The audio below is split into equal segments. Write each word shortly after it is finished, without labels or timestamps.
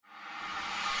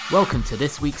Welcome to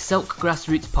this week's Selk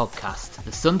Grassroots podcast,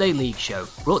 the Sunday League Show,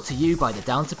 brought to you by the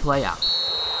Down to Play app.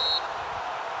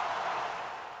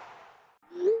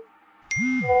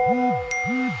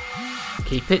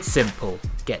 Keep it simple.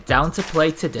 Get Down to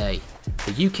Play today,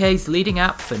 the UK's leading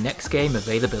app for next game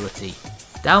availability.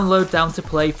 Download Down to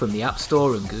Play from the App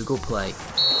Store and Google Play.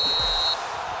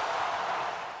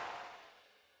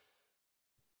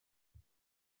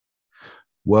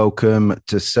 Welcome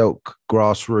to Selk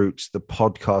Grassroots, the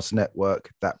podcast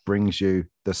network that brings you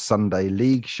the Sunday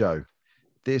League Show.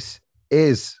 This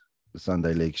is the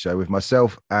Sunday League Show with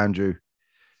myself, Andrew,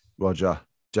 Roger,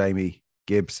 Jamie,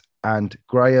 Gibbs, and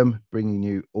Graham, bringing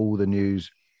you all the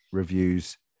news,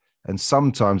 reviews, and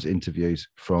sometimes interviews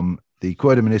from the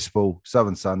Croydon Municipal,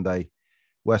 Southern Sunday,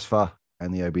 Westphal,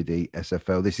 and the OBD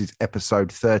SFL. This is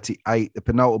episode 38,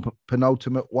 the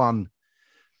penultimate one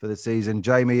for the season.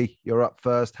 Jamie, you're up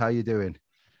first. How you doing?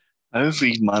 How have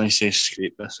we managed to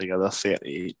scrape this together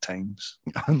 38 times?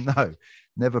 No,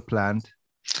 never planned.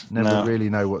 Never really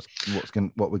know what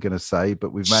we're going to say,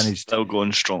 but we've managed. Still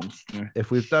going strong. Yeah. If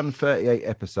we've done 38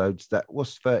 episodes, that's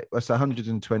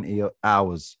 120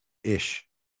 hours ish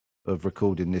of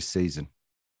recording this season.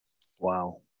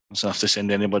 Wow, so I have to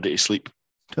send anybody to sleep.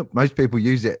 Most people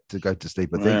use it to go to sleep,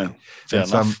 I think. Fair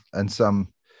enough. Some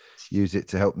use it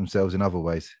to help themselves in other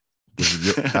ways.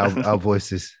 Our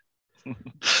voices.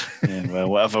 Yeah, well,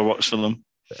 whatever works for them.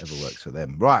 Whatever works for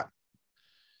them. Right.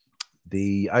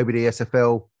 The OBD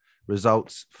SFL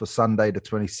results for Sunday, the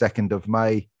 22nd of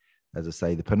May. As I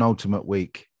say, the penultimate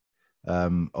week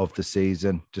of the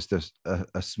season. Just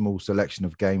a small selection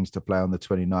of games to play on the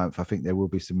 29th. I think there will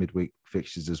be some midweek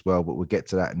fixtures as well, but we'll get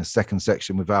to that in the second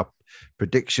section with our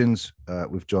predictions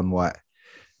with John White.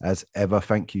 As ever,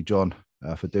 thank you, John,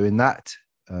 for doing that.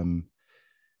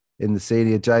 In the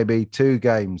senior JB, 2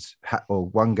 games, or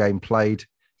 1 game played.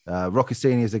 Rocky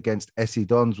Seniors against SE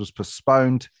Dons was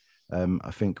postponed.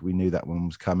 I think we knew that one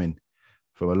was coming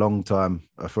for a long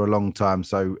time.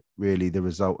 So really, the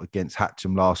result against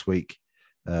Hatcham last week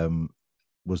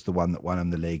was the one that won them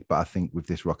the league. But I think with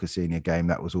this Rocky Senior game,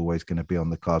 that was always going to be on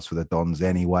the cards for the Dons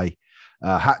anyway.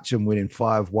 Hatcham winning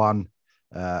 5-1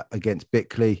 against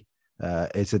Bickley.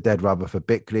 It's a dead rubber for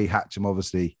Bickley. Hatcham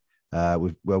obviously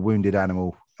with a wounded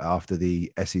animal after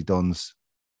the SE Dons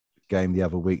game the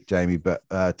other week, Jamie. But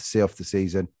to see off the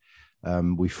season.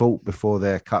 We fought before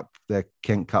their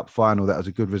Kent Cup final. That was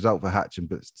a good result for Hatcham,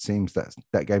 but it seems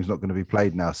that game's not going to be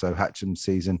played now. So Hatcham's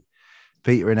season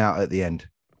petering out at the end.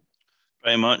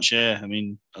 Very much, yeah. I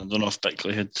mean, I don't know if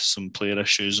Bickley had some player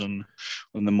issues on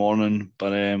the morning,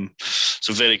 but it's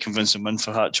a very convincing win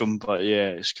for Hatcham. But yeah,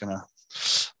 it's kind of a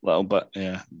little bit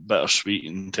bittersweet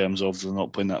in terms of they're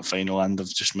not playing that final and they've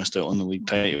just missed out on the league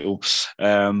title.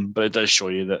 But it does show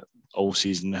you that all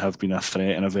season they have been a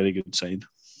threat and a very good side.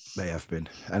 They have been,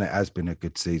 and it has been a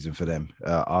good season for them.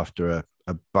 After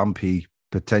a bumpy,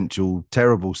 potential,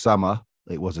 terrible summer,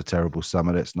 it was a terrible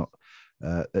summer. Let's not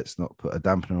put a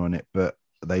dampener on it, but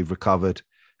they've recovered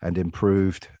and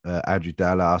improved. Andrew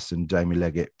Dallas and Jamie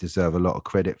Leggett deserve a lot of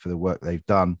credit for the work they've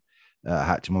done.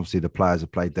 Hatcham, obviously, the players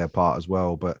have played their part as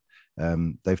well, but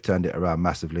they've turned it around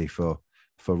massively for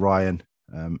Ryan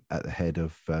at the head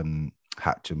of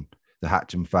Hatcham, the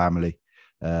Hatcham family.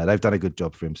 They've done a good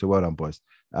job for him, so well done, boys.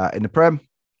 In the Prem,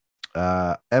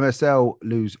 MSL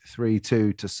lose 3-2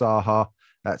 to Saha.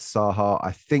 That's Saha,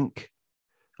 I think,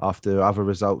 after other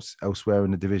results elsewhere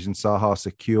in the division. Saha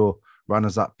secure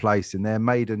runners-up place in their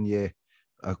maiden year,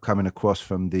 coming across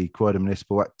from the Croydon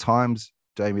Municipal. At times,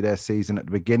 Jamie, their season at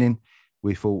the beginning,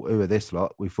 we thought, who are this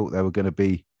lot? We thought they were going to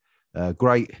be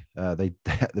great. They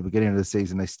at the beginning of the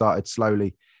season, they started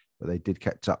slowly, but they did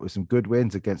catch up with some good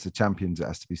wins against the champions, it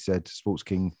has to be said, Sports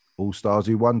King All-Stars,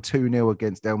 who won 2-0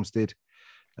 against Elmstead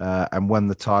and won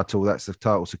the title. That's the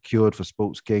title secured for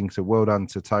Sports King. So well done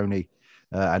to Tony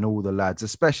and all the lads,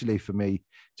 especially for me,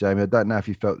 Jamie. I don't know if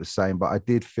you felt the same, but I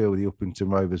did feel the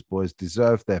Uppington Rovers boys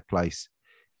deserved their place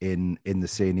in the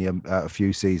senior a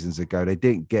few seasons ago. They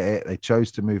didn't get it. They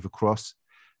chose to move across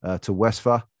to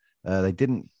Westphal. They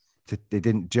didn't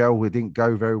gel. It didn't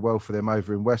go very well for them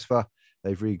over in Westphal.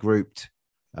 They've regrouped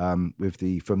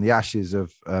from the ashes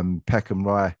of Peckham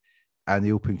Rye, and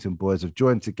the Uppington boys have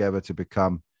joined together to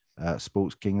become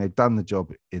Sports King. They've done the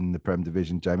job in the Prem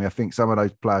division, Jamie. I think some of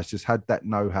those players just had that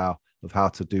know-how of how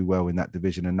to do well in that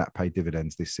division, and that paid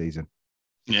dividends this season.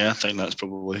 Yeah, I think that's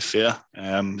probably fair.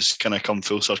 It's kind of come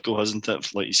full circle, hasn't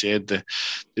it? Like you said, they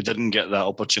didn't get that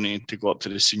opportunity to go up to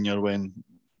the senior when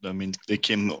I mean, they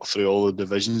came through all the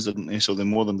divisions, didn't they? So they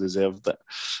more than deserved it.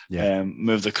 Yeah.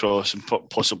 Moved across and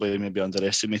possibly maybe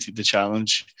underestimated the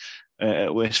challenge. at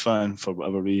Westfalen for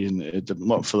whatever reason. It didn't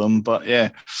work for them. But yeah,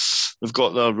 they've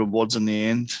got their rewards in the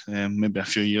end, maybe a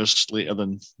few years later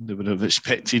than they would have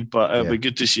expected. But it'll be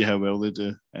good to see how well they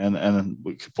do, and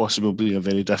what could possibly be a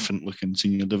very different looking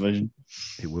senior division.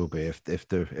 It will be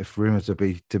if rumours are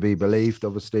to be believed.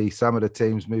 Obviously, some of the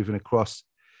teams moving across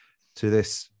to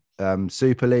this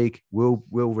Super League will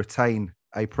retain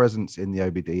a presence in the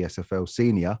OBD SFL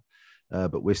Senior,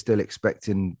 but we're still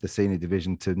expecting the senior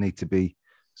division to need to be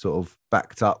sort of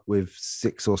backed up with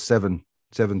 6 or 7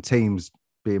 teams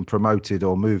being promoted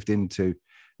or moved into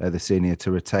the senior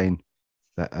to retain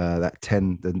that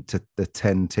 10 the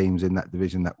 10 teams in that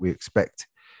division that we expect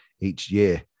each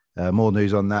year. More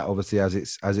news on that, obviously, as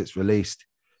it's released.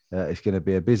 It's going to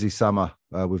be a busy summer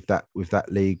with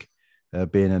that league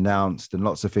being announced and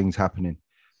lots of things happening.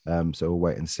 So we'll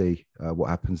wait and see what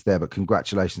happens there. But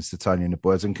congratulations to Tony and the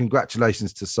boys, and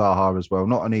congratulations to Saha as well.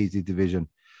 Not an easy division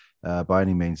by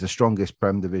any means. The strongest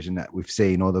Prem division that we've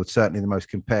seen, or certainly the most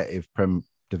competitive Prem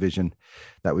division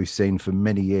that we've seen for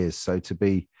many years. So to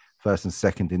be first and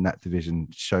second in that division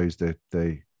shows the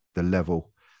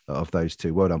level of those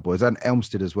two. Well done, boys. And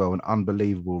Elmstead as well, an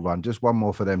unbelievable run. Just one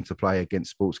more for them to play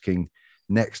against Sports King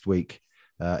next week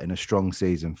in a strong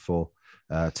season for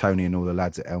Tony and all the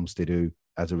lads at Elmstead, who,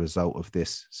 as a result of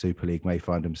this Super League, may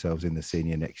find themselves in the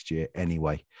senior next year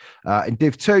anyway. In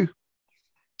Div 2,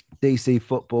 DC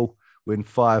Football win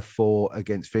 5-4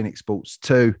 against Phoenix Sports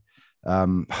 2. I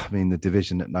mean, the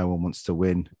division that no one wants to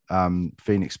win.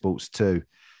 Phoenix Sports 2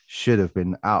 should have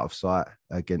been out of sight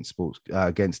against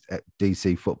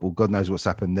DC Football. God knows what's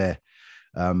happened there.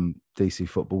 DC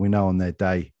Football, we know on their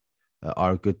day,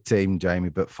 are a good team, Jamie,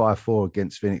 but 5-4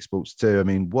 against Phoenix Sports 2. I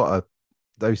mean, what are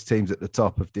those teams at the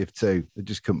top of Div 2? They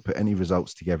just couldn't put any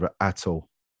results together at all.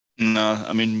 No,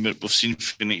 I mean, we've seen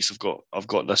Phoenix have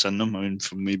got this in them. I mean,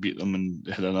 from me beat them and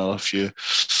they had another few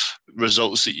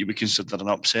results that you would consider an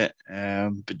upset.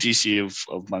 But DC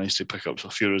have managed to pick up a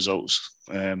few results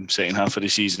second half of the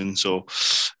season. So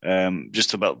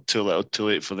just about too little too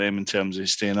late for them in terms of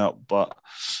staying up. But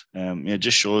it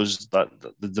just shows that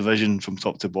the division from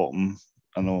top to bottom,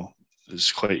 I know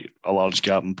there's quite a large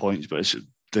gap in points, but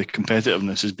the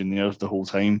competitiveness has been there the whole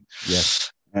time.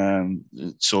 Yes.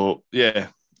 So, yeah,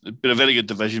 it's been a very good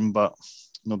division, but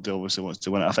nobody obviously wants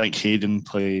to win it. I think Hayden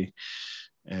play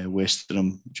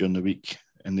Westerham during the week,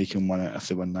 and they can win it if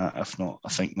they win that. If not, I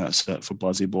think that's it for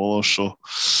Blazzy Ballers. So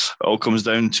it all comes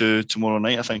down to tomorrow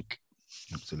night, I think.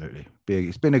 Absolutely.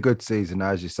 It's been a good season,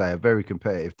 as you say, a very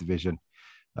competitive division.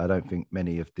 I don't think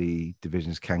many of the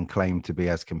divisions can claim to be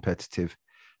as competitive.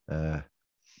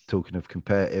 Talking of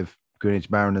competitive,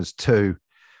 Greenwich Mariners 2,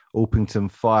 Orpington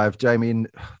 5. Jamie,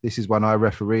 this is one I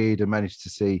refereed and managed to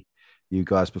see you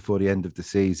guys before the end of the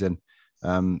season.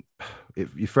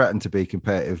 You threatened to be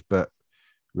competitive, but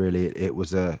really it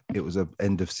was a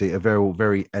very,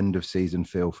 very end of season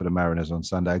feel for the Mariners on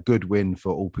Sunday. A good win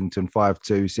for Orpington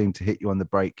 5-2, seemed to hit you on the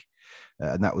break,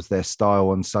 and that was their style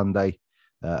on Sunday.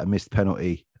 A missed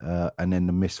penalty and then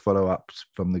the missed follow-ups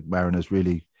from the Mariners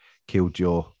really killed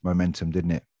your momentum,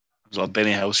 didn't it? It was a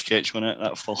Benny Hill sketch, wasn't it,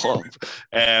 that follow-up?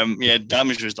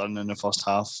 Damage was done in the first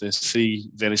half. There's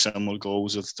 3 very similar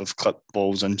goals. They've clipped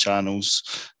balls in channels.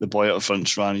 The boy out the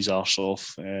front's ran his arse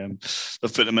off.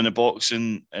 They've put them in the box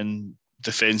in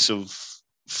defensive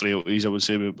frailties, I would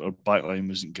say. Our back line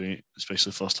wasn't great,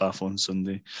 especially first half on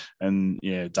Sunday. And,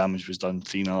 damage was done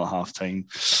 3-0 at half-time.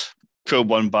 Pulled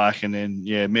one back, and then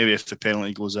maybe if the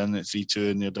penalty goes in at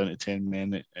 3-2 and they're down to 10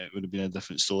 men, it would have been a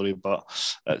different story. But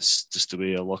that's just the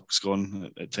way our luck's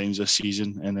gone at times this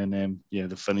season. And then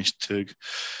they finished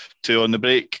two on the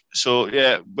break. So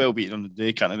well beaten on the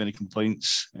day, can't have any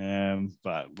complaints.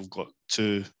 But we've got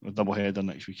a double header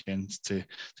next weekend to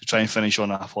try and finish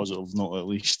on a positive note at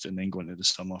least, and then go into the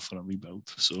summer for a rebuild.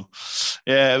 So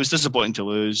it was disappointing to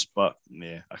lose, but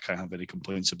I can't have any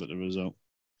complaints about the result.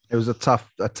 It was a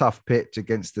tough pitch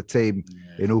against the team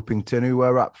in Orpington who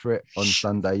were up for it on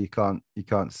Sunday. You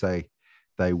can't say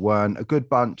they weren't. A good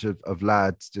bunch of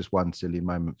lads, just one silly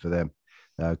moment for them.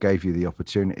 Gave you the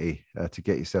opportunity to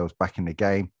get yourselves back in the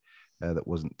game that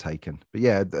wasn't taken. But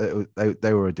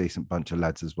they were a decent bunch of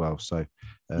lads as well. So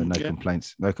no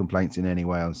complaints in any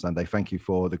way on Sunday. Thank you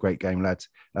for the great game, lads.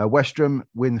 Westerham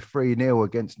win 3-0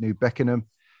 against New Beckenham.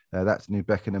 That's New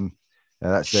Beckenham.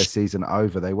 That's their season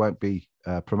over. They won't be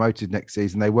promoted next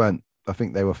season. They weren't. I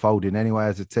think they were folding anyway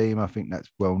as a team. I think that's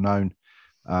well known.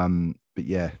 But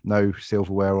no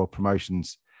silverware or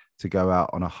promotions to go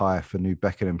out on a high for New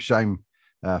Beckenham. Shame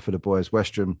for the boys.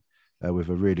 Westerham with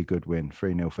a really good win.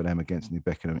 3-0 for them against New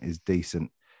Beckenham is decent.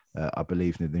 I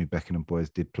believe the New Beckenham boys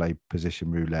did play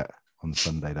position roulette on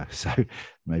Sunday though. So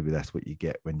maybe that's what you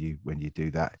get when you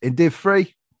do that. In Div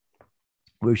 3,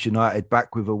 Woosh United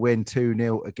back with a win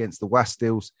 2-0 against the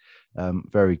Wastils.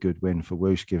 Very good win for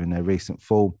Woosh given their recent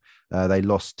form. They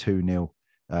lost 2-0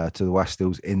 to the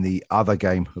Wastils in the other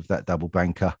game of that double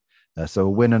banker. So a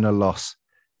win and a loss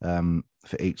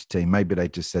for each team. Maybe they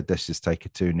just said, let's just take a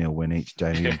 2-0 win each,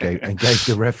 Jamie, and gave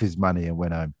the ref his money and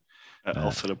went home.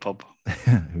 Off to the pub.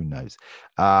 Who knows?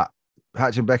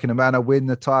 Hatch and Beckenham Manor win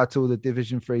the title. The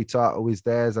Division 3 title is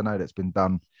theirs. I know that's been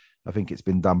done. I think it's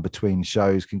been done between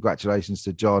shows. Congratulations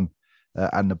to John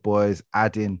and the boys,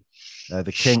 adding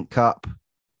the Kent Cup,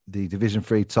 the Division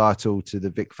 3 title to the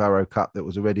Vic Farrow Cup that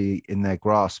was already in their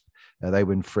grasp. They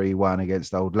win 3-1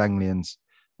 against Old Langlians,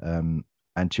 and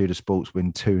Tudor Sports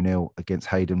win 2-0 against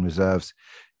Hayden Reserves.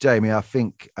 Jamie, I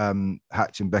think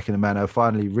Hatch and Beckenham Manor are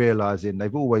finally realising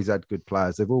they've always had good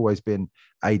players. They've always been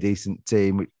a decent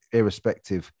team,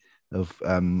 irrespective of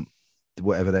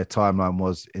whatever their timeline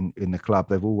was in the club.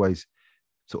 They've always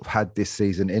sort of had this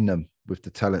season in them with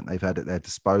the talent they've had at their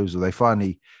disposal. They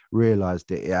finally realised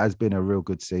it has been a real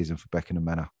good season for Beckenham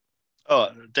Manor. Oh,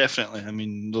 definitely. I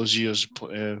mean, those years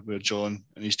where John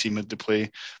and his team had to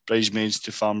play bridesmaids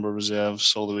to Farnborough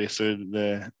Reserves all the way through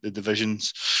the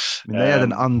divisions. I mean, they had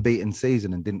an unbeaten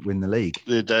season and didn't win the league.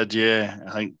 They did, yeah.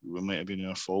 I think it might have been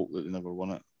our fault that they never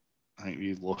won it. I think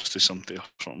we lost to somebody or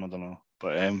something, I don't know.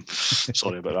 But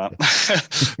sorry about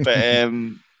that. But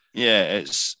yeah,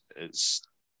 it's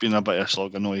been a bit of a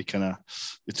slog. I know they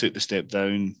took the step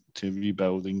down to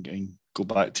rebuild and go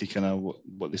back to kind of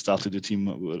what they started the team,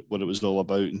 what it was all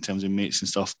about in terms of mates and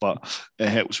stuff. But it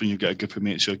helps when you've got a group of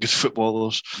mates who are good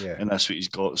footballers, and that's what he's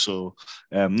got. So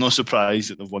no surprise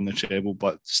that they've won the treble,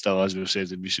 but still, as we've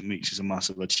said in recent weeks, it's a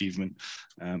massive achievement,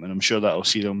 and I'm sure that'll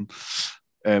see them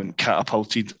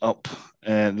catapulted up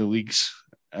the leagues.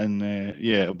 And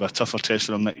it'll be a tougher test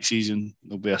for them next season.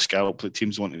 There'll be a scallop that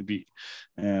teams want to beat.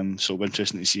 So it'll be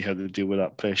interesting to see how they deal with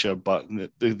that pressure. But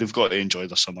they've got to enjoy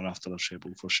their summer after their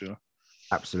treble for sure.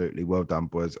 Absolutely. Well done,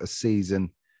 boys. A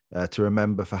season to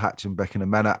remember for Hatch and Beckenham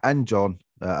Manor, and John,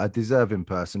 a deserving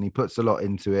person. He puts a lot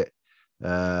into it.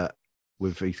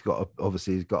 He's got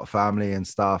a family and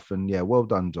stuff. And yeah, well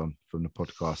done, John, from the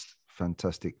podcast.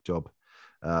 Fantastic job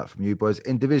from you boys.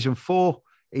 In Division 4,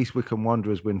 East Wickham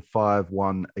Wanderers win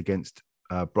 5-1 against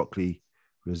Brockley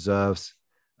Reserves.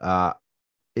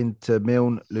 Inter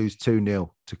Milne lose 2-0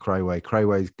 to Crayway.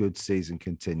 Crayway's good season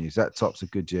continues. That tops a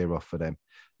good year off for them.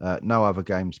 No other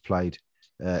games played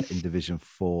in Division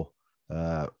 4.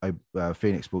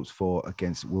 Phoenix Sports 4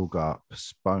 against Wilgar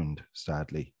postponed,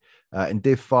 sadly. In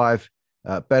Div 5,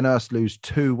 Benhurst lose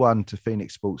 2-1 to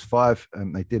Phoenix Sports 5.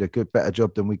 They did a better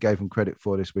job than we gave them credit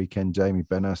for this weekend, Jamie.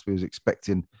 Benhurst, we was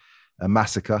expecting a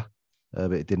massacre,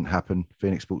 but it didn't happen.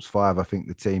 Phoenix Sports 5, I think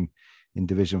the team in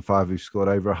Division 5 who've scored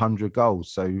over 100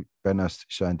 goals. So Benhurst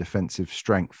showing defensive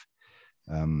strength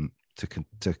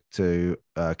to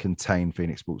contain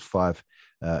Phoenix Sports 5.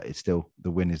 It's still,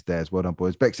 the win is theirs. Well done,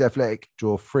 boys. Bexley Athletic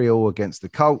draw 3-3 against the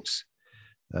Colts.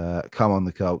 Come on,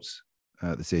 the Colts.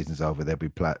 The season's over. They'll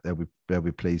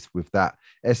be pleased with that.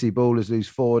 SE Ballers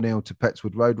lose 4-0 to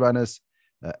Petswood Roadrunners.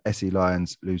 SE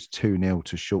Lions lose 2-0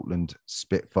 to Shortland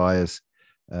Spitfires.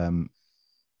 And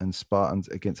Spartans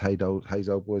against Hayes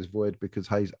Old Boys void because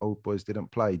Hayes Old Boys didn't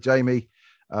play. Jamie,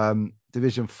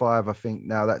 Division 5, I think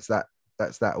now that's that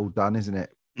all done, isn't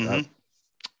it? Mm-hmm.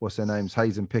 What's their names?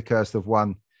 Hayes and Pickhurst have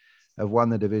won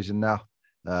the division now,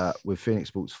 with Phoenix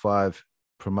Sports 5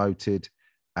 promoted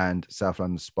and South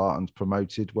London Spartans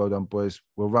promoted. Well done, boys.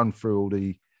 We'll run through all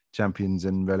the champions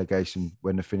and relegation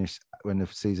when the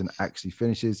season actually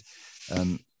finishes.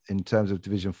 In terms of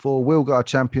Division 4, Wilgar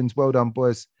champions. Well done,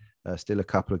 boys. Still a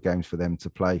couple of games for them to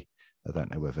play. I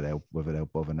don't know whether they'll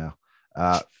bother now.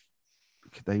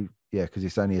 Because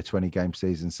it's only a 20-game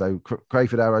season. So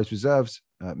Crayford Arrows Reserves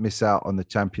miss out on the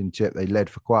championship. They led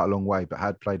for quite a long way, but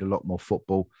had played a lot more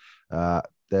football.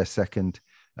 They're second.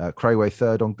 Crayway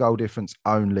third on goal difference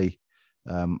only.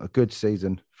 A good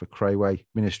season for Crayway.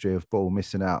 Ministry of Ball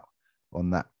missing out on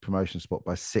that promotion spot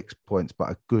by 6 points, but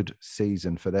a good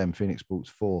season for them. Phoenix Sports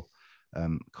 4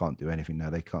 can't do anything now.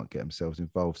 They can't get themselves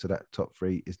involved. So that top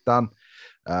 3 is done.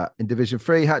 In Division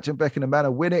 3, Hatch and Beckenham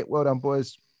Manor win it. Well done,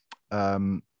 boys.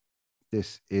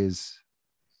 This is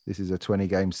a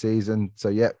 20-game season. So,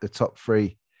 the top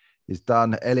 3 is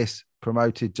done. Ellis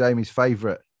promoted, Jamie's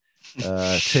favourite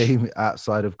team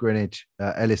outside of Greenwich.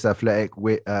 Ellis Athletic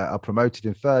are promoted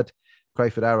in third.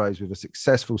 Crayford Arrows with a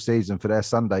successful season for their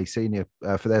Sunday senior,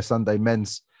 for their Sunday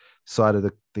men's side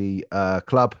of the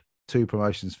club. 2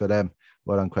 promotions for them.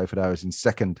 Well done, Crayford Arrows in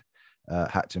second.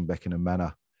 Hatch and Beckenham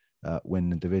Manor win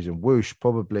the division. Whoosh,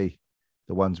 probably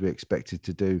the ones we expected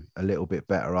to do a little bit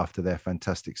better after their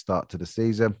fantastic start to the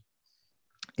season.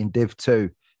 In Div 2,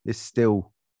 this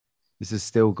has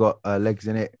still got legs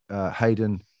in it.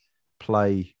 Hayden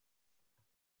play,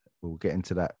 we'll get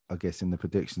into that, I guess, in the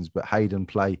predictions, but Hayden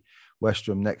play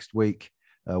Westram next week.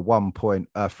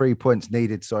 3 points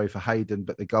needed, for Hayden,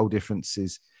 but the goal difference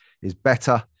is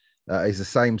better. Is the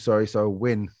same, so a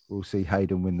win will see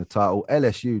Hayden win the title.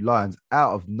 LSU Lions,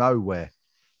 out of nowhere,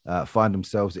 find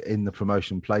themselves in the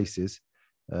promotion places.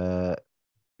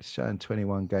 Showing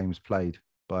 21 games played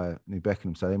by New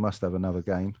Beckenham, so they must have another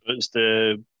game. It's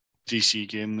the DC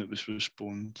game that was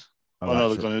postponed.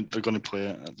 No, they're going to play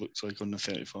it. It looks like on the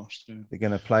 31st. Yeah. They're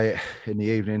going to play it in the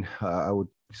evening. I would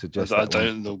suggest. I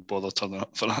doubt they'll bother turning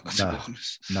up for that. To be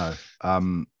honest.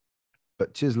 No.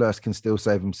 But Chislehurst can still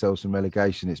save themselves from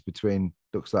relegation. It's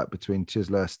looks like between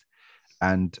Chislehurst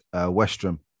and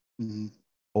Westram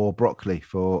or Brockley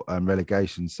for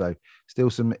relegation. So still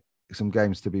some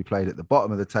games to be played at the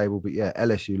bottom of the table. But yeah,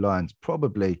 LSU Lions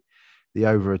probably the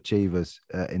overachievers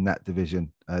in that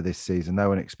division this season. No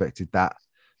one expected that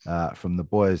from the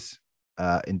boys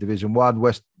in Division 1.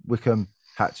 West Wickham,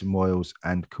 Hatch and Moyles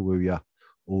and Kawuya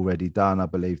already done. I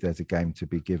believe there's a game to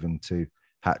be given to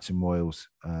Hatch and Moyles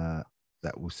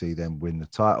that will see them win the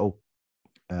title.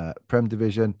 Prem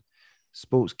Division,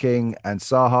 Sports King and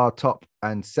Saha top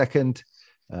and second.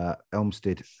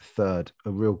 Elmstead third.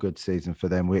 A real good season for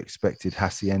them. We expected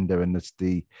Hacienda and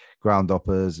the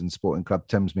Groundhoppers and Sporting Club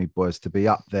Thamesmead boys to be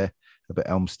up there, but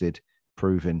Elmstead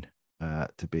proving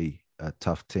to be a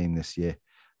tough team this year.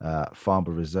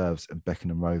 Farnborough Reserves and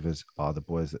Beckenham Rovers are the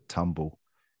boys that tumble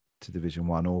to Division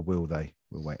 1, or will they?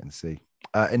 We'll wait and see.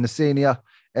 In the senior,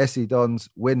 SE Dons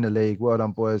win the league. Well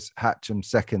done, boys. Hatcham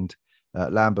second,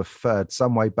 Lambeth third,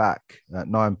 some way back,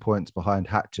 9 points behind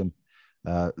Hatcham.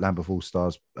 Lambeth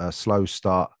All-Stars, slow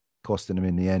start, costing them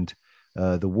in the end.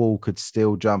 The Wall could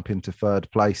still jump into third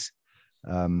place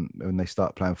when they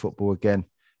start playing football again.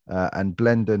 And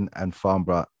Blendon and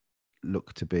Farnborough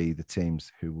look to be the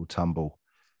teams who will tumble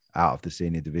out of the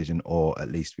senior division, or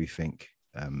at least we think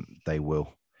they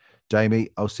will. Jamie,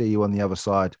 I'll see you on the other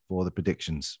side for the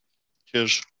predictions.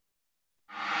 Cheers.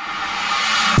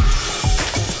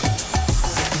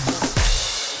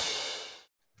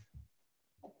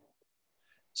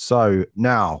 So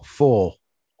now for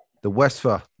the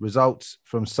Westphal results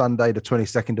from Sunday, the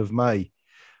 22nd of May,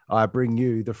 I bring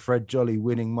you the Fred Jolly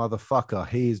winning motherfucker.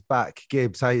 He is back.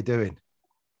 Gibbs, how you doing?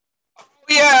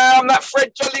 Yeah, I'm that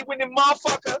Fred Jolly winning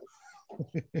motherfucker.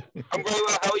 I'm very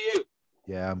well. How are you?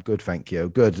 Yeah, I'm good, thank you.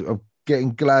 Good.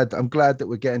 I'm glad that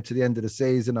we're getting to the end of the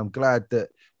season. I'm glad that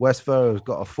Westphal has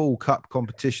got a full cup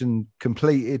competition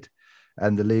completed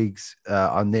and the leagues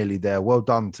are nearly there. Well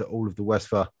done to all of the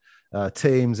Westphal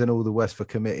teams and all the Westphal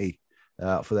committee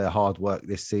for their hard work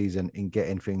this season in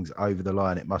getting things over the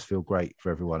line. It must feel great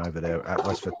for everyone over there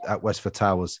at Westphal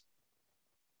Towers.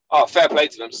 Oh, fair play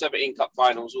to them. 17 cup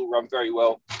finals, all run very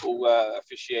well, all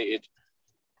officiated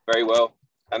very well.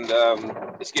 And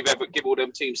let's give all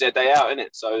them teams their day out, innit?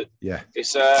 So yeah,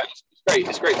 it's great.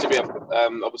 It's great to be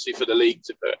obviously for the league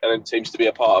and teams to be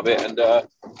a part of it. And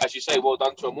as you say, well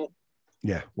done to them all.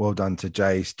 Yeah, well done to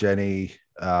Jace, Jenny,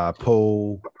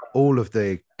 Paul, all of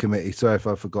the committee. Sorry if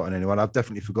I've forgotten anyone. I've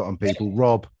definitely forgotten people.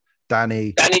 Rob,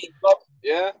 Danny, Rob,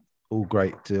 yeah, all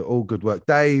great, all good work.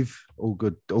 Dave, all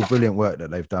good, all brilliant work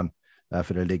that they've done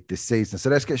for the league this season. So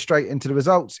let's get straight into the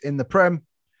results in the Prem.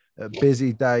 A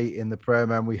busy day in the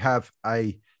Prem, and we have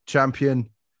a champion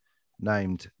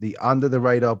named the Under the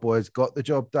Radar boys. Got the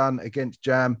job done against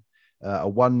Jam. A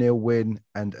 1-0 win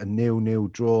and a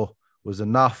 0-0 draw was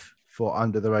enough for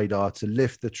Under the Radar to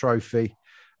lift the trophy.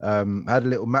 Had a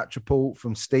little match report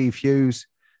from Steve Hughes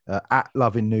at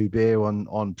Loving New Beer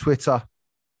on Twitter,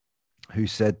 who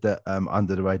said that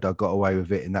Under the Radar got away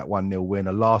with it in that 1-0 win.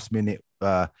 A last-minute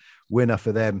winner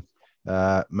for them.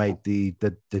 Made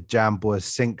the Jam boys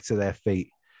sink to their feet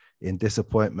in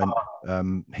disappointment.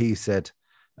 He said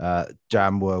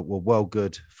Jam were well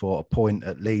good for a point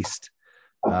at least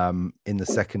in the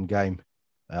second game.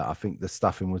 I think the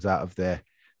stuffing was out of there.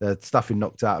 The stuffing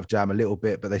knocked out of Jam a little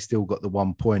bit, but they still got the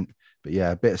 1 point. But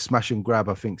yeah, a bit of smash and grab,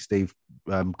 I think Steve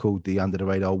called the Under the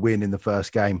Radar win in the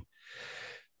first game.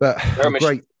 But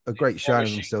a great showing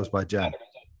of themselves by Jam.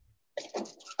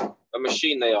 A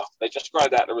machine they are. They just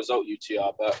grinded out the result,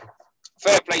 UTR, but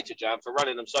fair play to Jam for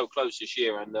running them so close this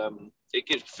year, and it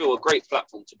gives Phil a great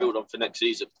platform to build on for next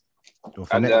season. Well,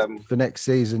 for next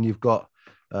season, you've got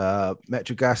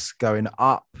Metrogas going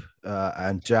up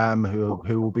and Jam,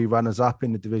 who will be runners up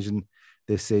in the division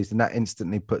this season. That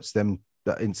instantly puts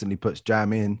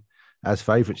Jam in as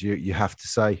favourites. You have to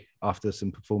say after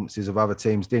some performances of other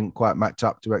teams didn't quite match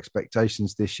up to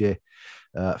expectations this year.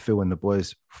 Phil and the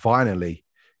boys finally,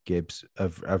 Gibbs,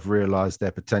 have realised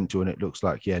their potential, and it looks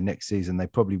like, next season they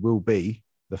probably will be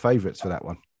the favourites for that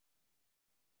one.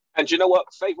 And you know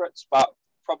what? Favourites, but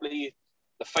probably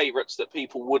the favourites that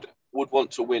people would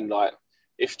want to win. Like,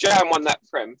 if Jam won that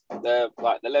Prem, the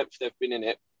length they've been in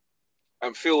it,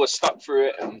 and Phil was stuck through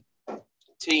it, and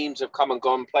teams have come and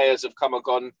gone, players have come and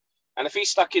gone, and if he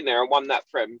stuck in there and won that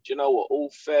Prem, do you know what?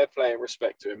 All fair play and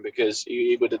respect to him, because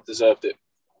he would have deserved it.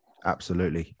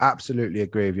 Absolutely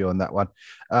agree with you on that one.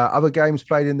 Other games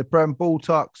played in the Prem: Ball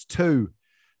Talks 2,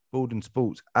 Borden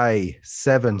Sports A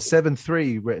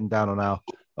 7-3 written down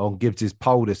on Gibbs'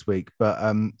 poll this week, but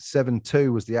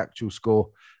 7-2 was the actual score.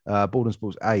 Borden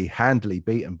Sports A handily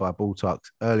beaten by Ball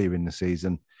Talks earlier in the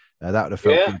season. That would have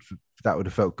felt good. That would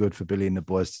have felt good for Billy and the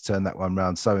boys to turn that one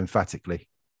round so emphatically.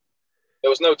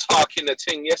 There was no talk in the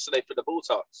ting yesterday for the Ball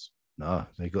Talks. No,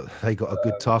 they got a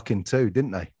good talking too, didn't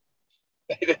they?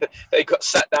 They got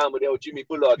sat down with the old Jimmy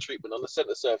Bullard treatment on the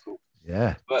centre circle.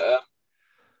 Yeah, but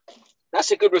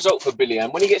that's a good result for Billy.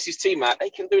 And when he gets his team out,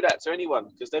 they can do that to anyone,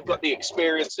 because they've got the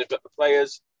experience, they've got the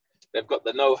players, they've got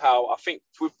the know-how. I think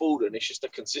with Borden, it's just a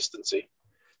consistency.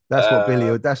 That's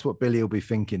what Billy will be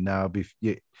thinking now.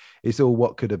 It's all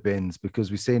what could have been, because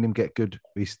we've seen him get good.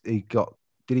 Did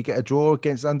he get a draw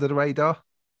against Under the Radar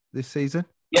this season?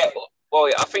 Yeah, well,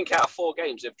 I think out of 4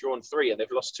 games they've drawn 3 and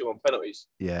they've lost 2 on penalties.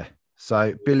 Yeah,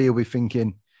 so Billy will be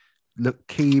thinking, look,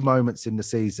 key moments in the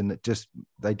season that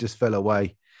they just fell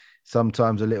away.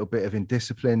 Sometimes a little bit of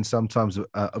indiscipline, sometimes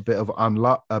a bit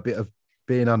of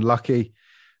being unlucky,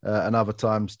 and other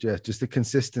times just the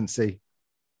consistency.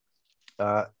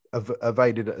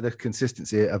 Evaded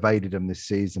them this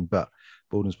season, but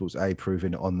Borden Sports A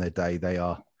proving it on their day. They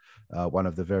are one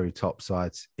of the very top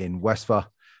sides in Westphal.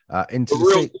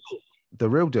 The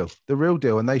real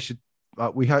deal, and they should.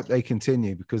 We hope they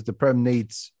continue, because the Prem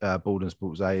needs Borden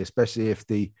Sports A, especially if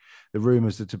the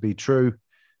rumours are to be true.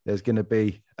 There's going to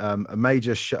be a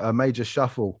major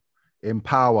shuffle in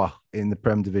power in the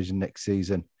Prem division next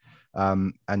season.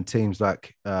 And teams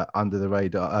like Under the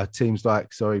Radar,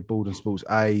 Borden Sports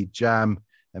A, Jam,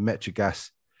 and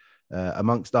Metrogas,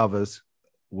 amongst others,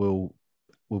 will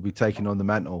be taking on the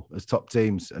mantle as top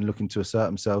teams and looking to assert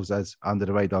themselves, as Under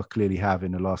the Radar clearly have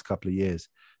in the last couple of years.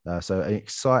 So an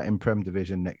exciting Prem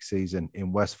division next season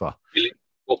in Westphal.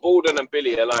 Well, Borden and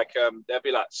Billy are like, they'll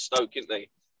be like Stoke, aren't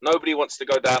they? Nobody wants to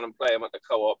go down and play them at the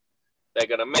Co-op. They're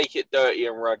going to make it dirty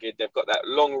and rugged. They've got that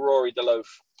long Rory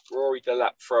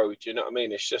Delap throw. Do you know what I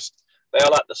mean? It's just, they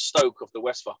are like the Stoke of the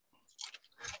Westphal.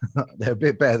 They're a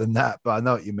bit better than that, but I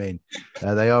know what you mean.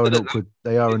 They are an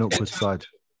awkward side.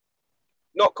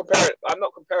 I'm not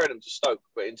comparing them to Stoke,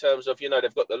 but in terms of,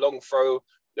 they've got the long throw.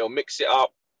 They'll mix it up.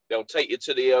 They'll take you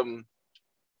to the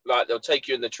they'll take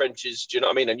you in the trenches. Do you know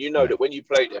what I mean? And that when you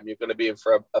play them, you're going to be in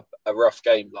for a rough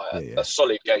game, a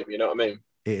solid game. You know what I mean?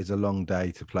 It is a long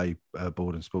day to play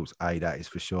Borden Sports A, that is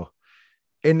for sure.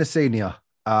 In the senior,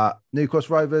 New Cross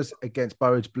Rovers against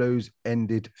Burridge Blues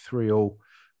ended 3-3.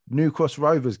 New Cross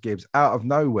Rovers, Gibbs, out of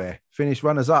nowhere, finished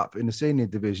runners-up in the senior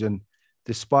division,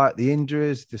 despite the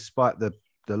injuries, despite the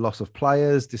loss of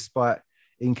players, despite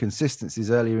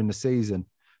inconsistencies earlier in the season.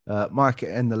 Mike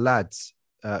and the lads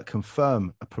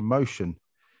confirm a promotion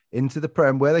into the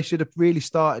Prem, where they should have really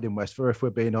started in Westphal, if we're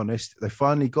being honest. They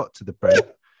finally got to the Prem.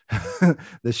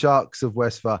 The Sharks of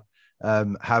Westphal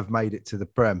have made it to the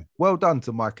Prem. Well done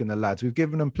to Mike and the lads. We've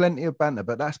given them plenty of banter,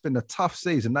 but that's been a tough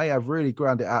season. They have really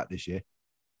ground it out this year.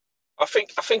 I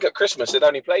think at Christmas they'd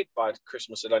only played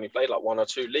like 1 or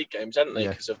 2 league games, hadn't they?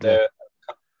 Because of their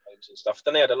games and stuff.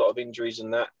 Then they had a lot of injuries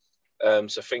and that.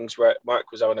 So things where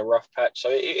Mike was having a rough patch. So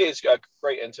it is a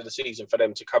great end to the season for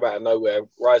them to come out of nowhere,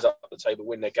 rise up the table,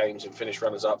 win their games, and finish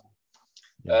runners up.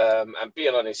 Yeah. And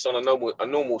being honest, on a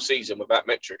normal season without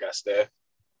Metrogas there,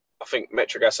 I think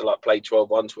Metrogas are like played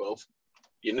 12-1-12.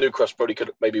 New Cross probably could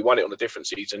have maybe won it on a different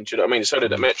season. Do you know what I mean? So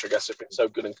did the Metrogas have been so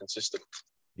good and consistent.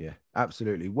 Yeah,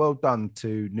 absolutely. Well done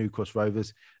to New Cross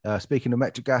Rovers. Speaking of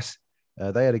Metrogas,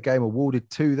 they had a game awarded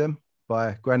to them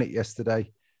by Granite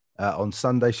yesterday, on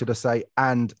Sunday, should I say,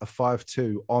 and a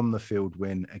 5-2 on the field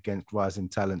win against Rising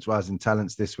Talents. Rising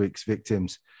Talents, this week's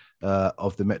victims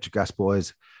of the Metrogas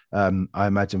boys. I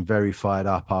imagine very fired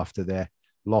up after their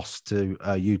loss to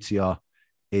UTR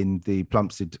in the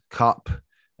Plumstead Cup.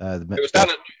 It was down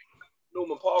at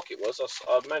Norman Park. It was.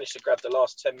 I managed to grab the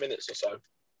last 10 minutes or so.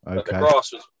 Okay. But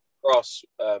the grass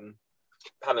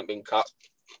hadn't been cut,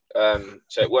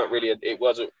 so it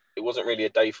wasn't really a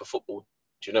day for football.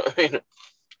 Do you know what I mean?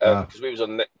 Because we was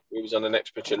on the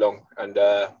next pitch along, and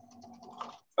I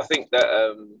think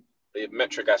that the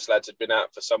Metrogas lads had been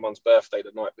out for someone's birthday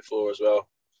the night before as well.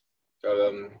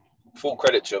 So full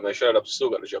credit to them. They showed up, still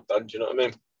got the job done. Do you know what I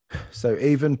mean? So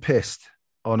even pissed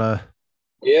on a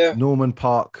Norman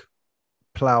Park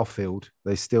plough field,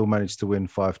 they still managed to win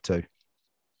 5-2.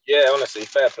 Yeah, honestly,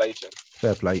 fair play to them.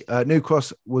 Fair play. New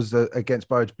Cross was against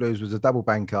Burridge Blues, was a double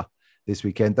banker this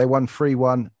weekend. They won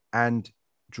 3-1 and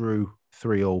drew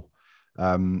 3-3.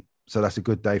 So that's a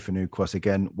good day for New Cross.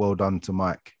 Again, well done to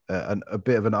Mike. A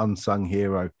bit of an unsung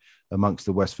hero amongst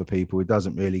the Westford people. He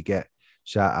doesn't really get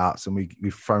shout-outs, and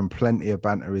we've thrown plenty of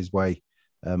banter his way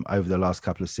over the last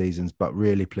couple of seasons, but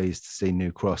really pleased to see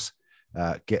New Cross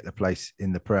get the place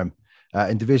in the Prem.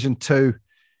 In Division 2,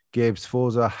 Gibbs,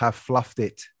 Forza have fluffed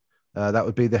it. That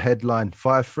would be the headline.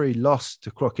 5-3 loss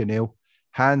to Crokinole,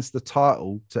 hands the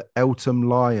title to Eltham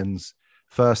Lions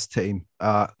first team.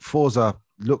 Forza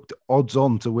looked odds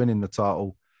on to winning the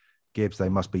title. Gibbs, they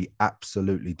must be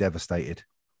absolutely devastated.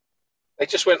 They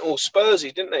just went all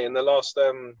Spursy, didn't they, in the last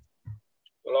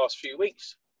few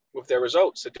weeks with their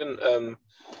results? They didn't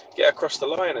get across the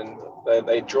line, and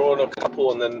they'd drawn a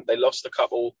couple and then they lost a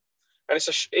couple. And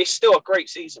it's still a great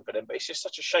season for them, but it's just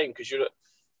such a shame because you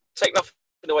take nothing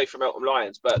away from Eltham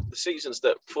Lions, but the seasons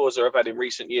that Forza have had in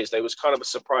recent years, they was kind of a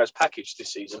surprise package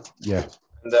this season. Yeah.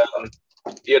 And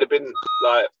you'd have been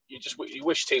like, you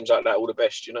wish teams like that all the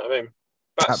best, you know what I mean?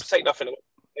 But take nothing away.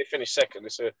 They finished second.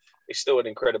 It's still an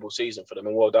incredible season for them,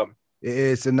 and well done. It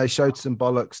is, and they showed some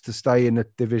bollocks to stay in the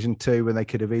Division 2 when they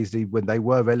could have easily, when they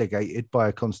were relegated by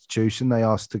a constitution, they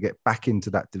asked to get back into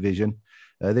that division.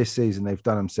 This season, they've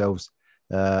done themselves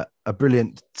a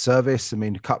brilliant service. I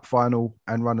mean, cup final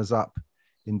and runners-up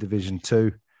in Division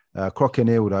 2.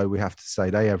 Crokinole, though, we have to say,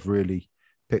 they have really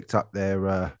picked up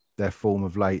their form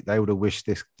of late. They would have wished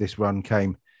this run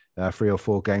came 3 or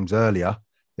 4 games earlier.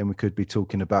 Then we could be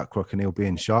talking about Crokinole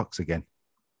being Sharks again.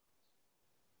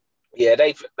 Yeah,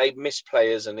 they've missed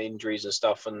players and injuries and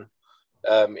stuff, and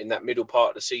in that middle part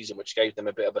of the season, which gave them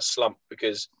a bit of a slump,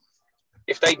 because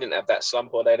if they didn't have that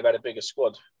slump or they'd have had a bigger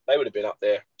squad, they would have been up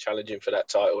there challenging for that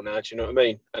title now. Do you know what I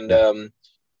mean? And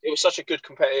it was such a good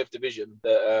competitive division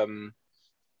that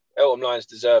Eltham Lions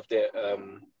deserved it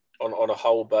on a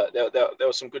whole, but there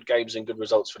were some good games and good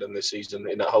results for them this season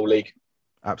in that whole league.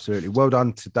 Absolutely. Well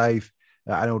done to Dave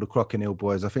and all the Crokinole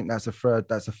boys. I think that's a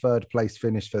third place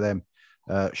finish for them.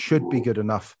 Should be good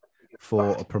enough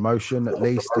for a promotion, at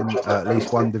least in at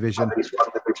least one division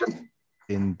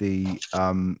in the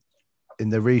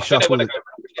reshuffle.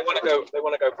 They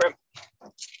want to go Prem.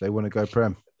 They want to go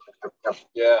Prem.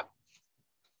 Yeah.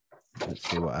 Let's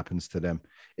see what happens to them.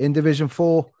 In Division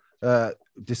 4,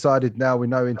 decided now we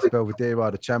know Inter Belvedere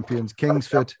are the champions.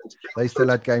 Kingsford, they still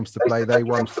had games to play. They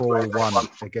won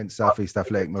 4-1 against South East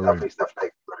Athletic Maroon.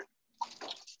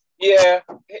 Yeah,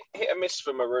 hit and miss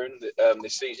for Maroon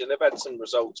this season. They've had some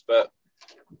results, but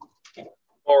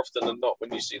more often than not,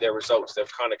 when you see their results,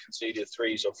 they've kind of conceded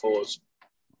 3s or 4s.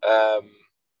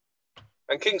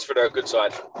 And Kingsford are a good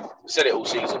side. I said it all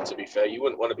season, to be fair. You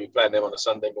wouldn't want to be playing them on a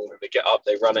Sunday morning. They get up,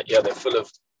 they run it. Yeah, they're full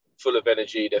of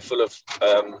energy. They're full of,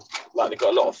 they've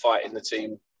got a lot of fight in the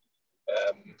team.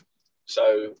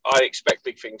 So I expect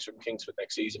big things from Kingsford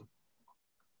next season.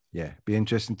 Yeah, be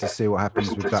interesting to see what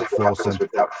happens with that foursome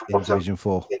in Division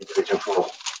 4.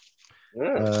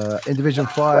 In Division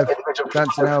 5,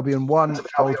 Dancing Albion 1,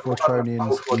 Old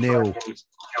Fortronians 0.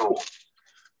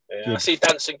 Yeah, I see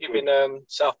Dancing giving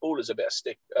South Ballers a bit of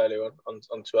stick earlier on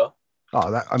Twitter.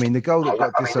 The goal that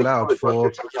got disallowed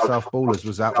for South Ballers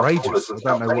was outrageous. I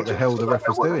don't know what the hell the ref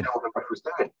was doing.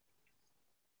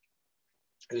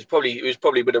 It was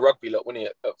probably with the rugby lot, wasn't he,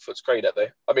 at Footscray that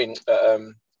day? I mean,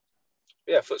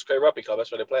 Footscray Rugby Club. That's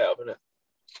where they play out, isn't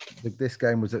it? This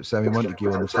game was at Sammy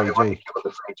Montague on the 3G.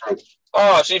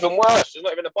 Oh, it's even worse. There's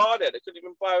not even a bar there. They couldn't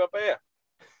even buy a beer.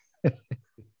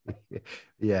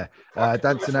 Yeah,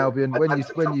 Dancing Albion.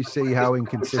 When you see how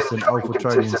inconsistent Old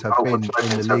Fortronians have been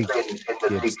in the league,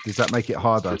 Gibbs, does that make it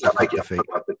harder to pick defeat?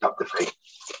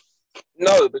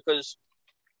 No, because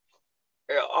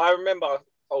I remember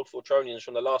Old Fortronians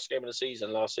from the last game of the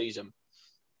season last season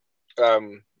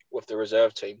with the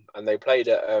reserve team, and they played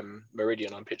at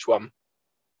Meridian on pitch 1.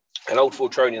 And Old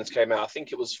Fortronians came out. I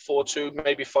think it was 4-2,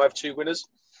 maybe 5-2 winners,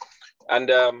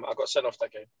 and I got sent off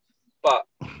that game. But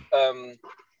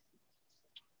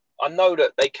I know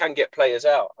that they can get players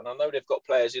out, and I know they've got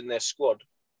players in their squad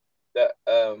that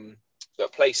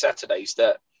play Saturdays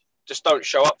that just don't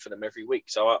show up for them every week.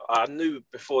 So I knew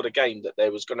before the game that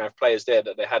there was going to have players there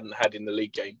that they hadn't had in the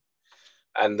league game,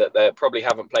 and that they probably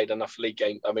haven't played enough league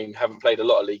game. I mean, haven't played a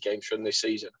lot of league games from this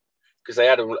season, because they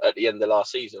had them at the end of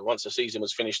last season. Once the season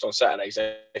was finished on Saturdays,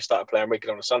 they started playing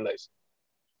regular on Sundays.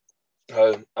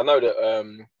 I know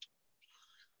that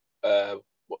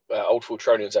Old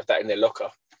Fultronians have that in their locker.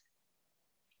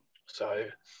 So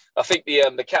I think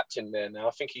the captain there now,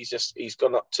 I think he's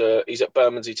gone up to, he's at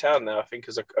Bermondsey Town now, I think,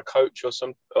 as a coach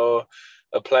or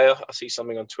a player. I see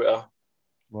something on Twitter.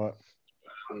 Right.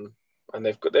 And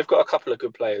they've got a couple of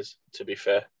good players, to be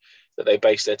fair, that they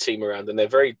base their team around, and they're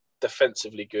very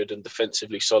defensively good and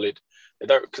defensively solid. They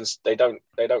don't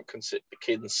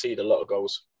concede a lot of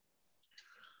goals.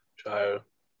 So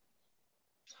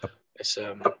it's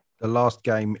the last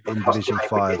game in Division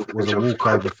 5 was a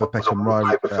walkover for Peckham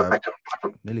Rye.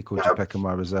 Nearly called you Peckham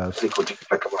Rye Reserves.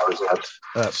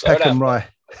 Peckham Rye.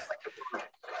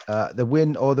 The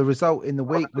win or the result in the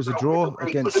week was a draw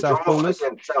against South Ballers.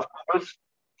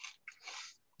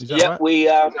 Is that right? we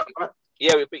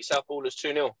beat South Ballers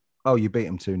 2-0. Oh, you beat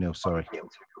them 2-0. Sorry.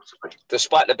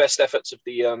 Despite the best efforts of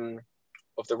the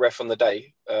ref on the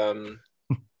day,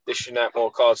 dishing out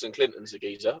more cards than Clinton's, the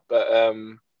geezer, but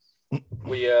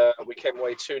we came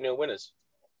away 2-0 winners.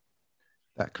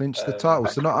 That clinched the title.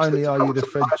 So not only are you the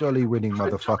Fred Jolly winning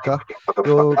motherfucker,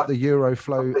 you're the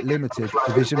Euroflow Limited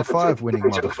Division 5 winning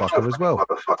motherfucker as well.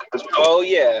 Oh,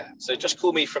 yeah. So just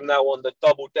call me from now on the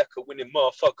double-decker winning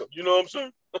motherfucker. You know what I'm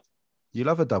saying? You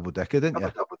love a double-decker, didn't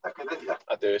you?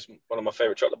 I do. It's one of my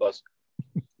favourite chocolate bars.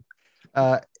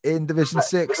 In Division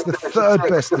 6, the third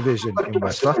best division in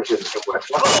Westphal.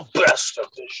 The best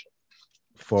division.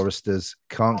 Foresters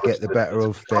can't get the better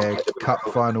of their cup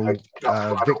final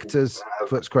victors.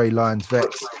 Footscray Lions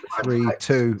Vets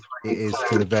 3-2 it is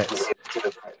to the Vets.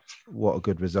 What a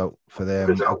good result for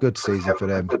them. A good season for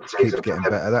them. Keeps getting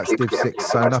better. That's Div 6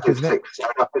 sewn up, isn't it?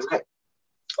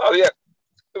 Oh, yeah.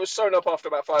 It was sewn up after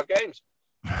about 5 games.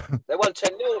 They won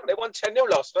 10-0. They won 10-0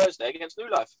 last Thursday against New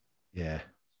Life. Yeah.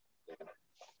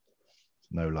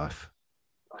 No life.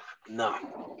 No.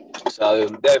 So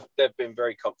they've been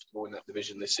very comfortable in that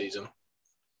division this season.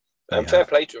 Fair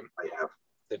play to them.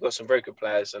 They've got some very good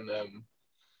players, and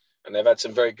they've had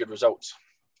some very good results.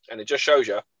 And it just shows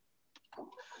you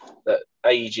that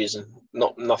age is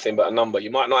nothing but a number.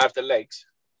 You might not have the legs,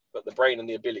 but the brain and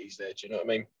the abilities there. Do you know what I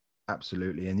mean?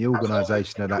 Absolutely. And the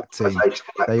organisation of that team,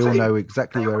 they all know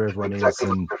exactly where everyone is,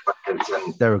 and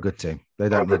they're a good team. They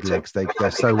don't need legs.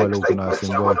 They're so well organised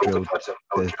and well drilled.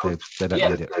 They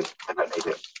don't need it.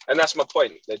 And that's my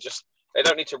point. They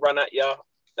don't need to run at you.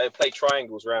 They play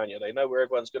triangles around you. They know where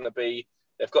everyone's going to be.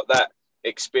 They've got that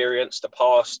experience to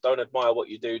pass. Don't admire what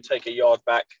you do. Take a yard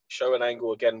back. Show an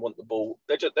angle again. Want the ball.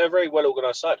 They're a very well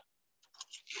organised side.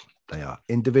 They are.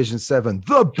 In Division 7,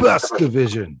 the best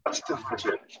division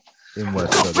in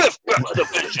Westphal.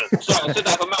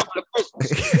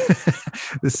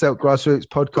 The Celt Grassroots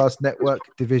Podcast Network,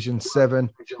 Division 7.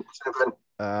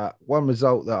 One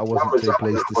result that I wasn't too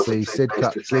pleased to see,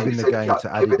 Sidcup giving the game to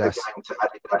Adidas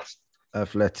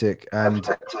Athletic and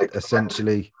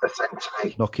essentially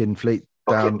knocking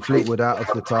Fleetwood out of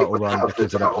the title run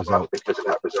because of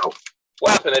that result.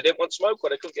 What happened? They didn't want smoke,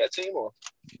 or they couldn't get a team, or?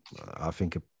 I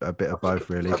think a bit of both,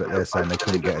 really, but they're saying they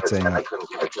couldn't get a team out.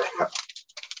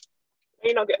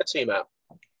 You not get a team out?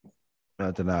 I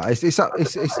don't know. It's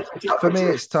for me,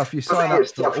 it's tough. You sign up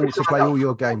to play all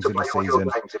your games in the season,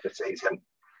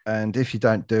 and if you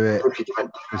don't do it,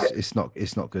 it's not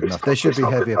good enough. There should be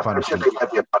heavier punishment.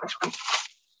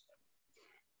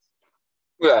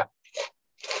 Yeah,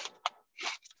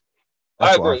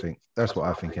 I agree. That's what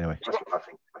I think anyway.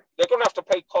 They're going to have to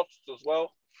pay costs as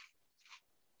well.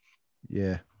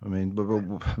 Yeah, I mean,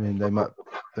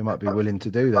 they might be willing to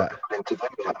do that.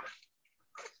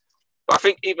 I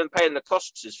think even paying the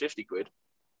costs is 50 quid.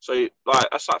 So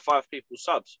that's like 5 people's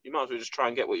subs. You might as well just try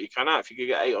and get what you can out. If you could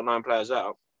get 8 or 9 players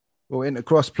out. Well,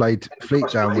 Intercross played Fleet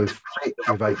down with 8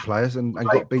 players and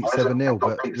got beat 7-0,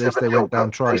 but at least they went down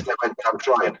trying.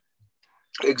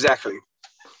 Exactly.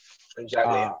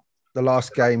 The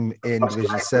last game in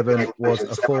Division 7 was a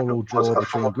 4-4 draw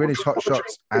between Greenwich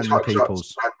Hotshots and the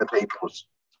Peoples.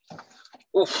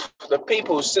 Oof, the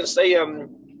Peoples, since they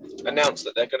announced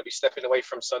that they're going to be stepping away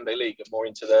from Sunday League and more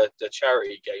into the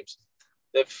charity games,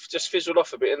 they've just fizzled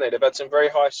off a bit, haven't they? They've had some very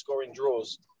high scoring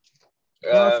draws.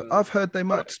 I've heard they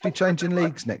might be changing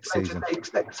leagues next season.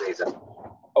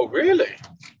 Oh, really?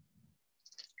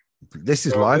 This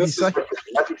is live, you say?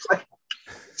 This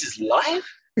is live?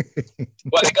 Well,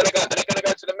 they're gonna go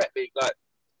to the Met League, like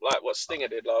what Stinger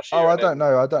did last year. Oh, I don't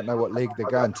know. I don't know what league they're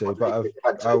going to, but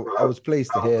I was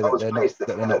pleased to hear that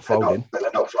they're not folding.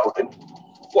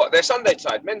 What? They're Sunday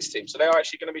side men's team, so they are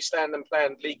actually going to be standing and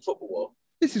playing league football.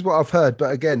 This is what I've heard,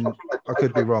 but again, I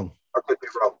could be wrong.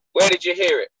 Where did you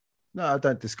hear it? No, I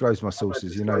don't disclose my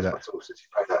sources. You know that.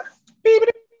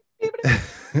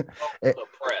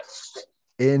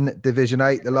 In Division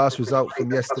 8, the last result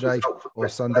from yesterday, or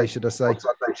Sunday, should I say,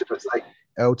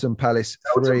 Elton Palace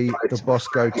 3, the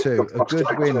Bosco 2. A good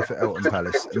win for Elton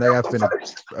Palace, and they have been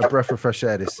a breath of fresh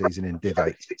air this season in Div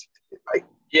 8.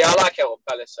 Yeah, I like Elton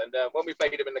Palace, and when we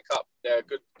played them in the cup, they're a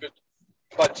good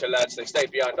bunch of lads. They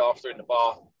stayed behind after in the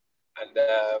bar, and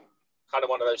kind of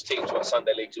one of those teams what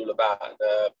Sunday League's all about. And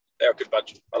they're a good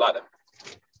bunch. I like them.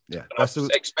 Yeah, I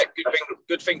expect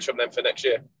good things from them for next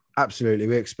year. Absolutely,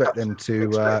 we expect them to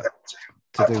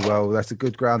do well. That's a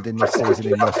good ground in this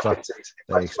season in Westford.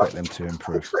 They expect them to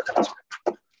improve.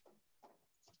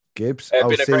 Gibbs,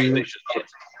 I'll see you.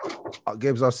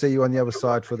 Gibbs, I'll see you on the other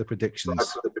side for the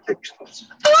predictions. On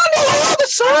the other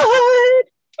side.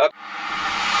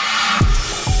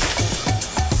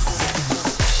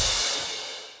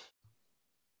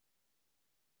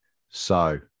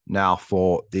 So now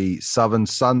for the Southern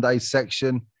Sunday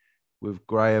section with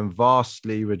Graham,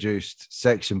 vastly reduced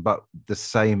section, but the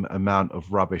same amount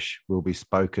of rubbish will be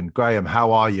spoken. Graham,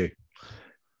 how are you?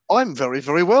 I'm very,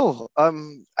 very well. I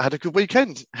had a good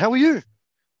weekend. How are you?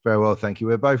 Very well, thank you.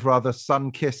 We're both rather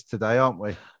sun-kissed today, aren't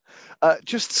we?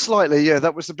 Just slightly, yeah.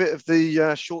 That was a bit of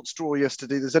the short straw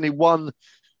yesterday. There's only one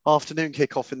afternoon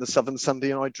kickoff in the Southern Sunday,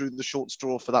 and I drew the short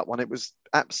straw for that one. It was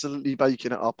absolutely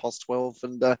baking at 12:30,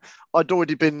 and I'd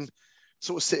already been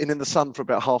sort of sitting in the sun for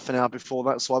about half an hour before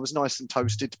that, so I was nice and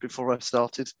toasted before I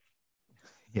started.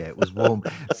 Yeah, it was warm.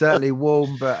 Certainly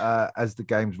warm, but as the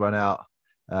games run out,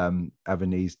 having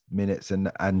these minutes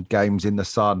and games in the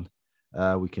sun,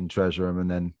 we can treasure them and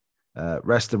then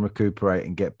rest and recuperate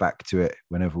and get back to it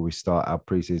whenever we start our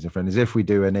pre-season friendlies, if we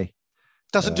do any.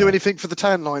 Doesn't do anything for the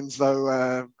tan lines,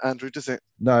 though, Andrew, does it?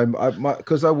 No,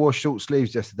 because I wore short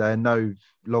sleeves yesterday and no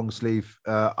long sleeve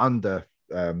under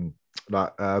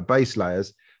base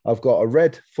layers. I've got a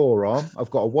red forearm. I've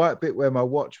got a white bit where my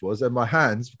watch was, and my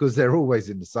hands, because they're always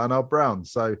in the sun, are brown.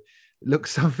 So it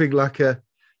looks something like a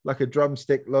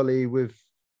drumstick lolly with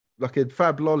like a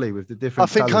fab lolly with the different.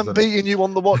 I think I'm beating you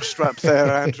on the watch strap there,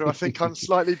 Andrew. I think I'm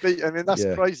slightly beating. I mean, that's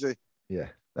crazy. Yeah.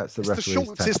 That's the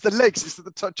shorts, it's the legs, it's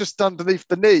just underneath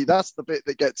the knee. That's the bit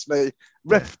that gets me.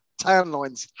 Tan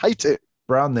lines, hate it.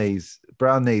 Brown knees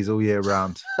all year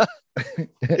round.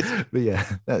 But yeah,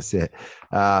 that's it.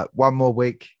 One more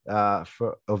week of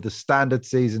the standard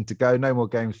season to go. No more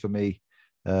games for me.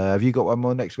 Have you got one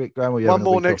more next week, Graham? One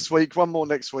more next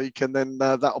week, and then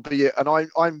that'll be it. And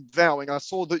I'm vowing, I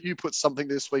saw that you put something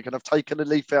this week, and I've taken a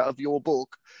leaf out of your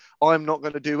book. I'm not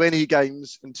going to do any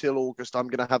games until August. I'm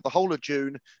going to have the whole of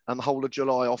June and the whole of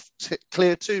July off.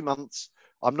 Clear 2 months.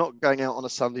 I'm not going out on a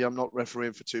Sunday. I'm not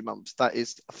refereeing for 2 months. That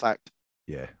is a fact.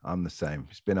 Yeah, I'm the same.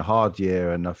 It's been a hard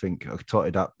year, and I think I've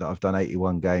totted up that I've done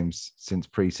 81 games since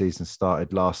pre-season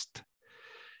started last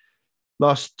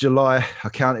July. I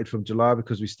counted from July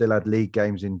because we still had league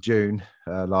games in June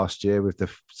last year with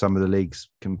some of the leagues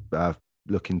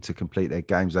looking to complete their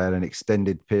games. They had an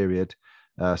extended period.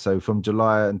 So from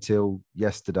July until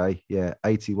yesterday,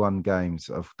 81 games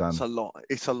I've done.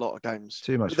 It's a lot of games.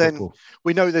 Too much football. Then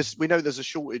we know there's a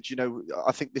shortage.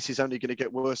 I think this is only going to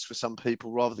get worse for some people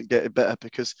rather than getting better,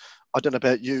 because I don't know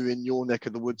about you in your neck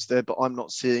of the woods there, but I'm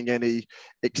not seeing any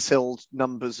excelled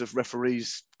numbers of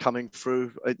referees coming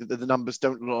through. The numbers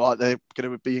don't look like they're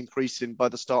going to be increasing by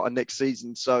the start of next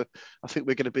season. So I think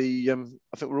we're going to be. I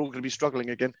think we're all going to be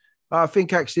struggling again. I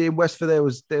think actually in Westford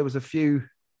there was a few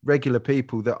regular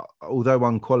people that, although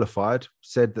unqualified,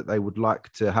 said that they would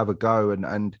like to have a go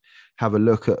and have a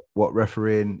look at what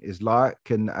refereeing is like.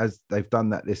 And as they've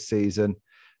done that this season,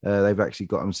 they've actually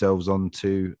got themselves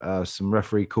onto some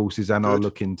referee courses and are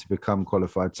looking to become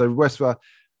qualified. So Westford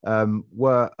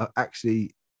were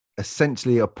actually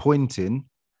essentially appointing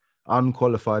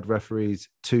unqualified referees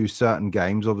to certain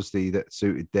games, obviously that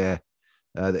suited their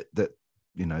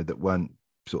that weren't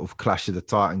sort of Clash of the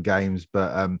Titan games,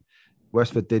 but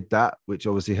Westford did that, which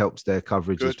obviously helps their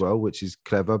coverage as well, which is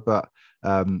clever. But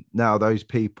now those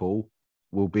people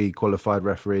will be qualified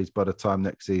referees by the time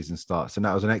next season starts. And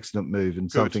that was an excellent move and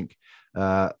something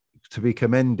to be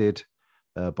commended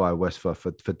by Westford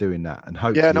for doing that. And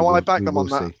hopefully, I back them on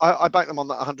that. I back them on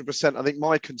that 100%. I think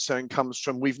my concern comes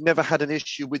from we've never had an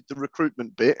issue with the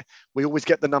recruitment bit. We always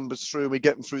get the numbers through. We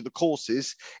get them through the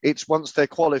courses. It's once they're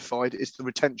qualified, it's the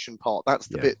retention part. That's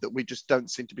the bit that we just don't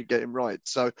seem to be getting right.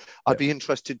 So I'd be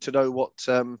interested to know what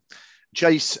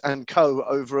Jace and co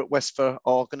over at Westford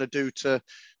are going to do to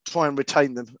try and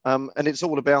retain them. And it's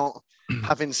all about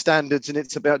having standards, and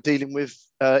it's about dealing with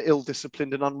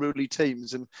ill-disciplined and unruly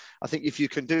teams. And I think if you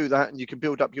can do that and you can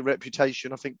build up your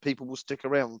reputation, I think people will stick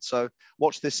around. So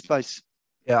watch this space.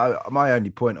 Yeah, my only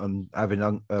point on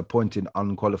having appointing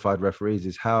unqualified referees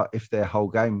is how if their whole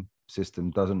game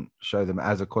system doesn't show them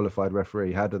as a qualified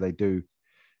referee? How do they do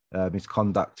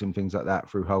misconduct and things like that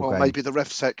through whole game? Maybe the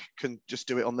RefSec can just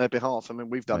do it on their behalf. I mean,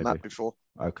 we've done that before.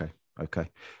 Okay.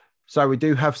 So we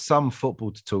do have some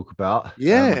football to talk about.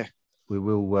 Yeah. We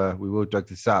will drag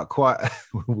this out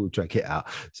we'll drag it out.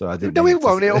 So I didn't. No, we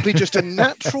won't. It'll be just a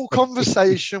natural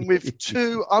conversation with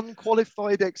two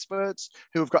unqualified experts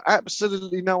who have got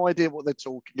absolutely no idea what they're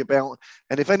talking about.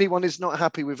 And if anyone is not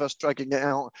happy with us dragging it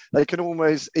out, they can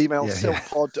always email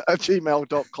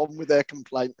silkpod@gmail.com with their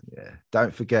complaint. Yeah.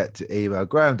 Don't forget to email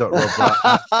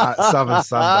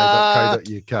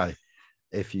graham.robert@southernsunday.co.uk.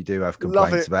 if you do have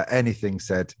complaints about anything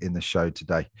said in the show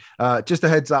today. Just a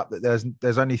heads up that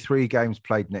there's only 3 games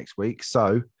played next week.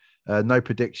 So no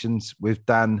predictions with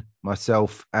Dan,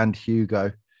 myself and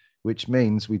Hugo, which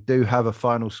means we do have a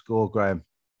final score, Graham,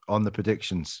 on the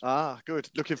predictions. Good.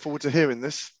 Looking forward to hearing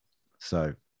this.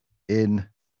 So in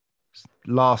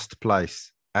last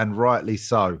place, and rightly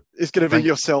so. It's going to be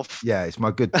yourself. Yeah, it's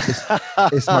my good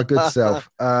self.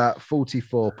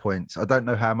 44 points. I don't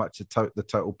know how much the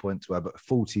total points were, but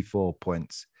 44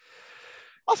 points.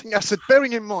 I think that's it.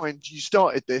 Bearing in mind, you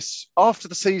started this after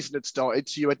the season had started,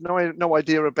 so you had no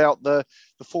idea about the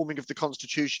forming of the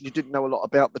constitution. You didn't know a lot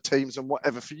about the teams and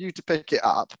whatever. For you to pick it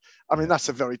up, I mean, that's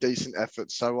a very decent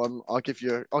effort. So I'll give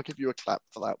you a clap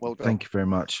for that. Well done. Thank you very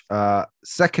much.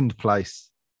 Second place,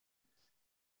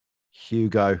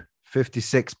 Hugo,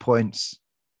 56 points.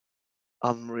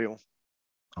 Unreal.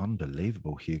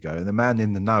 Unbelievable, Hugo. And the man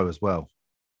in the know as well.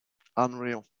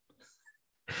 Unreal.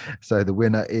 So the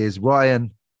winner is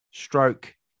Ryan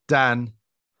 / Dan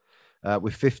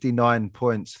with 59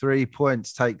 points. 3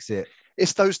 points takes it.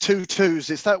 It's those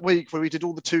 2-2s. It's that week where we did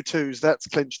all the 2-2s. That's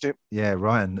clinched it. Yeah,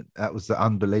 Ryan, that was the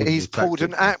unbelievable He's pulled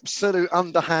an absolute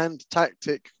underhand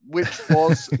tactic, which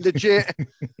was legit.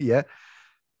 Yeah.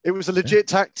 It was a legit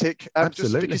tactic.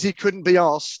 Absolutely. Just because he couldn't be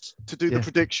asked to do the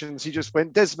predictions, he just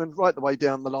went Desmond right the way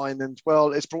down the line. And,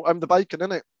 well, it's brought home the bacon,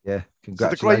 isn't it? Yeah,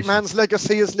 congratulations. So the great man's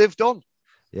legacy has lived on.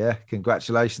 Yeah,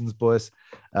 congratulations, boys.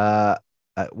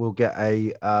 We'll get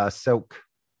a silk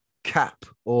cap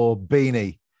or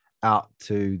beanie out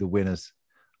to the winners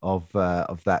of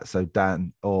that. So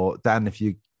Dan, if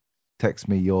you text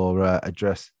me your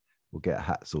address, we'll get a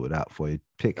hat sorted out for you.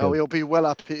 He'll be well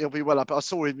up. He'll be well up. I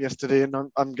saw him yesterday, and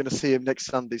I'm going to see him next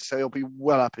Sunday. So he'll be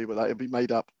well happy with that. He'll be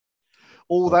made up.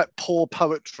 All that poor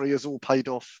poetry has all paid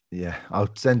off. Yeah,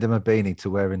 I'll send him a beanie to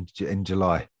wear in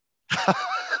July.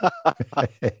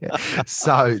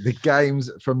 So the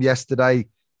games from yesterday,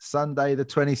 Sunday, the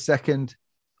 22nd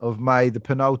of May, the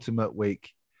penultimate week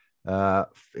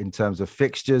in terms of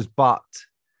fixtures, but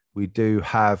we do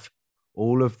have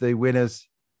all of the winners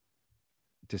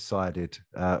decided.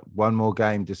 One more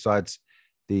game decides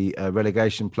the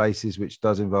relegation places, which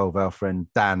does involve our friend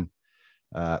Dan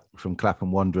from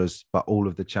Clapham Wanderers, but all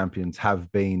of the champions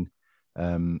have been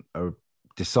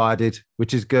decided,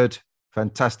 which is good.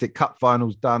 Fantastic. Cup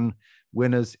finals done.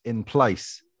 Winners in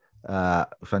place.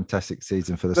 Fantastic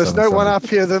season for the There's no one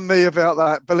happier than me about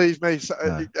that, believe me.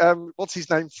 So, no. What's his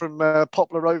name from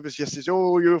Poplar Rovers yesterday?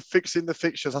 Oh, you're fixing the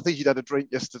fixtures. I think he'd had a drink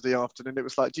yesterday afternoon. It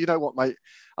was like, do you know what, mate?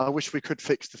 I wish we could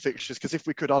fix the fixtures, because if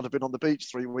we could, I'd have been on the beach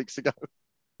 3 weeks ago.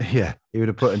 Yeah, he would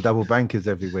have put in double bankers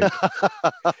every week.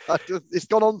 It's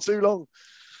gone on too long.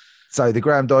 So the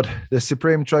Graham Dodd, the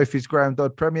Supreme Trophies Graham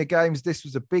Dodd Premier Games. This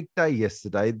was a big day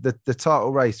yesterday. The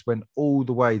title race went all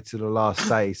the way to the last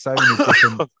day. So many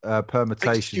different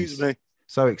permutations. Excuse me.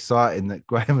 So exciting that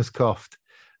Graham has coughed.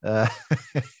 The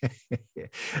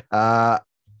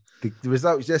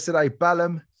results yesterday: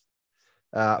 Balham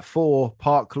 4,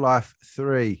 Park Life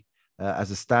 3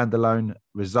 as a standalone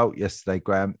result yesterday.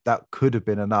 Graham, that could have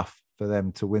been enough for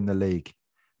them to win the league,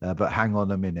 but hang on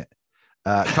a minute.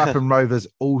 Clapham Rovers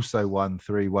also won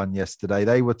 3-1 yesterday.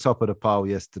 They were top of the pile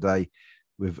yesterday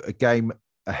with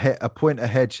a point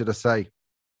ahead, should I say,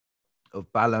 of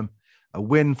Balham. A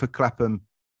win for Clapham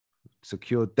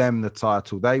secured them the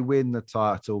title. They win the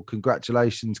title.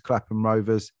 Congratulations, Clapham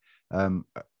Rovers.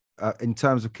 In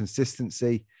terms of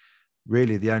consistency,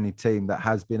 really the only team that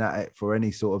has been at it for any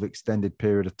sort of extended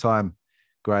period of time.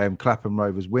 Graham, Clapham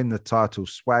Rovers win the title.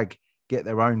 Swag get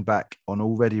their own back on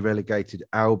already relegated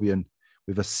Albion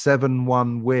with a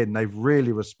 7-1 win. They've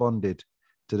really responded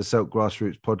to the Silk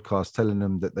Grassroots podcast, telling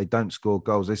them that they don't score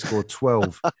goals. They scored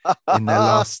 12 in their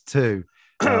last 2.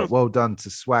 Well done to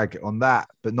Swag on that,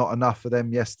 but not enough for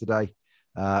them yesterday.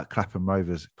 Clapham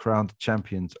Rovers crowned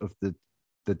champions of the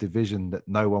division that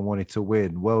no one wanted to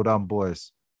win. Well done,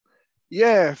 boys.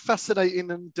 Yeah,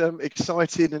 fascinating and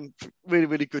exciting and really,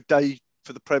 really good day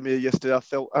for the Premier yesterday, I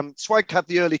felt. Swag had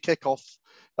the early kickoff.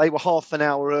 They were half an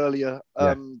hour earlier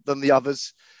than the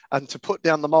others. And to put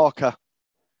down the marker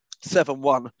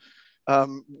 7-1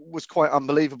 was quite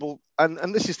unbelievable.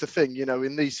 And this is the thing,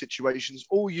 in these situations,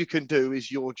 all you can do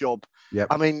is your job. Yep.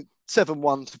 I mean,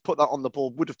 7-1, to put that on the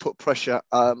board would have put pressure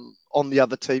on the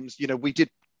other teams. We did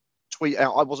tweet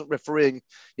out. I wasn't refereeing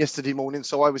yesterday morning,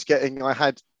 so I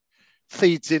had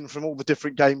feeds in from all the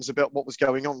different games about what was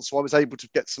going on, so I was able to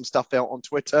get some stuff out on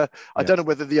Twitter. I don't know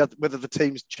whether the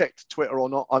teams checked Twitter or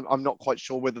not. I'm not quite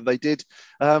sure whether they did,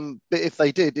 but if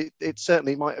they did, it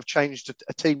certainly might have changed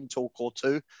a team talk or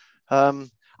two. I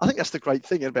think that's the great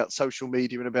thing about social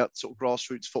media and about sort of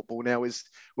grassroots football now, is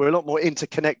we're a lot more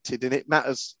interconnected, and it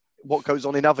matters what goes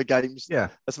on in other games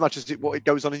as much as what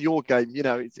goes on in your game.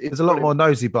 There's a lot more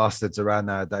nosy bastards around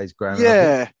nowadays, Graham.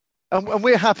 Yeah. And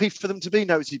we're happy for them to be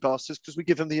nosy bastards because we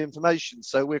give them the information.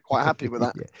 So we're quite happy with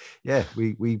that.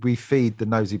 We feed the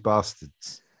nosy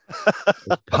bastards.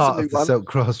 Part of the Silk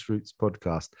Grassroots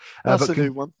podcast. That's a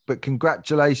new one. But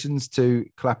congratulations to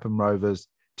Clapham Rovers,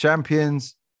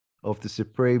 champions of the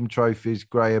Supreme Trophies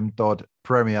Graham Dodd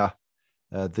Premier.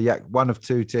 The one of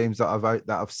two teams that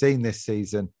I've seen this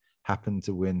season happen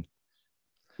to win.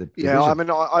 I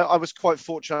mean, I was quite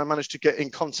fortunate. I managed to get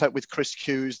in contact with Chris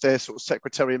Hughes, their sort of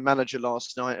secretary and manager,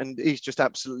 last night, and he's just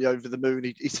absolutely over the moon.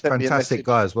 He sent me a message. Fantastic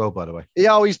guy as well, by the way.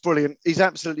 Yeah, he's brilliant. He's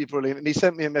absolutely brilliant. And he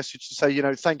sent me a message to say,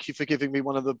 thank you for giving me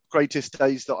one of the greatest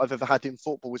days that I've ever had in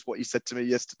football, was what he said to me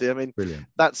yesterday. I mean, brilliant.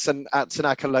 That's an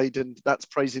accolade, and that's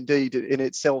praise indeed in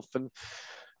itself. And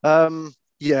I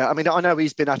mean, I know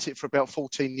he's been at it for about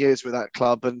 14 years with that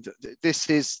club, and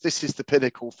this is the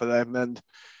pinnacle for them. And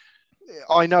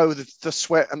I know the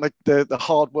sweat and the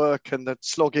hard work and the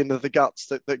slogging of the guts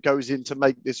that goes in to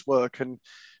make this work. And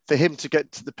for him to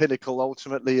get to the pinnacle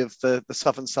ultimately of the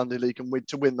Southern Sunday League and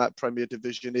to win that Premier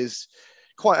Division is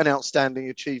quite an outstanding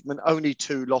achievement. Only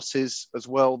 2 losses as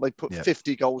well. They put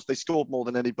 50 goals. They scored more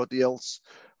than anybody else.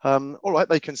 All right,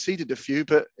 they conceded a few,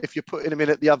 but if you're putting them in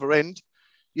at the other end,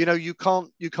 you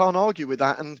can't argue with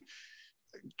that. And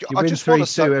you win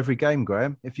 3-2 every game,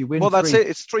 Graham. If you win, that's it.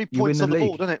 It's 3 points on the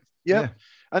board, isn't it? Yeah.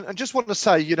 And just want to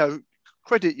say,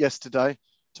 credit yesterday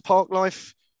to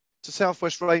Parklife, to South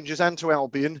West Rangers, and to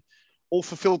Albion. All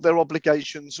fulfilled their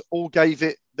obligations. All gave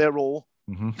it their all.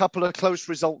 A couple of close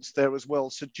results there as well.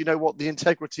 So do you know what? The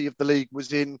integrity of the league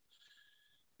was in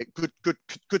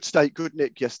good state, good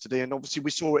nick yesterday. And obviously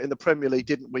we saw it in the Premier League,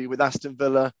 didn't we? With Aston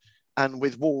Villa and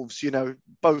with Wolves,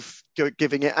 both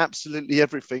giving it absolutely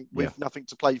everything with nothing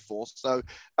to play for. So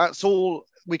that's all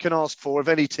we can ask for of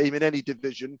any team in any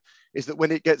division, is that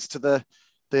when it gets to the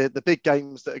big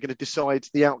games that are going to decide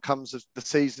the outcomes of the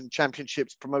season,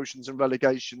 championships, promotions and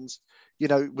relegations,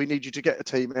 we need you to get a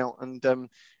team out. And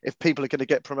if people are going to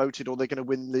get promoted or they're going to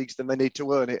win leagues, then they need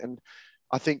to earn it. And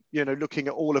I think, looking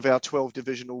at all of our 12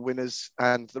 divisional winners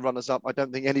and the runners-up, I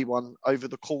don't think anyone over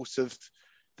the course of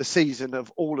the season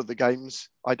of all of the games,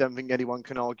 I don't think anyone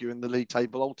can argue in the league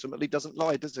table ultimately doesn't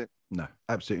lie, does it? No,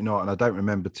 absolutely not. And I don't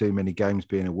remember too many games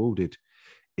being awarded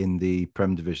in the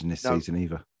Prem Division this season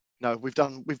either. No, we've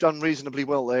done reasonably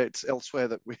well there. It's elsewhere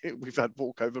that we've had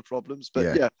walkover problems,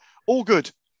 but all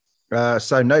good.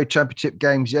 So no championship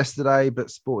games yesterday, but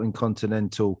Sporting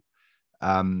Continental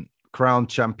crowned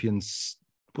champions.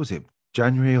 Was it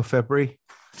January or February?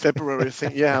 February, I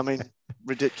think. Yeah, I mean,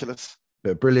 ridiculous.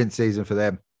 But a brilliant season for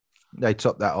them. They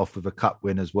topped that off with a cup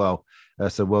win as well.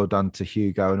 So well done to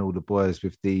Hugo and all the boys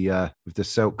with the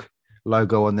Silk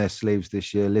logo on their sleeves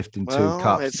this year, lifting 2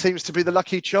 cups. It seems to be the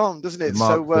lucky charm, doesn't it?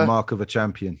 The mark of a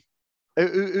champion.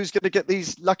 Who's going to get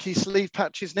these lucky sleeve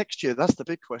patches next year? That's the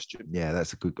big question. Yeah,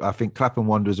 that's a good. I think Clapham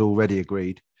Wanderers already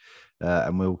agreed,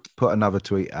 and we'll put another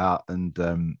tweet out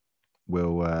and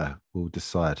we'll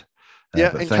decide.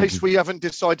 In case we haven't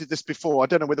decided this before, I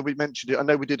don't know whether we mentioned it. I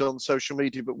know we did on social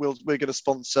media, but we're going to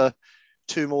sponsor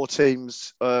 2 more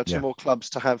teams, 2 more clubs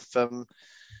to have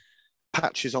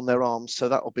patches on their arms. So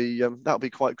that'll be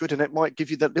quite good, and it might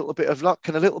give you that little bit of luck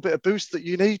and a little bit of boost that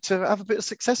you need to have a bit of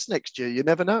success next year. You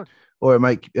never know. Or it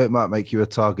might make you a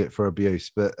target for abuse,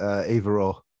 but either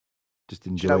or, just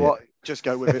enjoy. You know what? Just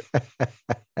go with it.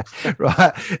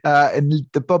 Right. In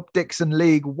the Bob Dixon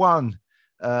League 1.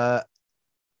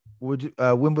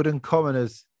 Wimbledon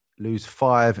Commoners lose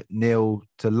 5-0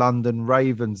 to London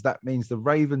Ravens. That means the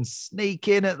Ravens sneak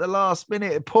in at the last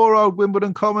minute. Poor old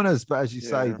Wimbledon Commoners. But as you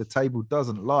say, the table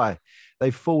doesn't lie.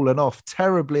 They've fallen off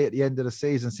terribly at the end of the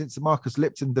season. Since the Marcus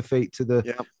Lipton defeat to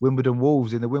the Wimbledon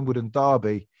Wolves in the Wimbledon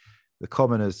Derby, the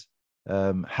Commoners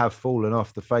have fallen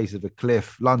off the face of a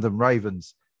cliff. London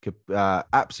Ravens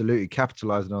absolutely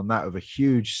capitalising on that with a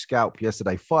huge scalp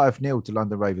yesterday. 5-0 to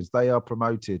London Ravens. They are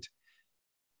promoted.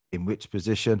 In which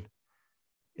position?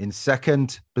 In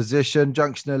second position.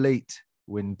 Junction Elite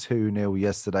win 2-0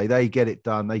 yesterday. They get it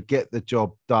done. They get the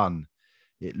job done.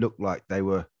 It looked like they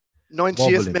were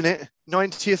 90th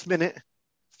minute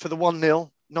for the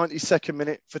 1-0, 92nd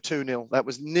minute for 2-0. That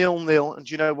was 0-0. And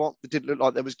do you know what? It didn't look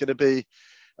like there was going to be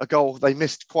a goal. They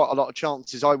missed quite a lot of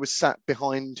chances. I was sat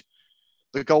behind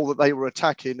the goal that they were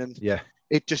attacking, and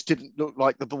it just didn't look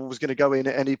like the ball was going to go in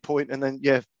at any point. And then,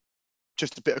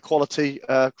 just a bit of quality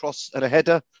cross and a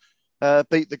header.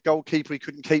 Beat the goalkeeper. He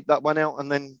couldn't keep that one out.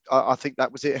 And then I think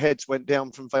that was it. Heads went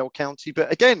down from Vale County.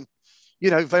 But again,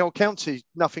 Vale County,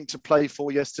 nothing to play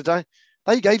for yesterday.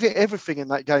 They gave it everything in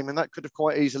that game, and that could have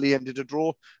quite easily ended a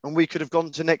draw, and we could have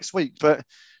gone to next week. But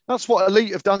that's what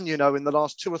Elite have done, in the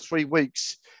last 2 or 3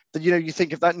 weeks. That, you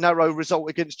think of that narrow result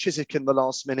against Chiswick in the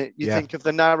last minute. You think of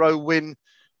the narrow win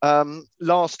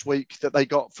last week that they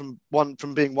got from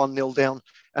being 1-0 down.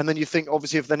 And then you think,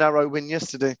 obviously, of the narrow win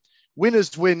yesterday.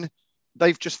 Winners win.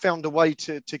 They've just found a way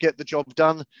to get the job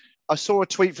done. I saw a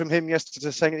tweet from him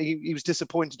yesterday saying he was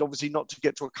disappointed, obviously, not to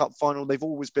get to a cup final. They've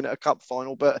always been at a cup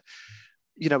final. But,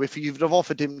 if you'd have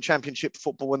offered him championship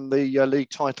football and the league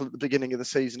title at the beginning of the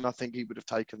season, I think he would have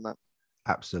taken that.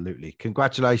 Absolutely.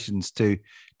 Congratulations to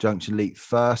Junction Elite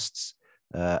firsts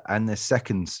and their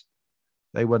seconds.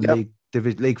 They won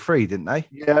League 3, didn't they?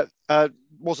 Yeah,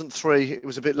 wasn't 3. It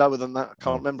was a bit lower than that. I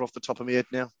can't remember off the top of my head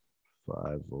now.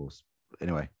 5 or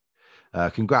anyway.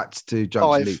 Congrats to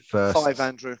Junction Elite first. 5,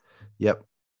 Andrew. Yep.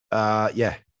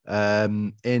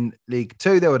 In League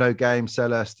 2, there were no games.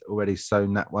 Celeste already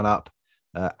sewn that one up,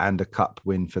 and a cup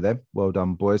win for them. Well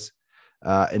done, boys.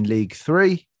 In League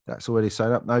 3, that's already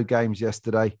sewn up. No games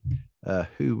yesterday.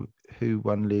 Who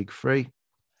won League 3?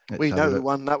 We know who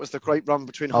won. That was the great run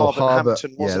between Harbour and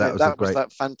Hampton, wasn't it? That was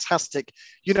that fantastic.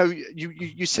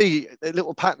 You see a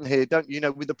little pattern here, don't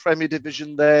you? With the Premier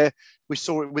Division there, we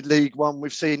saw it with League 1.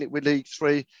 We've seen it with League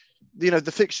 3.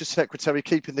 The fixture secretary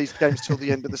keeping these games till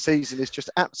the end of the season is just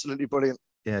absolutely brilliant.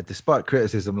 Yeah, despite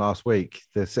criticism last week,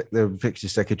 the fixture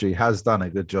secretary has done a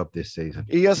good job this season.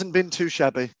 He hasn't been too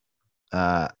shabby.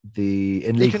 He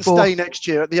can stay next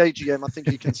year at the AGM. I think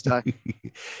he can stay.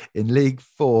 In League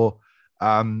 4.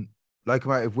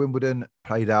 Locomotive Wimbledon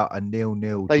played out a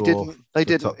 0-0 draw. They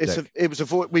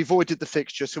didn't. We avoided the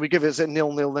fixture, so we give it as a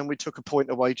 0-0. Then we took a point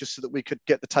away just so that we could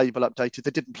get the table updated. They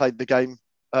didn't play the game.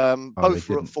 Both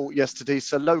were at fault yesterday.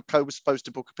 So Loco was supposed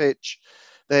to book a pitch.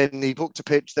 Then he booked a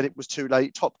pitch. Then it was too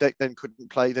late. Top Deck then couldn't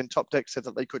play. Then Top Deck said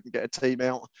that they couldn't get a team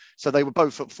out. So they were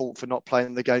both at fault for not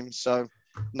playing the game. So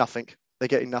nothing. They're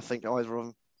getting nothing, either of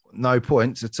them. No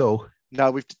points at all. No,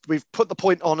 we've put the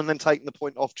point on and then taken the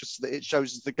point off just so that it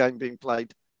shows the game being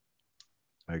played.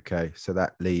 Okay, so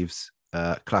that leaves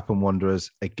Clapham Wanderers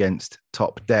against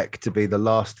Top Deck to be the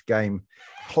last game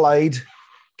played.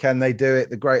 Can they do it?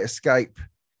 The Great Escape.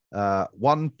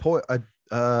 1 point.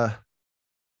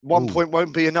 1 point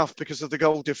won't be enough because of the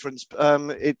goal difference.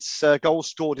 It's goal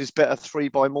scored is better 3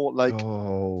 by Mortlake.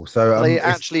 Oh, so they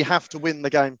actually have to win the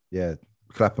game. Yeah,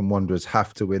 Clapham Wanderers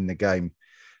have to win the game.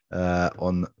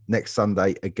 On next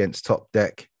Sunday against Top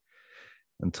Deck,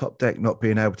 and Top Deck not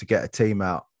being able to get a team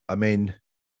out. I mean,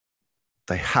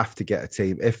 they have to get a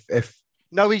team. If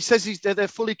no, he says they're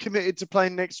fully committed to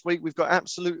playing next week. We've got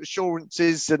absolute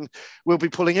assurances, and we'll be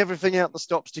pulling everything out the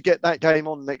stops to get that game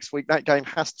on next week. That game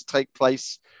has to take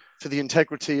place for the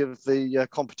integrity of the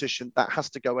competition. That has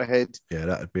to go ahead. Yeah,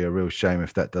 that would be a real shame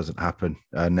if that doesn't happen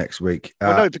next week.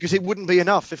 No, because it wouldn't be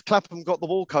enough. If Clapham got the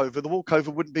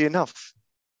walkover wouldn't be enough.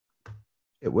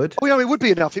 It would. Oh, yeah, it would be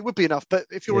enough. It would be enough. But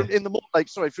if you're in the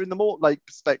Mortlake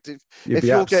perspective, you'd be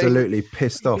absolutely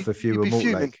pissed off if you were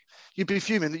Mortlake. You'd be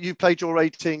fuming that you played your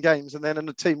 18 games and then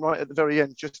a team right at the very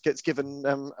end just gets given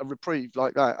a reprieve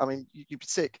like that. I mean, you'd be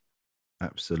sick.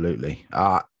 Absolutely.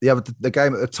 The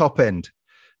game at the top end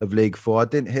of League 4. I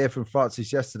didn't hear from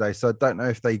Francis yesterday, so I don't know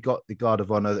if they got the guard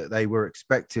of honour that they were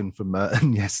expecting from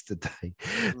Merton yesterday.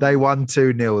 They won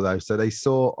 2-0 though, so they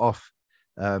saw off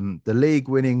the league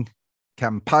winning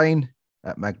campaign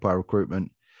at Magpie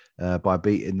Recruitment by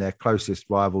beating their closest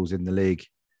rivals in the league,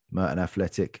 Merton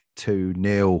Athletic,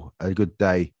 2-0. A good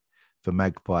day for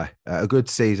Magpie. A good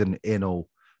season in all.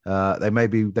 They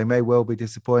may well be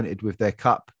disappointed with their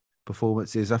cup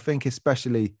performances. I think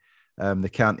especially the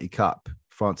County Cup.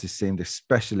 Francis seemed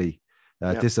especially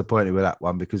disappointed with that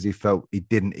one because he felt he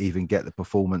didn't even get the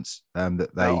performance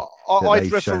that they.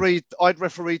 I'd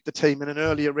refereed the team in an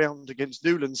earlier round against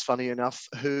Newlands, funny enough,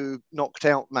 who knocked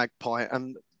out Magpie,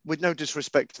 and with no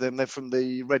disrespect to them, they're from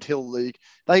the Red Hill League.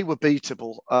 They were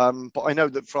beatable. But I know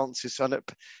that Francis,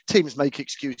 teams make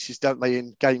excuses, don't they,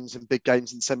 in games and big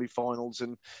games and semi-finals.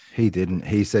 And he didn't.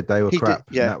 He said they were crap.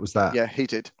 Yeah, and that was that. Yeah, he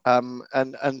did.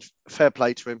 And fair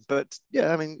play to him. But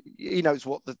yeah, I mean, he knows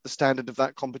what the standard of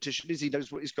that competition is. He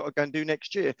knows what he's got to go and do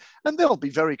next year. And they'll be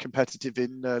very competitive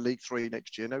in League 3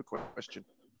 next year, no question.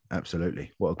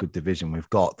 Absolutely. What a good division we've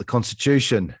got. The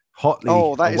Constitution, hotly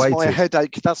that awaited. is my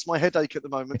headache. That's my headache at the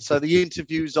moment. So the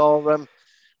interviews are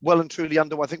well and truly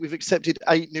underway. I think we've accepted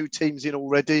 8 new teams in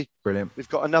already. Brilliant. We've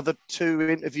got another 2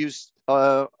 interviews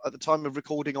at the time of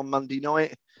recording on Monday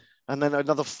night, and then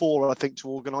another 4, I think, to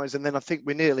organise. And then I think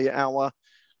we're nearly at our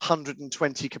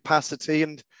 120 capacity.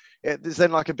 And there's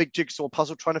then like a big jigsaw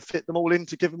puzzle trying to fit them all in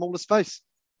to give them all the space.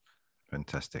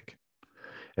 Fantastic.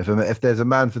 If there's a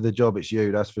man for the job, it's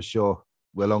you, that's for sure.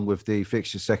 Along with the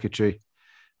fixture secretary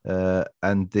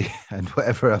and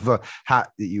whatever other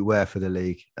hat that you wear for the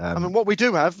league. I mean, what we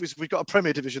do have is we've got a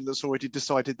Premier Division that's already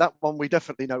decided. That one, we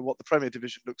definitely know what the Premier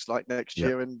Division looks like next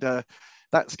year. And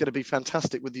that's going to be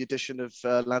fantastic with the addition of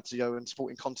Lazio and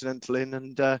Sporting Continental in.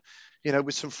 And,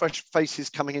 with some fresh faces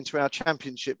coming into our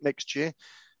championship next year,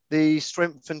 the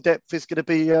strength and depth is going to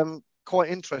be quite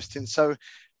interesting. So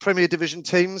Premier Division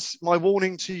teams, my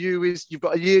warning to you is you've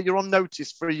got a year, you're on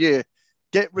notice for a year.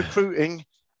 Get recruiting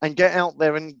and get out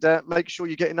there and make sure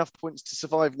you get enough points to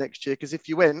survive next year. Because if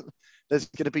you win, there's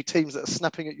going to be teams that are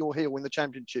snapping at your heel in the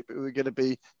championship who are going to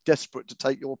be desperate to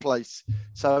take your place.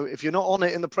 So if you're not on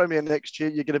it in the Premier next year,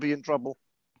 you're going to be in trouble.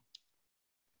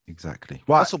 Exactly.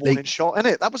 Right. That's a warning shot,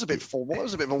 isn't it? That was a bit formal. That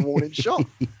was a bit of a warning shot.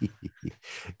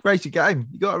 Raise your game.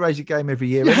 You got to raise your game every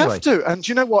year. You anyway. have to. And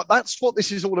you know what? That's what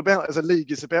this is all about as a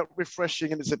league. It's about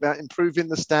refreshing, and it's about improving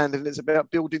the standard, and it's about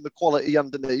building the quality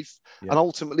underneath. Yeah. And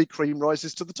ultimately, cream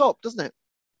rises to the top, doesn't it?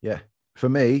 Yeah. For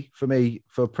me,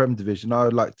 for Prem Division, I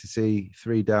would like to see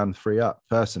 3 down, 3 up.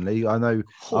 Personally, I know.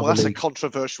 Oh, that's a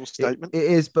controversial statement. It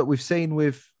is, but we've seen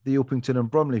with the Ilpington and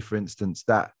Bromley, for instance,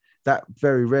 that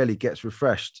very rarely gets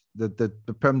refreshed. The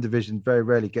Prem Division very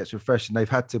rarely gets refreshed, and they've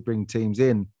had to bring teams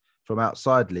in from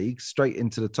outside leagues straight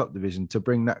into the top division to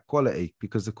bring that quality,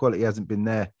 because the quality hasn't been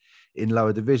there in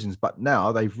lower divisions. But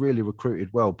now they've really recruited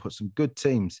well, put some good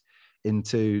teams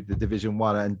into the Division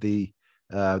 1 and the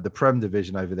Prem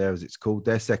Division over there, as it's called,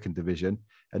 their second division.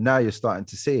 And now you're starting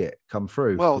to see it come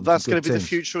through. Well, that's going to be the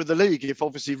future of the league, if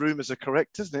obviously rumours are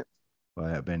correct, isn't it?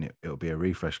 Well, it'll be a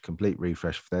refresh, complete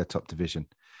refresh for their top division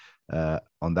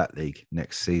on that league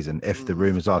next season. If the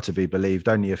rumours are to be believed,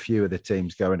 only a few of the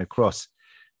teams going across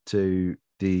to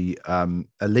the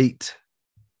elite.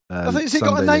 Has it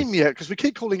got a name yet? Because we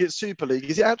keep calling it Super League.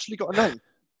 Has it actually got a name?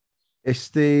 It's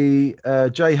the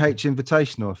JH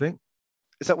Invitational, I think.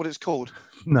 Is that what it's called?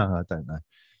 No, I don't know.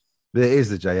 But it is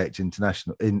the JH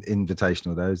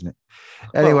Invitational, though, isn't it?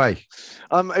 Anyway,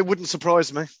 it wouldn't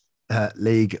surprise me.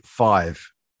 League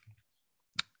 5.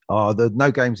 There are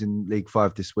no games in League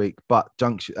 5 this week, but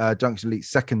Junction Elite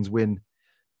Seconds win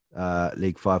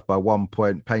League 5 by 1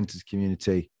 point. Painters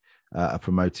Community, a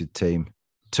promoted team,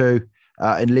 2.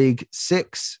 In League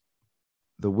 6,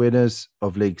 the winners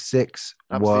of League 6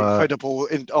 that was the incredible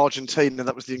in Argentina.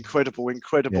 That was the incredible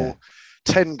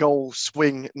 10-goal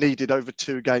swing needed over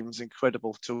 2 games.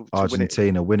 Incredible to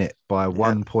Argentina win it by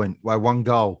 1 point, by 1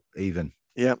 goal even.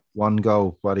 Yeah, 1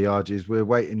 goal by the Argies. We're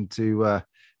waiting to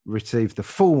receive the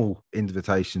full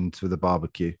invitation to the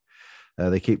barbecue.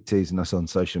 They keep teasing us on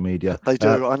social media. They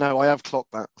do. I know. I have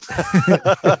clocked that.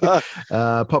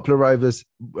 Poplar Rovers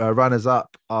runners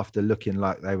up after looking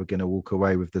like they were going to walk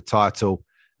away with the title,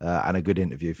 and a good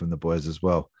interview from the boys as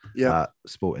well. Yeah.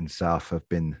 Sporting South have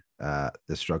been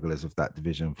the strugglers of that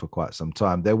division for quite some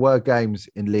time. There were games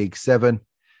in League 7.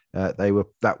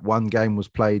 That one game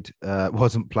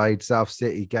wasn't played. South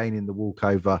City gaining the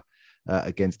walkover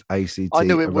against ACT. I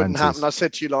knew it Orantes. wouldn't happen. I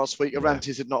said to you last week,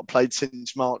 Orantes had not played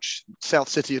since March. South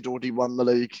City had already won the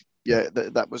league. Yeah,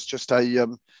 that was just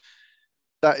that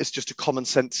is just a common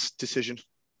sense decision.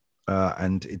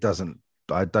 And it doesn't.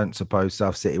 I don't suppose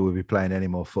South City will be playing any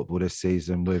more football this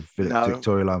season with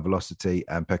Victoria Line Velocity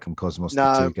and Peckham Cosmos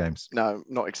the 2 games. No,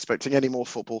 not expecting any more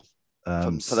football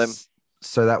for them.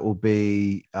 So that will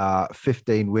be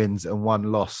 15 wins and 1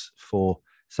 loss for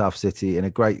South City in a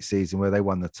great season where they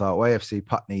won the title. AFC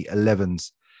Putney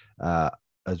 11s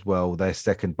as well. They're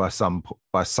second by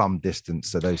some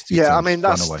distance. So those 2 teams I mean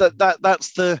that's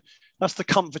that's the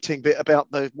comforting bit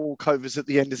about the walkovers at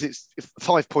the end. Is it's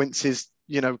 5 points is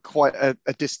quite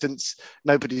a distance.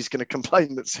 Nobody's going to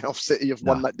complain that South City have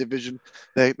won that division.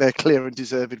 They're clear and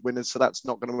deserved winners. So that's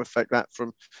not going to affect that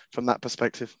from that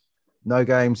perspective. No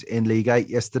games in League 8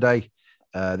 yesterday.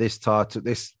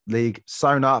 this league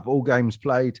sewn up, all games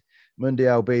played.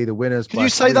 Mundial B, the winners. Can you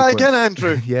say that again,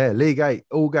 Andrew? Yeah, League 8,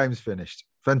 all games finished.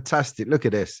 Fantastic. Look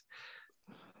at this.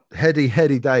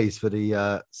 Heady days for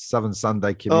the Southern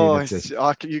Sunday community.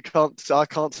 I can't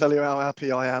tell you how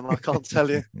happy I am. I can't tell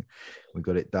you. We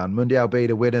got it done. Mundial B,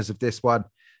 the winners of this one,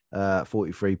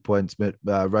 43 points.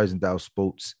 Rosendale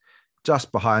Sports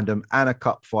just behind them, and a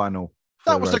cup final.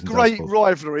 That was a great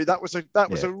rivalry. That was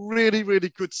a really, really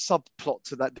good subplot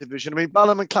to that division. I mean,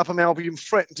 Balham and Clapham Albion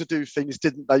threatened to do things,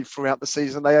 didn't they, throughout the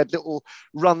season? They had little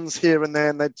runs here and there,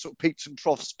 and they'd sort of peaks and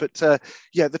troughs. But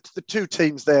the two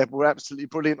teams there were absolutely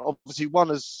brilliant. Obviously, one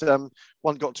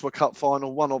got to a cup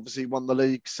final, one obviously won the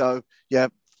league. So yeah,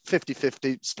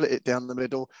 50-50, split it down the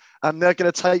middle, and they're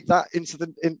going to take that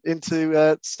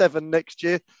into Severn next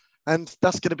year. And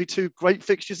that's going to be two great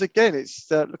fixtures again. It's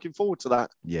looking forward to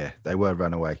that. Yeah, they were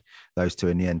runaway. Those two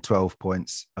in the end, 12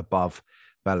 points above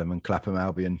Balham and Clapham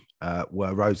Albion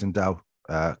were Rosendale.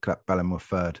 Balham were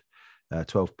third,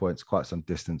 12 points, quite some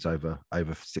distance over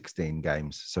 16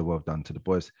 games. So well done to the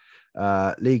boys.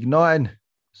 League 9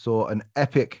 saw an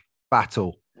epic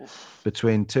battle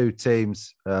between two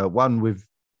teams, one with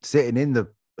sitting in the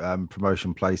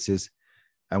promotion places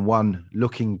and one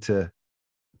looking to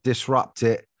disrupt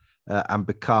it and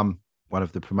become one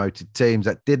of the promoted teams.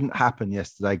 That didn't happen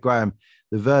yesterday. Graham,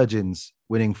 the Virgins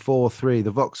winning 4-3.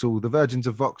 The Virgins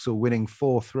of Vauxhall winning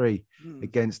 4-3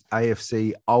 against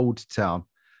AFC Old Town.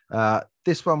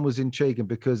 This one was intriguing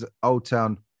because Old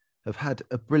Town have had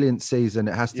a brilliant season.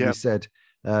 It has to be said.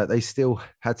 They still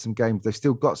had some games. They've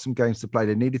still got some games to play.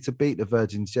 They needed to beat the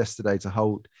Virgins yesterday to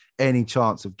hold any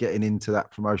chance of getting into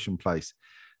that promotion place.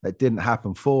 That didn't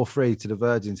happen. 4-3 to the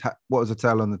Virgins. What was the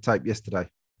tale on the tape yesterday?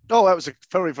 Oh, that was a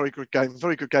very, very good game.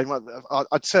 Very good game.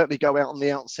 I'd certainly go out on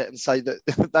the outset and say that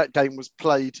that game was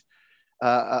played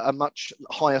a much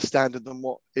higher standard than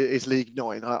what is League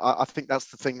 9. I think that's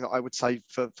the thing that I would say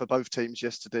for both teams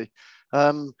yesterday.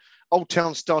 Old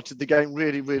Town started the game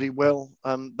really, really well.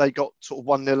 They got sort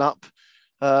of 1-0 up.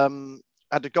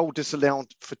 Had a goal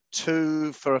disallowed for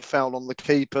 2 for a foul on the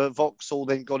keeper. Vauxhall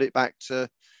then got it back to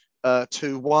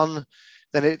 2-1.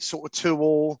 Then it's sort of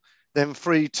 2-2. Then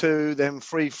 3-2, then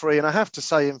 3-3. And I have to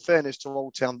say, in fairness to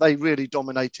Old Town, they really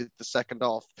dominated the second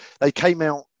half. They came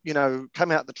out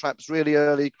the traps really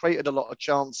early, created a lot of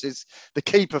chances. The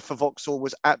keeper for Vauxhall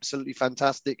was absolutely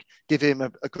fantastic. Give him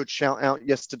a good shout out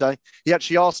yesterday. He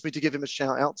actually asked me to give him a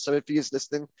shout out. So if he is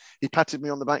listening, he patted me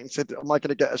on the back and said, am I going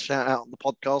to get a shout out on the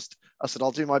podcast? I said,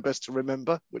 I'll do my best to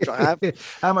remember, which I have.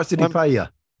 How much did he pay you?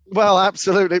 Well,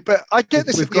 absolutely. But I get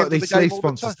this. We've got these sleeve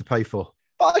sponsors to pay for.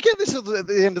 But I get this at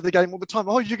the end of the game all the time.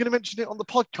 Oh, you're going to mention it on the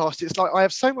podcast. It's like I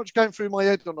have so much going through my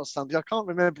head on a Sunday. I can't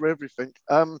remember everything.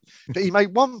 But he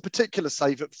made one particular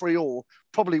save at 3-3,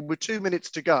 probably with 2 minutes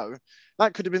to go.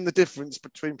 That could have been the difference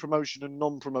between promotion and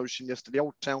non-promotion yesterday.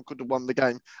 Old Town could have won the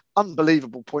game.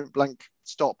 Unbelievable point-blank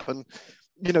stop. And,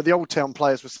 the Old Town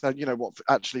players were saying,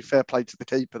 actually fair play to the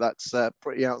keeper. That's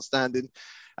pretty outstanding.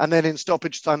 And then in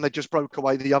stoppage time, they just broke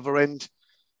away the other end.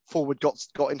 Forward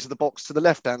got into the box to the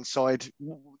left-hand side.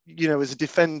 As a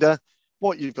defender,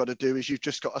 what you've got to do is you've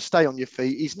just got to stay on your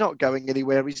feet. He's not going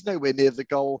anywhere. He's nowhere near the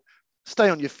goal. Stay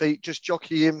on your feet, just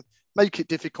jockey him, make it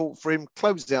difficult for him,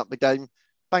 close out the game,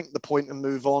 bank the point and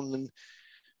move on. And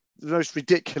the most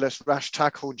ridiculous rash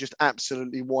tackle just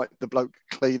absolutely wiped the bloke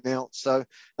clean out. So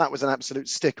that was an absolute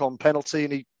stick-on penalty,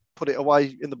 and he put it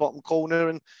away in the bottom corner.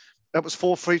 And that was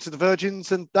 4-3 to the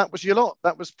Virgins, and that was your lot.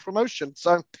 That was promotion.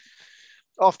 So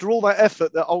after all that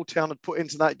effort that Old Town had put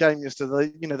into that game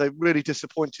yesterday, they're really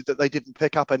disappointed that they didn't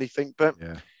pick up anything. But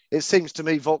It seems to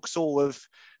me Vauxhall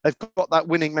they've got that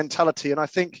winning mentality, and I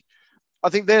think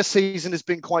their season has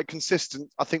been quite consistent.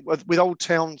 I think with Old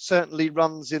Town certainly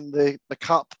runs in the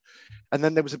cup, and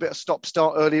then there was a bit of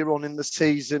stop-start earlier on in the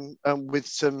season with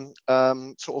some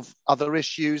sort of other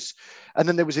issues, and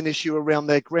then there was an issue around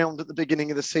their ground at the beginning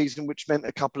of the season, which meant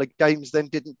a couple of games then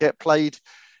didn't get played.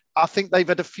 I think they've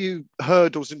had a few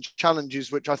hurdles and challenges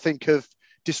which I think have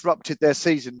disrupted their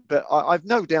season. But I've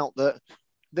no doubt that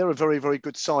they're a very, very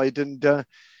good side. And,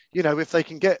 if they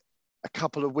can get a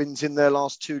couple of wins in their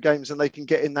last 2 games and they can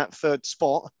get in that 3rd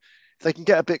spot, if they can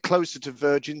get a bit closer to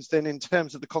Virgins, then in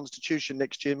terms of the Constitution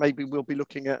next year, maybe we'll be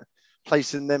looking at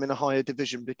placing them in a higher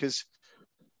division, because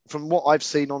from what I've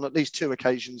seen on at least 2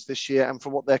 occasions this year and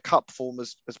from what their cup form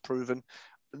has proven,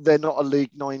 they're not a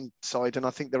League 9 side, and I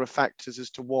think there are factors as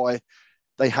to why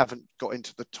they haven't got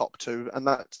into the top 2, and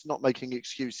that's not making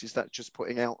excuses, that's just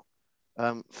putting out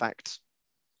facts,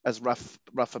 as Rafa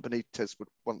Benitez would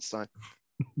once say.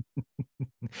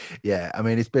 Yeah, I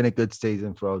mean, it's been a good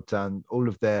season for Old Town. All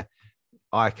of their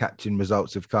eye-catching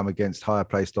results have come against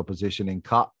higher-placed opposition in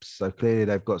cups. So clearly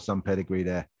they've got some pedigree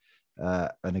there,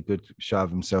 and a good show of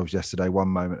themselves yesterday. One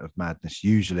moment of madness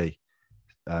usually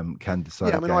can decide.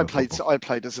 Yeah, I mean, I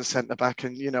played as a centre back,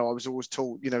 and I was always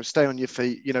taught, stay on your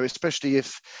feet. Especially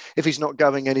if he's not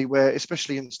going anywhere,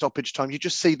 especially in stoppage time, you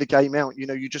just see the game out.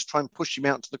 You just try and push him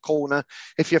out to the corner.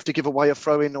 If you have to give away a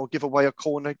throw in or give away a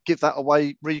corner, give that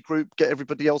away, regroup, get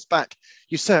everybody else back.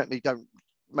 You certainly don't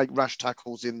make rash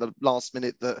tackles in the last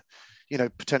minute that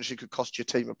potentially could cost your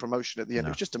team a promotion at the end. No.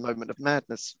 It was just a moment of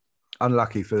madness.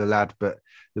 Unlucky for the lad, but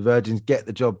the Virgins get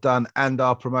the job done and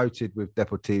are promoted with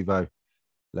Deportivo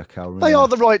La Coruña. They are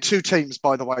the right two teams,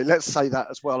 by the way. Let's say that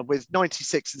as well, with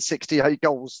 96 and 68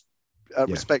 goals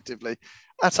respectively.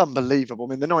 That's unbelievable.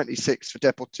 I mean, the 96 for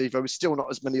Deportivo is still not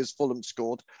as many as Fulham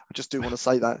scored. I just do want to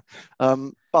say that.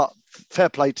 But fair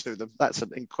play to them. That's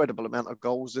an incredible amount of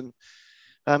goals, and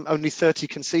only 30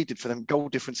 conceded for them. Goal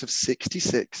difference of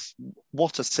 66.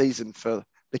 What a season for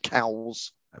the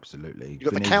Cows. Absolutely.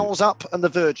 You've got the Cows up and the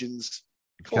Virgins.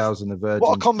 The Cows and the Virgins.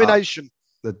 What a combination. Up.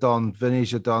 The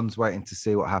Venezia Dons waiting to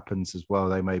see what happens as well.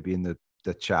 They may be in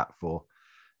the chat for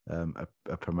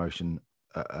a promotion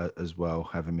as well,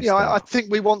 having missed out. I think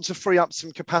we want to free up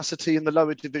some capacity in the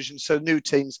lower division so new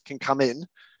teams can come in.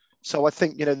 So I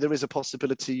think, there is a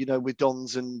possibility, with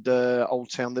Dons and Old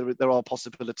Town, there are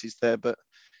possibilities there. But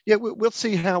yeah, we'll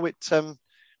see how it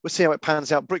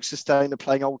pans out. Brixton are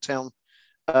playing Old Town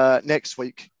next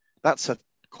week. That's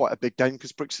quite a big game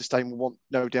because Brixton will want,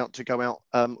 no doubt, to go out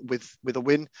with a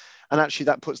win. And actually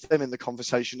that puts them in the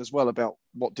conversation as well about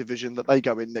what division that they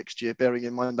go in next year, bearing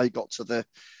in mind they got to the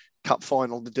cup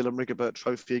final, the Dylan Rigobert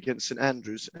Trophy against St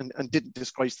Andrews, and didn't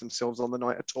disgrace themselves on the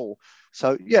night at all.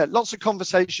 So yeah, lots of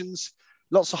conversations,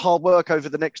 lots of hard work over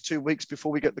the next 2 weeks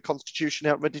before we get the constitution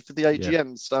out ready for the AGM.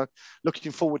 Yeah. So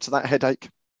looking forward to that headache.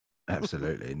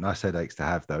 Absolutely. Nice headaches to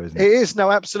have though, isn't it? It is,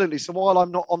 no, absolutely. So while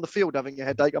I'm not on the field having a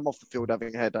headache, I'm off the field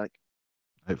having a headache.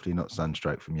 Hopefully not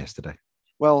sunstroke from yesterday.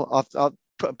 Well, I've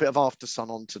put a bit of after sun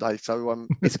on today, so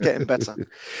it's getting better.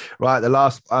 Right, the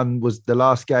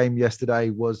last game yesterday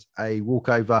was a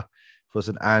walkover for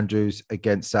St Andrews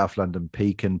against South London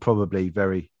Pekin. Probably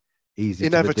very easy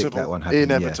to predict that one happening.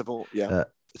 Inevitable, yeah.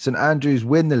 St Andrews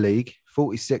win the league,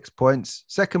 46 points.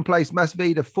 Second place,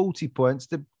 Masvida, 40 points.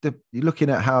 You're looking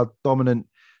at how dominant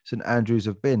St Andrews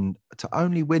have been. To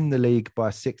only win the league by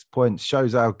 6 points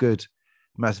shows how good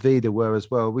Masvida were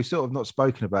as well. We've sort of not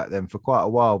spoken about them for quite a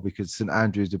while because St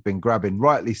Andrews have been grabbing,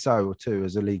 rightly so too,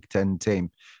 as a League 10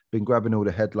 team, been grabbing all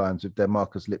the headlines with their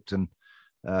Marcus Lipton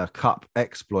Cup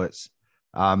exploits.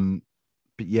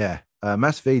 But yeah,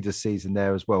 Masvida's season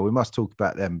there as well. We must talk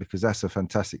about them because that's a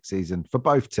fantastic season for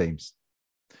both teams.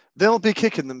 They'll be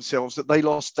kicking themselves that they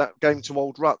lost that game to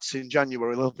Old Ruts in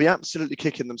January. They'll be absolutely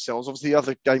kicking themselves. Obviously, the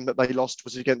other game that they lost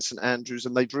was against St Andrews,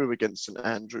 and they drew against St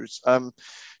Andrews.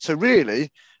 So really,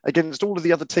 against all of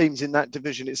the other teams in that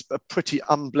division, it's a pretty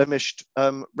unblemished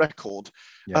record.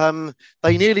 Yeah.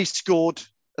 They nearly scored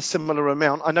a similar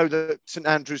amount. I know that St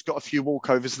Andrews got a few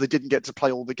walkovers, so they didn't get to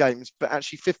play all the games, but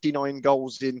actually 59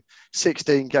 goals in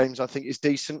 16 games, I think, is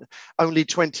decent. Only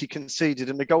 20 conceded,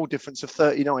 and the goal difference of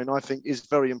 39, I think, is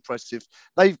very impressive.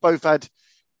 They've both had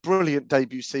brilliant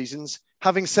debut seasons.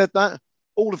 Having said that,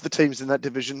 all of the teams in that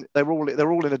division, they're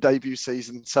all in a debut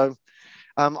season. So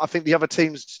I think the other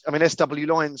teams, SW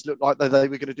Lions looked like they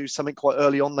were going to do something quite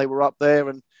early on. They were up there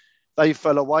and they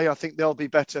fell away. I think they'll be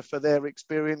better for their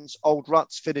experience. Old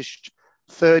Ruts finished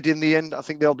third in the end. I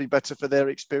think they'll be better for their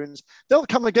experience. They'll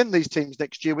come again, these teams,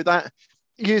 next year with that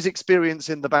year's experience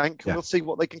in the bank. Yeah. We'll see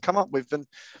what they can come up with. And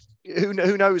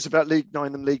who knows about League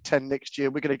 9 and League 10 next year?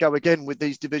 We're going to go again with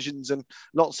these divisions and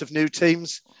lots of new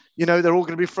teams. They're all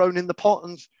going to be thrown in the pot.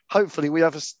 And hopefully we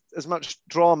have as much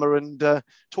drama and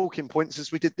talking points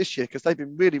as we did this year because they've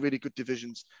been really, really good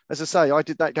divisions. As I say, I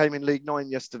did that game in League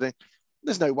 9 yesterday.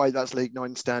 There's no way that's League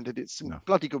 9 standard. It's some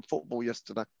bloody good football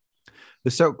yesterday. The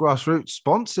Silk Grassroots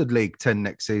sponsored League 10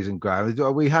 next season, Graham.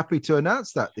 Are we happy to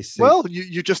announce that this season? Well,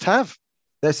 you just have.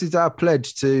 This is our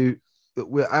pledge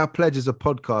our pledge as a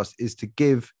podcast is to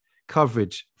give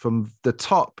coverage from the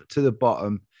top to the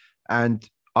bottom. And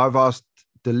I've asked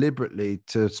deliberately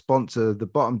to sponsor the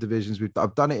bottom divisions.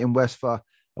 I've done it in Westphal.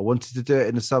 I wanted to do it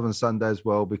in the Southern Sunday as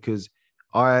well because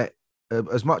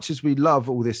as much as we love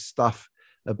all this stuff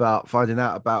about finding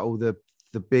out about all the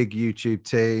big YouTube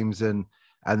teams and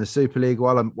the Super League,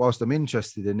 whilst I'm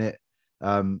interested in it,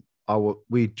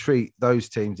 we treat those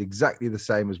teams exactly the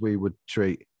same as we would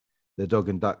treat the dog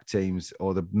and duck teams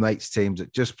or the mates teams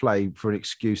that just play for an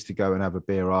excuse to go and have a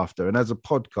beer after. And as a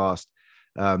podcast,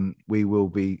 we will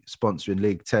be sponsoring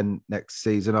League 10 next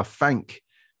season. I thank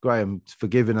Graham, for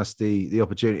giving us the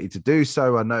opportunity to do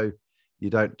so. I know you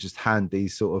don't just hand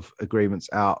these sort of agreements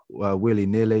out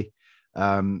willy-nilly.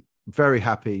 Very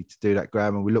happy to do that,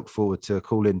 Graham, and we look forward to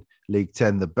calling League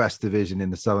 10 the best division in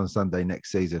the Southern Sunday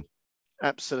next season.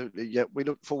 Absolutely, yeah. We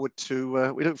look forward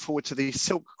to the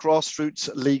Silk Grassroots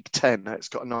League 10. It's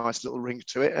got a nice little ring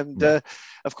to it, and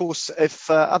of course, if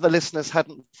other listeners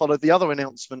hadn't followed the other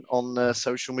announcement on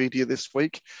social media this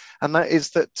week, and that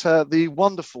is that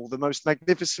the most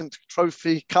magnificent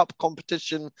trophy cup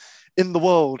competition in the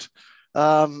world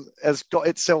has got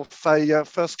itself a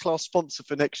first-class sponsor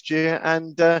for next year,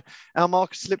 and our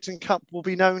Marcus Lipton Cup will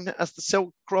be known as the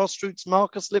Silk Grassroots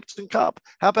Marcus Lipton Cup.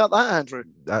 How about that, Andrew?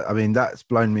 I mean, that's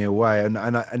blown me away, and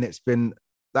it's been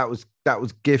that was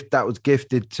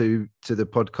gifted to the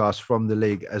podcast from the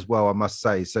league as well, I must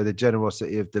say. So the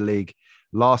generosity of the league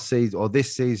last season or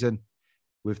this season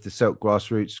with the Silk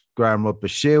Grassroots Graham Rodber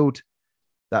Shield,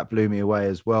 that blew me away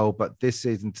as well. But next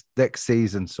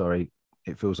season,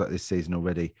 it feels like this season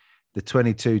already, the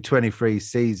 22-23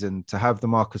 season, to have the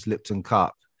Marcus Lipton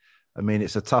Cup. I mean,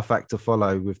 it's a tough act to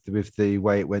follow with the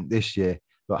way it went this year,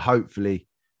 but hopefully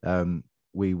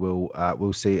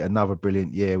we'll see another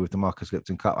brilliant year with the Marcus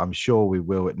Lipton Cup. I'm sure we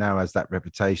will. It now has that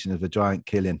reputation of a giant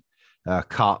killing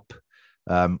cup,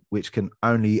 which can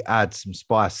only add some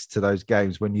spice to those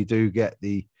games. When you do get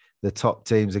the top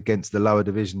teams against the lower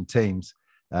division teams,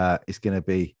 it's going to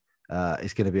be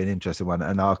an interesting one,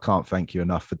 and I can't thank you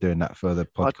enough for doing that for the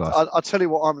podcast. I'll tell you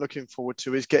what I'm looking forward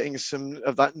to is getting some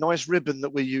of that nice ribbon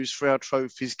that we use for our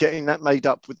trophies, getting that made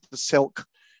up with the Silk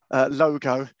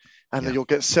logo, and then you'll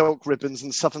get Silk ribbons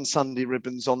and Southern Sunday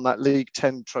ribbons on that League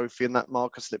 10 trophy and that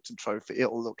Marcus Lipton trophy.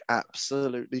 It'll look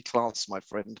absolutely class, my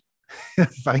friend.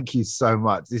 Thank you so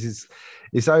much.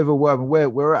 It's overwhelming.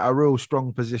 We're at a real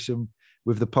strong position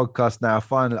with the podcast now.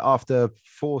 Finally, after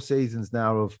 4 seasons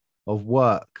now of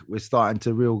work, we're starting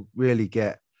to really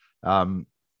get you're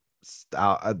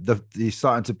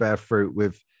starting to bear fruit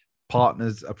with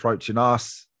partners approaching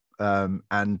us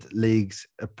and leagues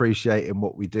appreciating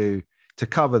what we do to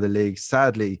cover the league.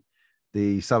 Sadly,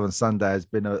 the Southern Sunday has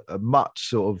been a much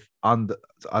sort of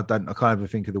I can't even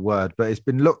think of the word, but it's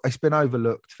been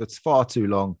overlooked for far too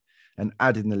long, and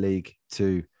adding the league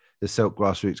to the Silk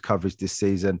Grassroots coverage this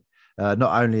season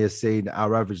not only has seen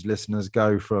our average listeners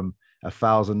go from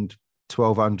 1,000,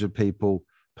 1,200 people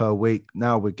per week.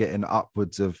 Now we're getting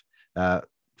upwards of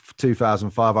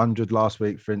 2,500 last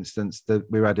week, for instance.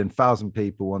 We're adding 1,000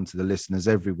 people onto the listeners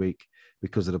every week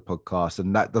because of the podcast.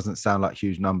 And that doesn't sound like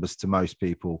huge numbers to most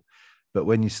people. But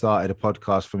when you started a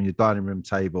podcast from your dining room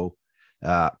table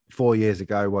 4 years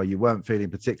ago, while you weren't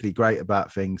feeling particularly great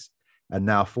about things, and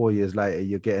now 4 years later,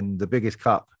 you're getting the biggest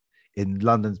cup in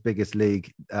London's biggest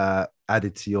league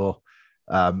added to your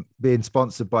being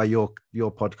sponsored by your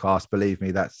podcast. Believe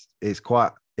me,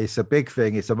 it's a big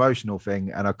thing. It's an emotional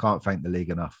thing, and I can't thank the league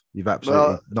enough. You've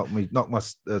absolutely knocked my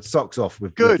socks off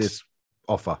with this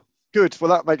offer. Good.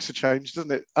 Well, that makes a change,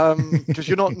 doesn't it? Because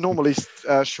you're not normally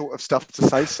short of stuff to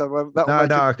say. So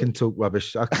I can talk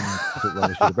rubbish. I can talk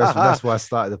rubbish for the best. That's why I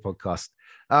started the podcast.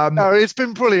 No, it's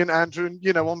been brilliant, Andrew.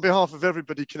 And on behalf of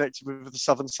everybody connected with the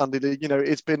Southern Sunday League,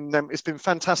 it's been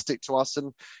fantastic to us.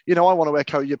 And I want to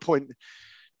echo your point.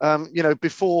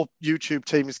 Before YouTube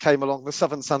teams came along, the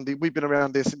Southern Sunday, we've been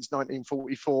around here since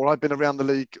 1944. I've been around the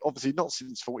league, obviously not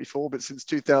since 44, but since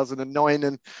 2009.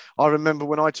 And I remember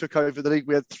when I took over the league,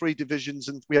 we had 3 divisions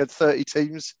and we had 30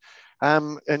 teams.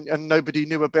 And nobody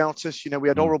knew about us. We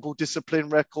had horrible discipline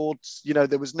records.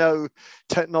 There was no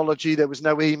technology, there was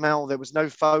no email, there was no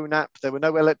phone app, there were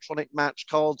no electronic match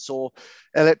cards or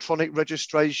electronic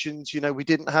registrations. We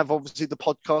didn't have, obviously, the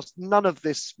podcast. None of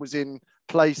this was in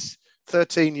place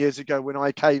 13 years ago when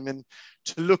I came in.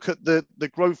 To look at the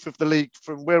growth of the league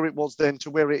from where it was then to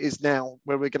where it is now,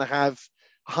 where we're going to have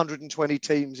 120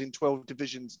 teams in 12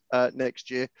 divisions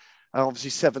next year. Obviously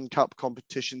 7 cup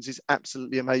competitions is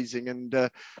absolutely amazing. And,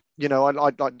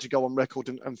 I'd like to go on record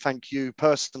and thank you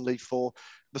personally for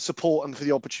the support and for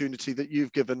the opportunity that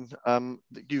you've given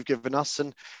us.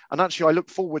 And actually, I look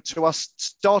forward to us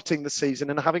starting the season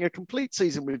and having a complete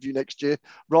season with you next year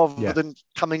rather than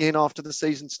coming in after the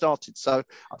season started. So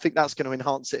I think that's going to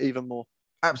enhance it even more.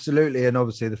 Absolutely. And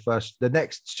obviously the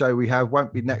next show we have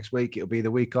won't be next week. It'll be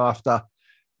the week after.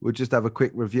 We'll just have a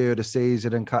quick review of the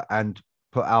season and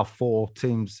put our 4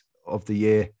 teams of the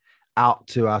year out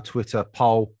to our Twitter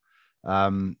poll.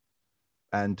 And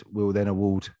we'll then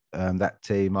award that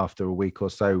team after a week or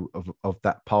so of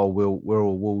that poll. We'll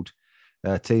award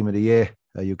team of the year.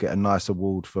 You'll get a nice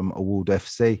award from Award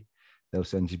FC. They'll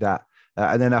send you that.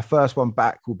 And then our first one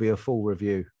back will be a full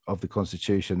review of the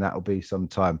Constitution. That will be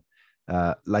sometime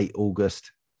late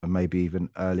August. and maybe even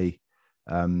early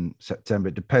September.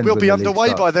 It depends. We'll be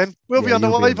underway by then. We'll be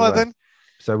underway by then.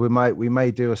 So we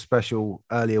may do a special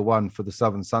earlier one for the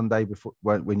Southern Sunday before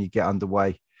when you get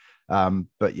underway.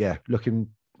 But yeah, looking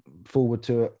forward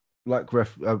to it. Like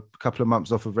a couple of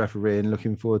months off of refereeing,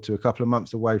 looking forward to a couple of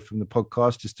months away from the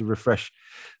podcast just to refresh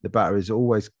the batteries.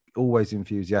 Always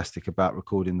enthusiastic about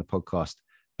recording the podcast,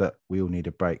 but we all need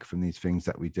a break from these things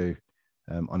that we do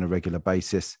on a regular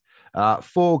basis.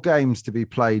 4 games to be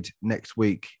played next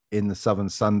week in the Southern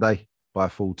Sunday by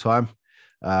full time.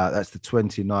 That's the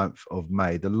 29th of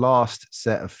May, the last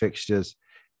set of fixtures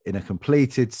in a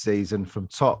completed season from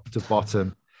top to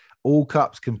bottom. All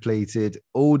cups completed,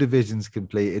 all divisions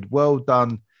completed. Well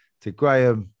done to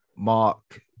Graham,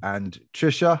 Mark, and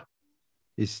Trisha.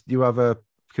 Is you have a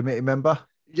committee member?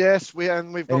 Yes, we've got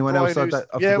anyone Brian else?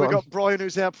 We've got Brian,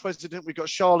 who's our president. We've got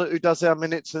Charlotte, who does our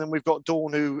minutes, and then we've got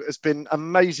Dawn, who has been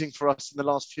amazing for us in the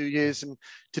last few years and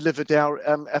delivered our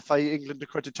FA England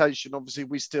accreditation. Obviously,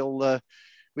 we're still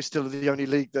the only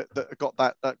league that got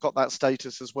that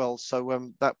status as well.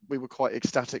 So that we were quite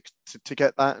ecstatic to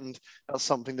get that, and that's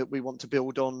something that we want to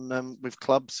build on with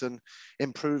clubs and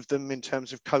improve them in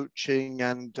terms of coaching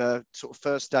and sort of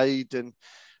first aid and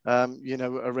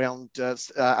around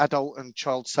adult and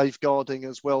child safeguarding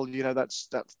as well. That's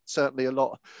certainly a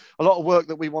lot of work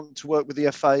that we want to work with the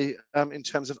FA in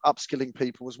terms of upskilling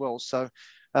people as well. So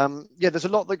there's a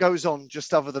lot that goes on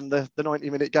just other than the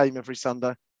 90-minute game every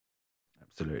Sunday.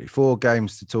 Absolutely. 4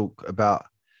 games to talk about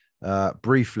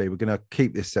briefly. We're going to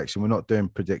keep this section. We're not doing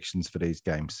predictions for these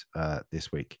games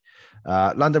this week.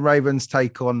 London Ravens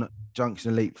take on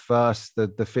Junction Elite first.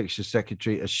 The fixture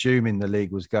secretary, assuming the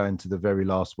league was going to the very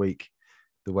last week,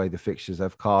 the way the fixtures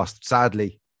have cast.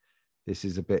 Sadly, this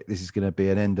is going to be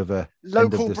an end of a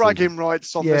local bragging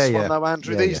rights on this one, though,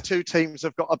 Andrew. These 2 teams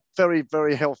have got a very,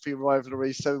 very healthy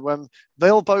rivalry, so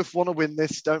they'll both want to win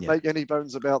this. Don't make any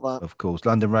bones about that. Of course,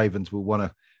 London Ravens will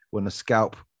want to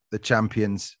scalp the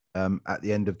champions at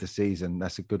the end of the season.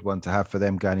 That's a good one to have for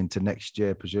them going into next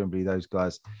year. Presumably, those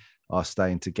guys are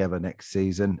staying together next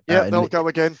season. Yeah, they'll go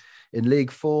again in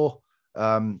League 4.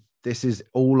 This is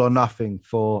all or nothing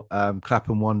for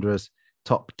Clapham Wanderers.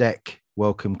 Top Deck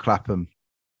welcome Clapham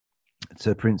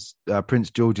to Prince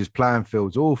George's playing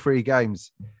fields. All 3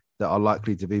 games that are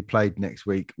likely to be played next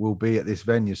week will be at this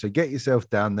venue. So get yourself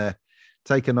down there,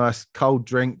 take a nice cold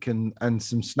drink and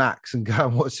some snacks and go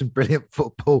and watch some brilliant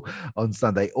football on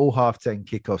Sunday. All 10:30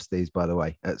 kickoffs these, by the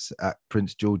way. That's at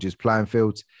Prince George's playing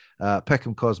fields.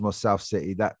 Peckham Cosmos, South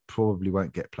City, that probably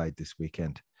won't get played this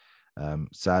weekend,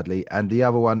 sadly. And the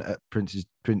other one at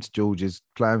Prince George's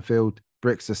playing field,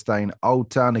 Brick Sustain,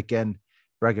 Old Town again,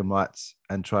 bragging rights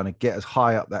and trying to get as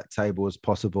high up that table as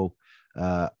possible.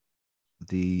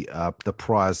 The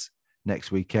prize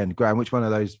next weekend. Graham, which one of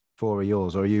those 4 are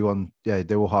yours? Or are you on? Yeah,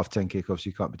 they're all 10:30 kickoffs.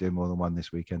 You can't be doing more than one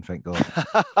this weekend, thank God.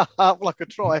 Well, I could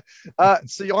try.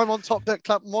 So I'm on Top Deck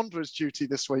Clapham Wanderers duty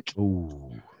this week.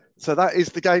 Ooh. So that is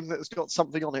the game that's got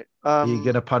something on it. You're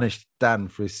going to punish Dan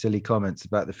for his silly comments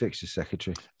about the fixture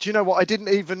secretary. Do you know what?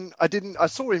 I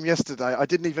saw him yesterday. I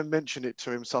didn't even mention it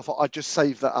to him. So I thought I'd just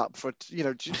save that up for, you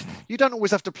don't always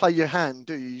have to play your hand,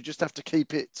 do you? You just have to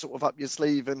keep it sort of up your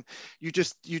sleeve, and you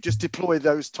just deploy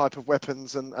those type of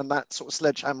weapons and that sort of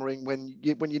sledgehammering when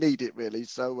you need it, really.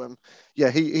 So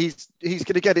he's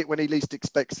going to get it when he least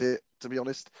expects it, to be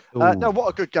honest. No, what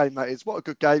a good game that is. What a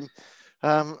good game.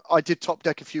 I did Top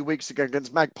Deck a few weeks ago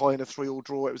against Magpie in a 3-3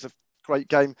 draw. It was a great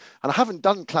game. And I haven't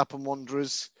done Clapham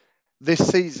Wanderers this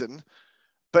season,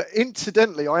 but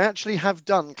incidentally, I actually have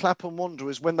done Clapham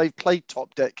Wanderers when they've played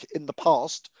Top Deck in the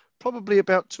past, probably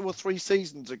about 2 or 3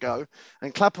 seasons ago.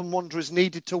 And Clapham Wanderers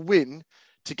needed to win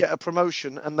to get a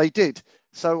promotion, and they did.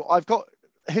 So I've got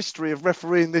history of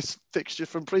refereeing this fixture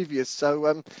from previous,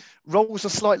 so roles are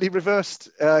slightly reversed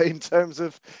in terms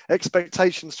of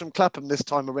expectations from Clapham this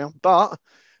time around, but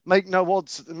make no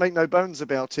bones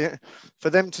about it,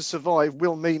 for them to survive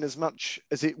will mean as much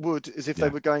as it would as if they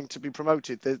were going to be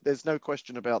promoted. There's no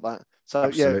question about that. So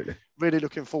Absolutely. Really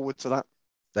looking forward to that.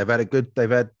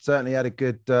 They've certainly had a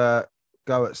good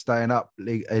go at staying up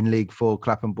in League 4.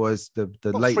 Clapham boys, the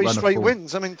late 3 straight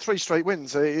wins. I mean, 3 straight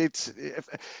wins. It's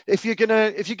if you're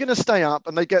gonna stay up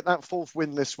and they get that 4th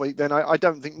win this week, then I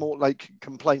don't think Mortlake can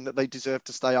complain that they deserve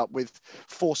to stay up with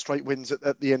 4 straight wins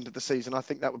at the end of the season. I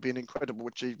think that would be an incredible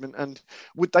achievement. And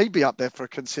would they be up there for a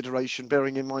consideration,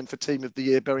 bearing in mind for Team of the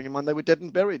Year, bearing in mind they were dead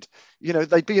and buried?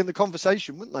 They'd be in the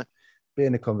conversation, wouldn't they? Be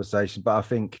in the conversation, but I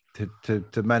think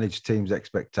to manage teams'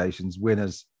 expectations,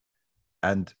 winners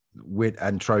and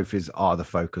trophies are the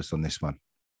focus on this one.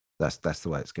 That's the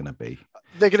way it's going to be.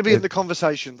 They're going to be in the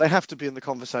conversation. They have to be in the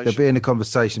conversation. They'll be in the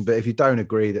conversation. But if you don't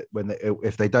agree that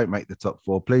if they don't make the top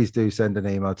four, please do send an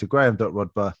email to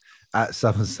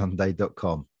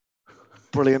graham.rodber@southernsunday.com.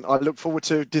 Brilliant. I look forward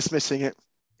to dismissing it.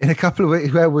 In a couple of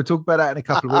weeks, well, we'll talk about that in a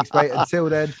couple of weeks, mate. Until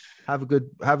then, have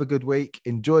a good week.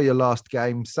 Enjoy your last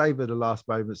game. Savor the last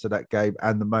moments of that game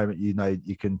and the moment you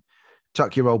can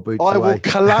chuck your old boots away. I will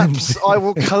collapse. I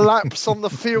will collapse on the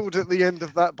field at the end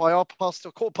of that by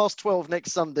 12:15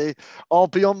 next Sunday. I'll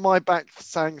be on my back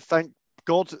saying, "Thank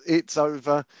God it's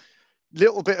over."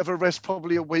 Little bit of a rest,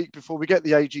 probably a week before we get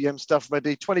the AGM stuff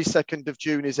ready. 22nd of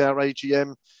June is our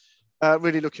AGM.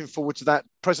 Really looking forward to that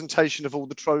presentation of all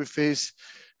the trophies,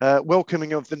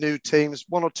 welcoming of the new teams,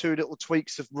 one or two little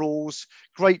tweaks of rules.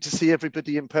 Great to see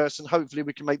everybody in person. Hopefully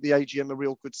we can make the AGM a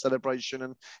real good celebration,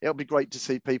 and it'll be great to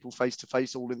see people face to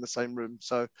face all in the same room.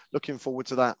 So looking forward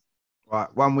to that.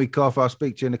 Right, 1 week off. I'll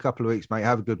speak to you in a couple of weeks, mate.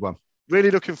 Have a good one. Really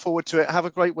looking forward to it. Have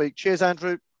a great week. Cheers,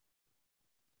 Andrew.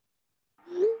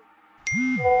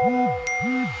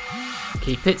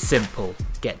 Keep it simple.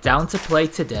 Get Down to Play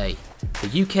today,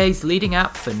 the UK's leading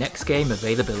app for next game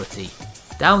availability.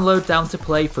 Download Down to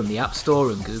Play from the App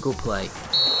Store and Google Play.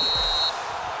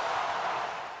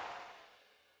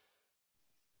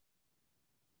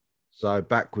 So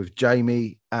back with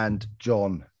Jamie and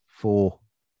John for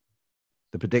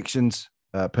the predictions,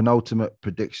 penultimate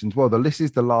predictions. Well, this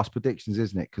is the last predictions,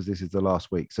 isn't it? Because this is the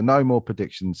last week. So no more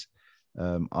predictions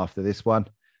after this one.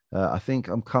 I think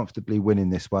I'm comfortably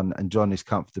winning this one, and John is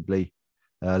comfortably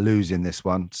losing this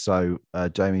one. So,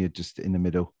 Jamie, you're just in the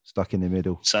middle, stuck in the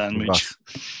middle. Sandwich.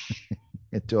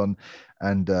 John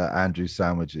and Andrew's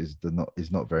sandwich is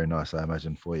not very nice, I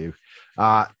imagine, for you.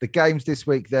 The games this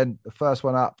week, then, the first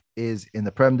one up is in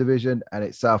the Prem Division, and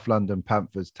it's South London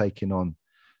Panthers taking on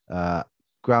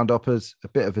Groundhoppers, a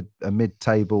bit of a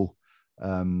mid-table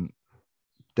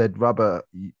dead rubber,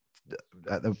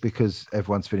 because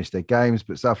everyone's finished their games.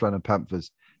 But South London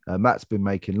Panthers, Matt's been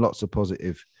making lots of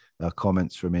positive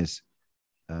comments from his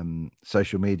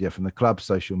social media, from the club's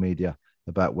social media,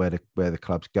 about where the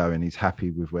club's going. He's happy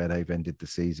with where they've ended the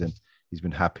season. He's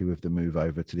been happy with the move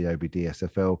over to the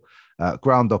OBDSFL.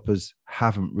 Groundhoppers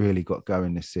haven't really got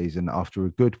going this season after a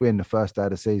good win the first day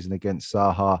of the season against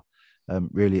Saha.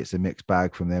 Really, it's a mixed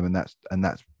bag from them, and that's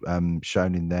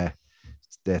shown in their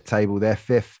table. They're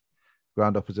fifth.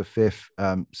 Groundhoppers are fifth.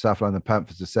 South London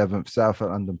Panthers are seventh. South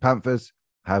London Panthers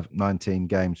have 19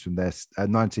 points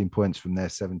from their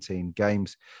 17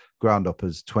 games.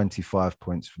 Groundhoppers 25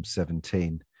 points from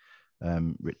 17.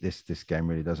 This game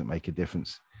really doesn't make a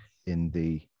difference in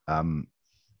the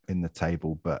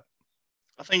table, but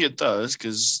I think it does,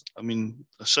 because the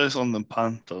South London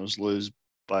Panthers lose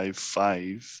by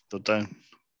 5. They're down.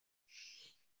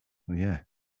 Yeah,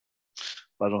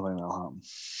 but I don't think that'll happen.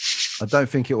 I don't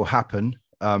think it will happen.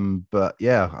 But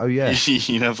yeah. Oh yeah.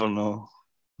 You never know.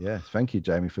 Yeah. Thank you,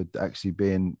 Jamie, for actually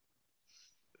being.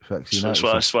 That's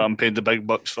what I'm paid the big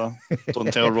bucks for.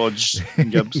 Don't tell Rog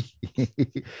and Gibbs.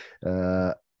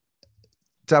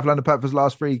 South London Panthers'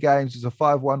 last 3 games is a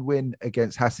 5-1 win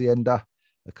against Hacienda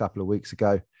a couple of weeks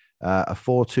ago, a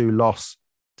 4-2 loss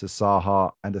to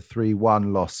Saha, and a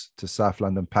 3-1 loss to South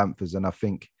London Panthers. And I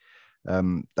think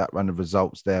that run of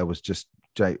results there was just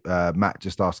Matt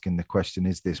just asking the question,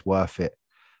 is this worth it?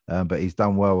 But he's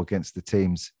done well against the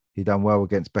teams. He done well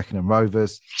against Beckenham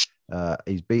Rovers.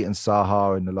 He's beaten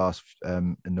Saha in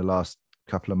the last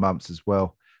couple of months as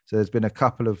well. So there's been a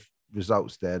couple of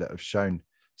results there that have shown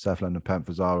South London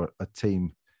Panthers are a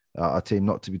team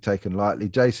not to be taken lightly.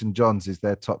 Jason Johns is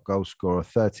their top goal scorer,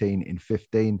 13 in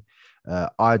 15.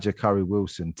 Ija Curry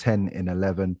Wilson, 10 in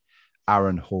 11.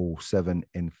 Aaron Hall, 7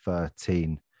 in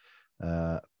 13.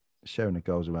 Sharing the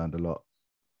goals around a lot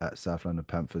at South London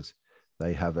Panthers.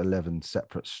 They have 11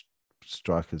 separate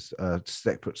strikers,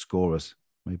 separate scorers.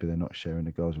 Maybe they're not sharing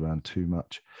the goals around too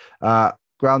much.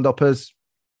 Groundhoppers,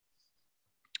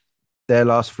 their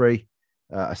last 3,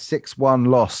 a 6-1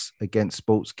 loss against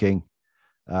Sports King,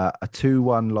 a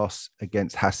 2-1 loss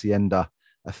against Hacienda,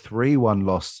 a 3-1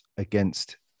 loss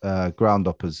against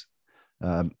Groundhoppers,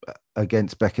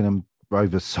 against Beckenham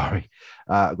Rovers,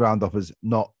 Groundhoppers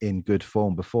not in good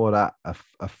form. Before that, a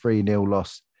 3-0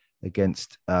 loss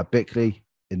against Bickley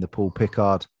in the Paul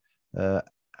Pickard.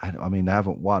 And they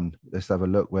haven't won. Let's have a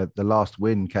look where the last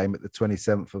win came at the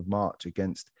 27th of March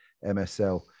against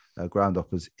MSL.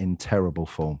 Groundhoppers in terrible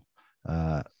form,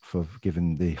 for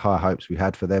given the high hopes we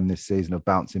had for them this season of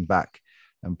bouncing back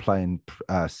and playing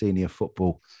senior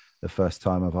football the first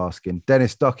time of asking.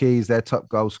 Dennis Dockey is their top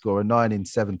goal scorer, 9 in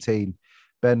 17.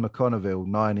 Ben McConneville,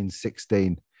 9 in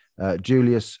 16.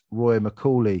 Julius Roy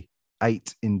McCauley,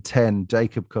 8 in 10.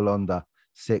 Jacob Colonda,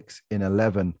 6 in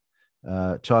 11.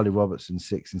 Charlie Robertson,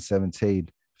 6 in 17.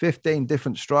 15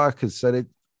 different strikers. So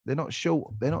they're not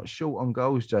short. They're not short on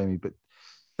goals, Jamie, but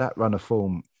that run of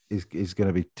form is going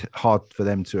to be hard for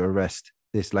them to arrest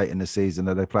this late in the season.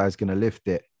 Are their players going to lift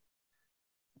it?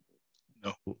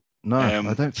 No,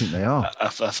 I don't think they are. I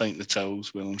think the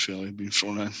towel's well and truly been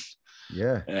thrown in.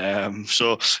 Yeah. I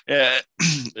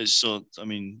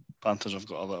mean, Panthers have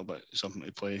got a little bit something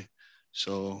to play.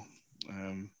 So,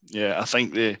 I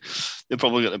think they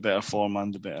probably got the better form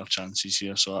and the better chances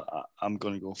here. So I'm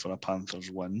going to go for a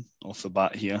Panthers win off the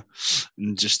bat here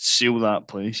and just seal that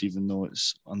place, even though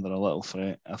it's under a little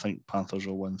threat. I think Panthers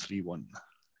will win 3-1.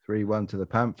 3-1 to the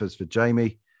Panthers for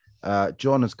Jamie.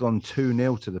 John has gone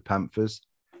 2-0 to the Panthers.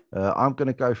 I'm going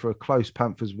to go for a close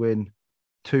Panthers win,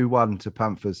 2-1 to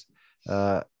Panthers.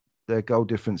 Their goal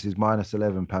difference is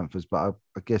 -11 Panthers, but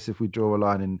I guess if we draw a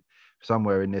line in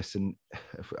somewhere in this, and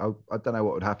I don't know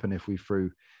what would happen if we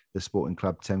threw the Sporting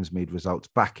Club Thamesmead results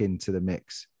back into the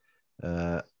mix.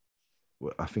 I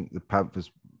think the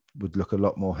Panthers would look a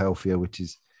lot more healthier, which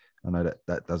is, I know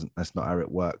that's not how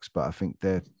it works, but I think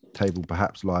their table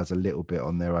perhaps lies a little bit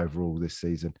on their overall this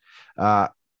season.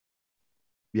 2-1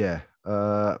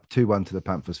 to the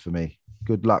Panthers for me.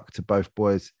 Good luck to both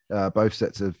boys, both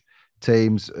sets of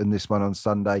teams, and this one on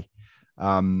Sunday.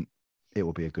 It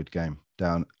will be a good game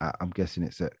down at, I'm guessing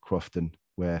it's at Crofton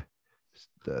where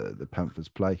the Panthers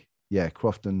play. Yeah,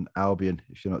 Crofton Albion.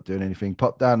 If you're not doing anything,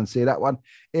 pop down and see that one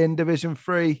in Division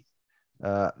 3.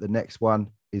 The next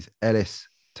one is Ellis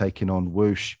taking on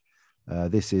Whoosh.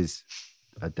 This is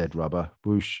a dead rubber.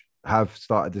 Whoosh have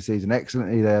started the season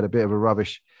excellently. They had a bit of a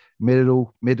rubbish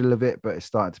middle of it, but it's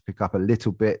starting to pick up a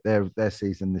little bit. Their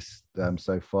season this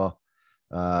so far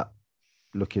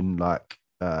looking like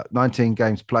 19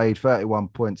 games played, 31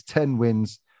 points, 10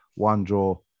 wins, 1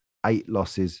 draw, 8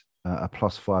 losses, a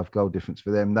 +5 goal difference for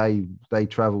them. They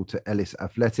travel to Ellis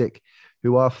Athletic,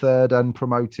 who are third and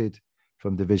promoted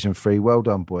from Division 3. Well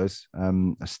done, boys.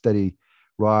 A steady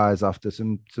rise after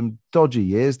some dodgy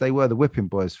years. They were the whipping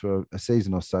boys for a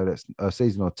season or so. That's a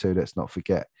season or two. Let's not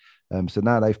forget. So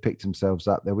now they've picked themselves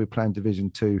up. They'll be playing Division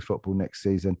 2 football next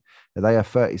season. They have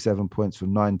 37 points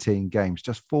from 19 games,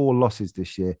 just 4 losses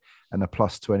this year, and a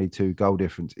 +22 goal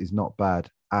difference is not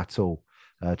bad at all.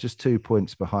 Just 2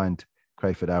 points behind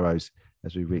Crayford Arrows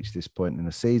as we reach this point in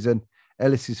the season.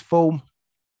 Ellis's form,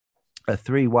 a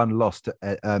 3-1 loss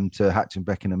to Hatch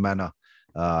Beckenham Manor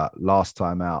last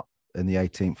time out in the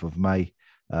 18th of May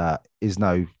is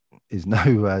no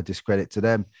discredit to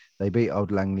them. They beat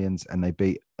Old Langlians, and they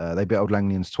beat Old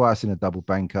Langlians twice in a double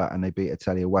banker, and they beat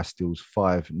Italia Westils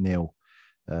 5-0.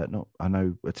 I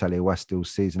know Italia Westils'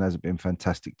 season hasn't been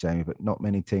fantastic, Jamie, but not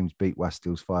many teams beat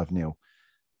Westils 5-0.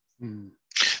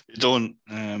 They don't,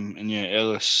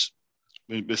 Ellis.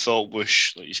 We thought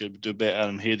Whoosh, like you said, would do better,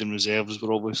 and Hayden reserves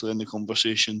were obviously in the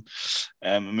conversation.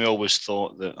 And we always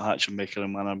thought that Hatch and Baker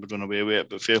and Manor would run away with it,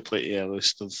 but fair play to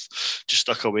Ellis. They've just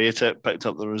stuck away at it, picked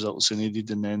up the results they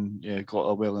needed, and then got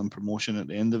a well-earned promotion at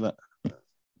the end of it.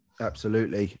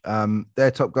 Absolutely.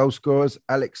 Their top goal scorers,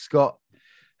 Alex Scott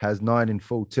has 9 in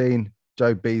 14,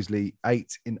 Joe Beasley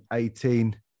 8 in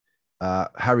 18,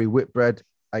 Harry Whitbread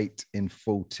 8 in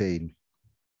 14.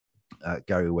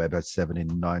 Gary Webb has 7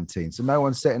 in 19. So no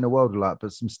one's setting the world alight,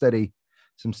 but some steady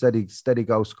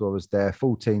goal scorers there.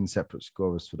 14 separate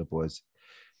scorers for the boys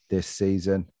this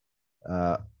season.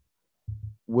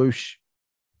 Whoosh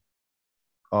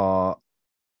are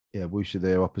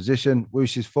their opposition.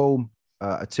 Whoosh's form,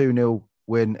 a 2-0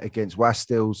 win against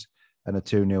Wastils and a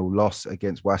 2-0 loss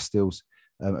against Wastils,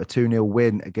 a 2-0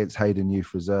 win against Hayden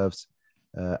Youth Reserves,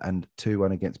 and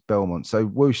 2-1 against Belmont. So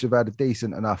Whoosh have had a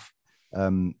decent enough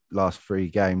last 3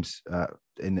 games.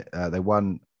 They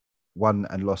won 1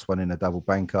 and lost 1 in a double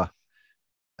banker,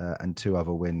 and 2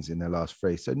 other wins in their last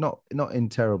 3. So not in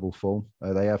terrible form.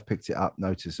 They have picked it up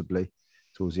noticeably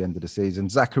towards the end of the season.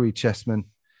 Zachary Cheeseman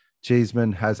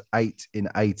has 8 in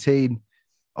 18.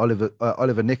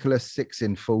 Oliver Nicholas 6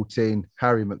 in 14.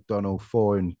 Harry McDonald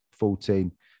 4 in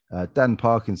 14. Dan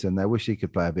Parkinson, I wish he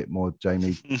could play a bit more,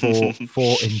 Jamie,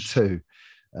 4 in 2.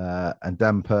 And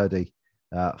Dan Purdy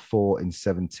 4 in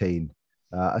 17.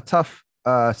 A tough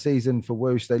season for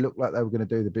Whoosh. They looked like they were going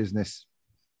to do the business,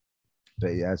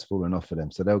 but it has fallen off for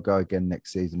them. So they'll go again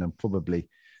next season and probably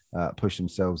push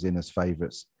themselves in as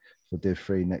favourites for Div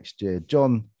 3 next year.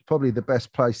 John, probably the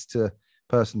best person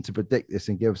to predict this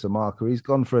and give us a marker. He's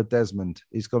gone for a Desmond.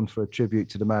 He's gone for a tribute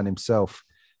to the man himself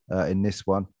in this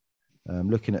one.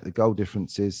 Looking at the goal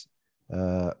differences,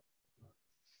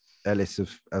 Ellis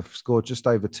have scored just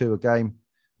over 2 a game,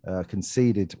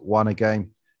 conceded 1 a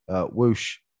game.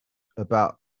 Whoosh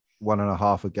about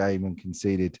 1.5 a game and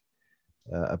conceded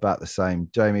about the same.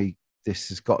 Jamie, this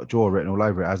has got a draw written all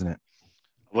over it, hasn't it?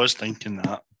 I was thinking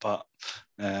that, but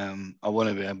I want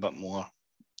to be a bit more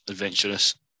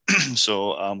adventurous.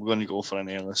 So I'm going to go for an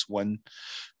airless win,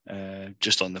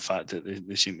 just on the fact that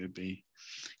they seem to be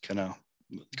kind of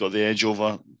got the edge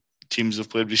over teams they've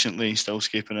played recently, still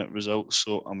scraping at results.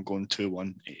 So I'm going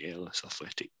 2-1 Ellis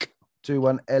Athletic.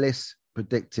 2-1 Ellis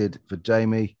predicted for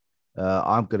Jamie.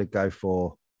 I'm going to go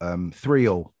for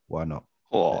 3-3. Why not?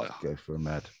 Oh, go for a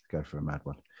mad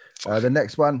one. The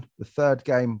next one, the third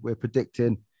game, we're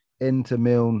predicting Inter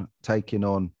Milne taking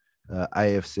on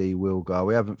AFC Wilgar.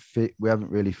 We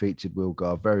haven't really featured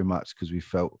Wilgar very much because we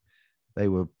felt they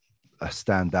were a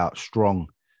standout, strong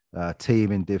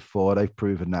team in Div 4. They've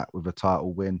proven that with a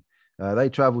title win. They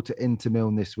travel to Inter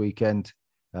Milne this weekend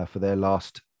for their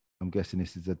last. I'm guessing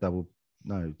this is a double.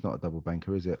 No, it's not a double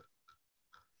banker, is it?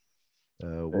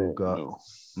 Wilgar.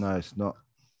 No, it's not.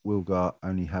 Wilgar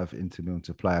only have Inter Milne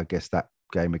to play. I guess that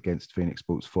game against Phoenix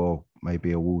Sports 4 may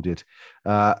be awarded.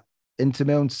 Inter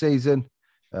Milne season,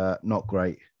 not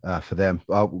great for them.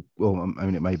 Well, I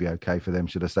mean, it may be okay for them,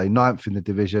 should I say. 9th in the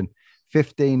division,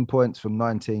 15 points from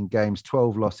 19 games,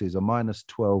 12 losses, a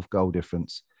 -12 goal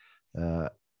difference.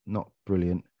 Not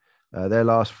brilliant. Their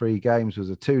last 3 games was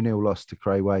a 2-0 loss to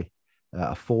Crayway,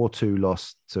 a 4-2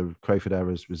 loss to Crayford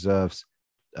Arrows Reserves,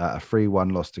 a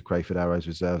 3-1 loss to Crayford Arrows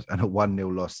Reserves, and a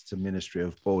 1-0 loss to Ministry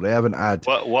of Ball. They haven't had...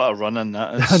 What a run in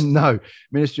that is. No,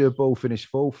 Ministry of Ball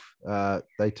finished 4th.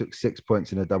 They took 6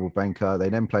 points in a double banker. They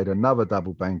then played another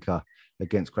double banker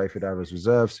against Crayford Arrows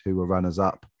Reserves, who were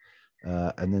runners-up.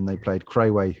 And then they played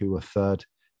Crayway, who were 3rd.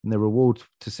 And the reward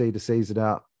to see the season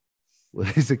out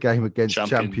was a game against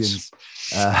champions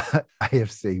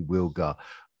AFC Wilgar.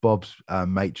 Bob's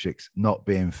matrix not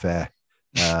being fair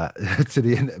to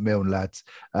the Inter Milne lads.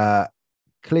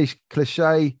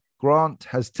 Cliche Grant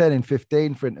has 10 in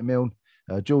 15 for Inter Milne.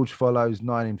 George follows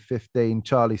 9 in 15.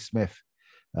 Charlie Smith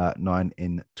 9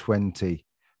 in 20.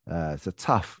 It's a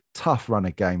tough run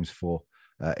of games for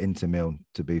Inter Milne,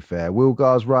 to be fair.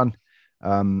 Wilgar's run,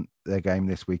 their game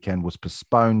this weekend was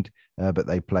postponed, but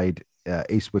they played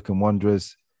East Wickham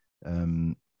Wanderers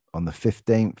on the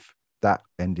 15th. That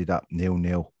ended up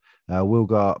 0-0.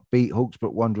 Wilgar beat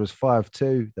Hawksbrook Wanderers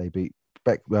 5-2. They beat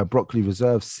Brockley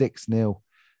Reserve 6-0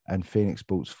 and Phoenix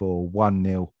Sports 4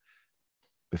 1-0.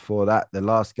 Before that, the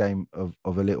last game of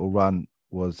a little run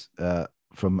was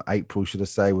from April, should I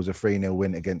say, was a 3-0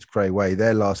 win against Crayway.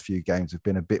 Their last few games have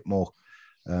been a bit more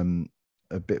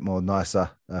nicer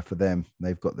for them.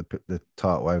 They've got the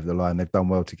title over the line. They've done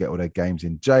well to get all their games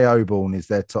in. Jay Oborne is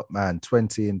their top man,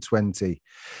 20 in 20.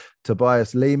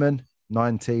 Tobias Lehman,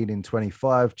 19 in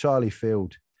 25. Charlie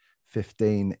Field,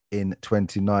 15 in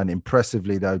 29.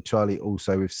 Impressively, though, Charlie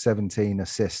also with 17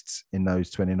 assists in those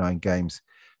 29 games,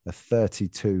 a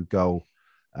 32 goal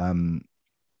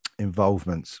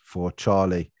involvements for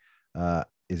Charlie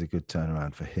is a good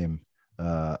turnaround for him.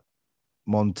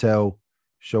 Montel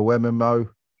Shawemimo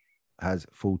has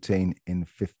 14 in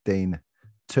 15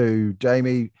 too.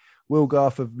 Jamie,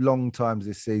 Wilgar for long times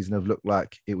this season have looked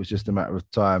like it was just a matter of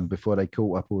time before they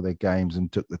caught up all their games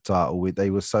and took the title. They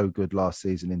were so good last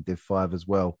season in Div 5 as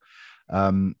well.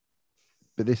 But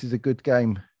this is a good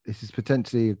game. This is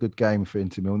potentially a good game for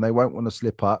Inter Milne. They won't want to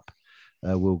slip up,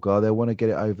 Wilgar. They'll want to get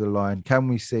it over the line. Can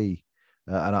we see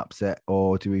an upset,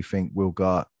 or do we think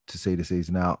Wilgar to see the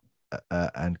season out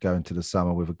and go into the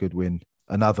summer with a good win,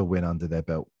 another win under their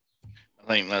belt?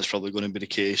 I think that's probably going to be the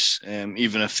case.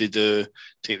 Even if they do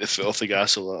take the foot off the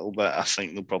gas a little bit, I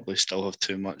think they'll probably still have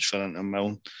too much for Inter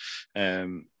Milne.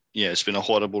 It's been a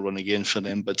horrible run again for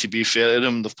them. But to be fair to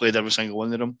them, they've played every single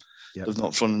one of them. Yep. They've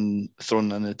not thrown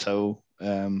in the towel,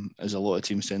 as a lot of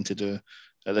teams tend to do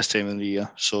at this time of the year.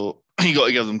 So you got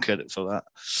to give them credit for that.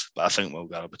 But I think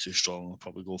Wilgar will be too strong. I'll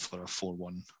probably go for a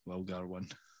 4-1 Wilgar win.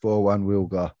 4-1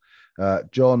 Wilgar.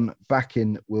 John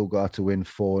backing Wilgar to win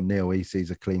 4-0. He sees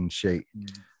a clean sheet. I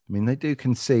mean, they do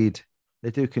concede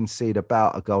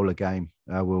about a goal a game,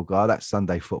 Wilgar. That's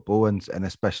Sunday football and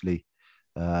especially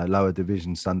lower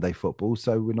division Sunday football.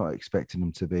 So we're not expecting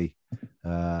them to be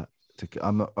I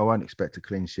won't expect a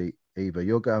clean sheet either.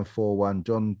 You're going 4-1,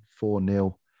 John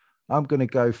 4-0. I'm going to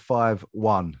go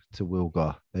 5-1 to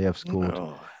Wilgar. They have scored.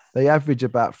 Oh. They average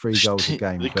about 3 goals a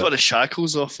game. They got the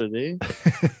shackles off of there.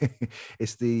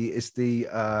 It's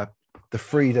the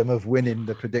freedom of winning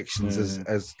the predictions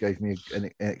as gave me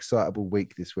an excitable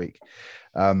week this week.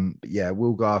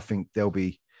 Wilgar, I think they'll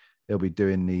be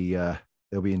doing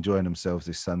they'll be enjoying themselves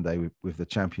this Sunday with the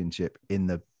championship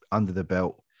under the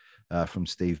belt from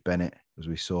Steve Bennett, as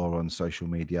we saw on social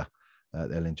media.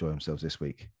 They'll enjoy themselves this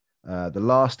week. The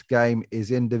last game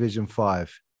is in Division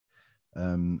 5.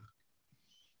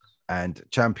 And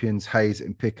champions Hayes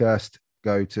and Pickhurst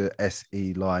go to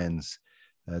SE Lions.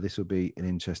 This will be an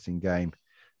interesting game.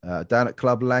 Down at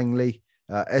Club Langley,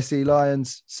 SE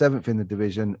Lions, 7th in the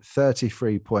division,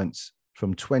 33 points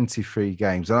from 23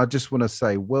 games. And I just want to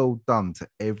say well done to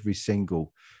every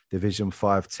single Division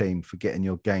 5 team for getting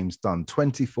your games done.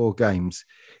 24 games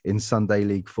in Sunday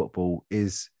League football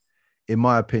is, in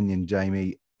my opinion,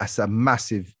 Jamie, that's a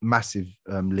massive, massive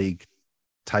league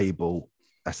table.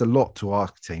 That's a lot to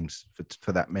ask teams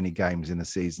for that many games in a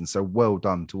season. So well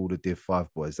done to all the Div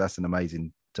 5 boys. That's an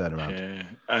amazing turnaround. Yeah,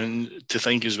 and to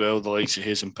think as well, the likes of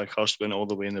Hayes and Pickhurst went all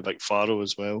the way in the Big Faro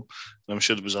as well. And I'm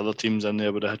sure there was other teams in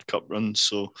there would have had cup runs.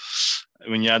 So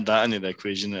when you add that into the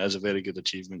equation, it is a very good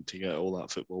achievement to get all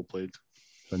that football played.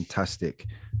 Fantastic.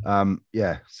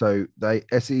 So they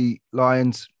SE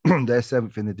Lions, they're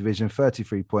 7th in the division,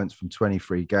 33 points from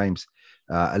 23 games,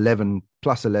 11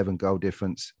 goal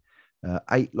difference,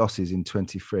 8 losses in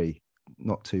 23.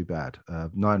 Not too bad.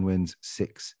 9 wins,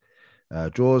 6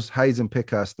 draws. Hayes and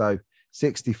Pickhurst, though,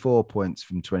 64 points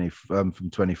from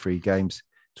 23 games,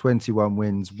 21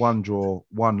 wins, 1 draw,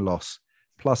 1 loss,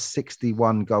 plus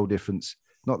 61 goal difference.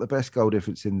 Not the best goal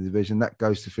difference in the division. That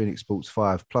goes to Phoenix Sports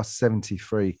 5, plus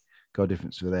 73 goal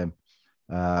difference for them.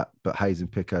 But Hayes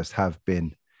and Pickhurst have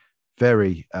been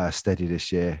very steady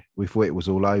this year. We thought it was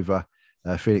all over.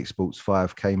 Phoenix Sports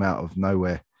 5 came out of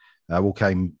nowhere. They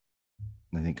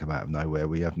didn't come out of nowhere.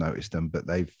 We have noticed them, but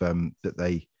they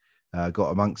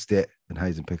got amongst it, and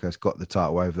Hayes and Pickhurst got the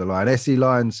title over the line. SE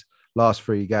Lions' last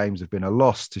 3 games have been a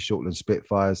loss to Shortland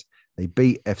Spitfires. They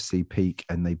beat FC Peak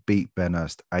and they beat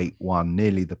Benhurst 8-1,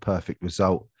 nearly the perfect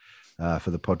result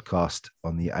for the podcast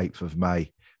on the 8th of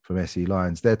May from SE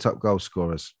Lions. Their top goal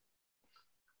scorers: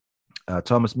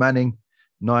 Thomas Manning,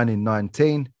 9 in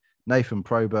 19, Nathan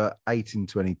Probert, 8 in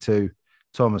 22,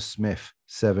 Thomas Smith,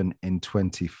 7 in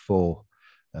 24.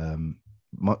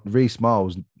 Reese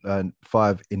Miles,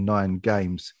 5 in 9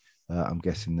 games. I'm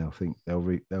guessing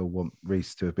they'll want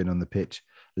Reese to have been on the pitch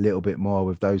a little bit more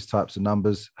with those types of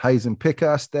numbers. Hayes and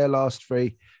Pickhurst, their last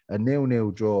 3, a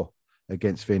 0-0 draw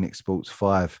against Phoenix Sports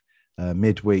 5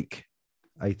 midweek.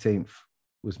 18th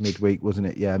was midweek, wasn't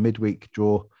it? Yeah, midweek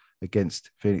draw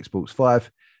against Phoenix Sports 5.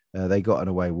 They got an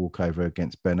away walkover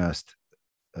against Benhurst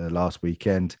last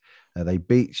weekend. They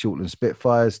beat Shortland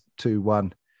Spitfires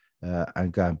 2-1.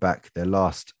 And going back, their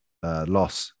last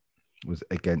loss was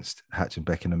against Hatch and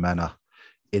Beckenham Manor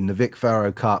in the Vic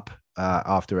Faro Cup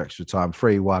after extra time,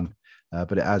 3-1.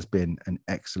 But it has been an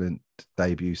excellent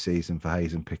debut season for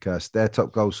Hayes and Pickhurst. Their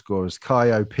top goal scorers: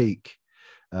 Kyo Peak,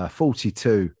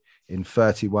 42 in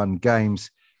 31 games,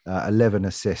 11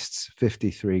 assists,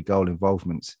 53 goal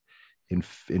involvements in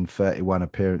 31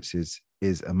 appearances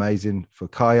is amazing for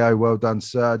Kyo. Well done,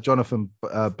 sir. Jonathan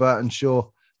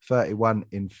Burtonshaw, 31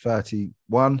 in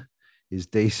 31 is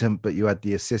decent, but you had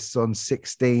the assists on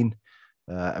 16.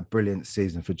 A brilliant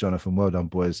season for Jonathan. Well done,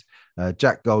 boys.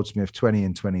 Jack Goldsmith, 20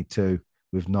 in 22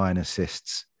 with 9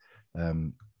 assists.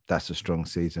 That's a strong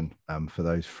season for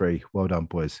those 3. Well done,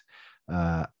 boys.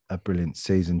 A brilliant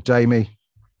season. Jamie,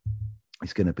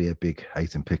 it's going to be a big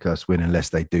Hayes and Pickhurst win unless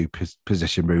they do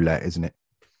position roulette, isn't it?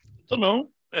 I don't know.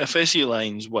 If SE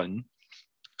Lions win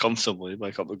comfortably by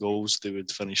a couple of goals, they would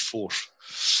finish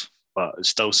 4th. But it's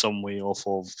still some way off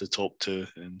of the top 2,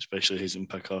 and especially Hayes and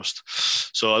Pickhurst.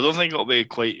 So I don't think it'll be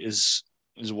quite as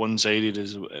one-sided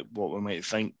as what we might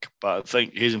think. But I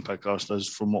think Hayes and Pickhurst, as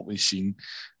from what we've seen,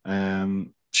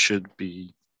 should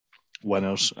be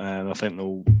winners, and I think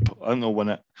they'll win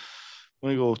it.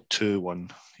 I'm going to go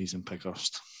 2-1 Hayes and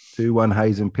Pickhurst. 2-1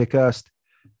 Hayes and Pickhurst.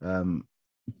 A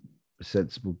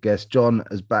sensible guess. John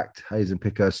has backed Hayes and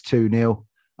Pickhurst 2-0.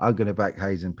 I'm going to back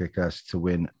Hayes and Pickhurst to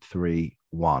win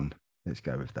 3-1. Let's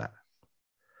go with that.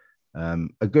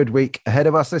 A good week ahead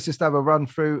of us. Let's just have a run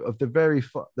through of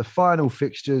the final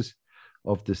fixtures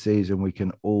of the season. We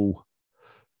can all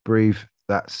breathe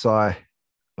that sigh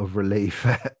of relief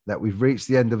that we've reached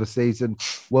the end of the season.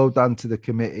 Well done to the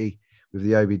committee with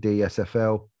the OBD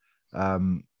SFL,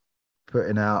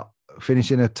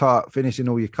 finishing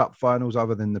all your cup finals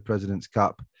other than the President's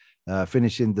Cup,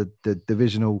 finishing the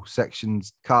divisional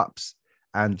sections cups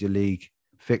and your league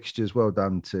fixtures. Well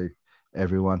done to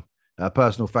everyone.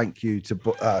 Personal thank you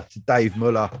to Dave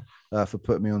Muller for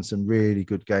putting me on some really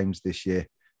good games this year.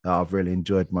 I've really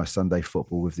enjoyed my Sunday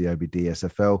football with the OBD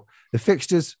SFL. The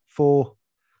fixtures for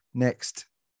next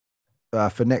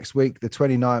week, the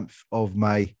 29th of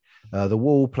May, the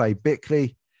Wall play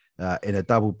Bickley in a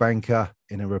double banker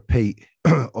in a repeat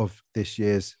of this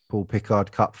year's Paul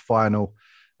Pickard Cup final.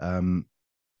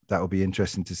 that will be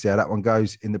interesting to see how that one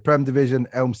goes. In the Prem division,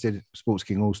 Elmstead Sports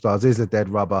King All-Stars is a dead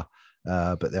rubber,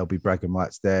 but there'll be bragging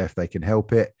rights there if they can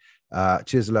help it.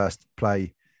 Chislehurst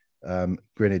play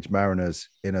Greenwich Mariners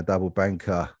in a double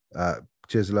banker.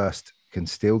 Chislehurst can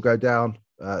still go down.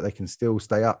 They can still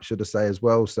stay up, should I say, as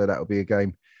well. So that'll be a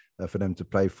game for them to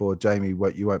play for. Jamie,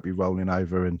 you won't be rolling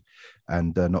over and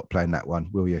not playing that one,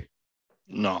 will you?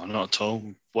 No, not at all.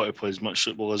 We want to play as much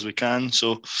football as we can.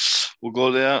 So we'll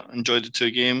go there, enjoy the 2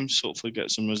 games, hopefully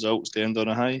get some results to end on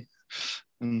a high.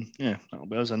 And yeah, that'll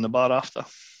be us in the bar after.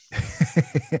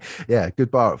 Yeah,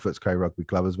 good bar at Footscray Rugby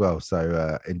Club as well.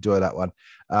 So enjoy that one.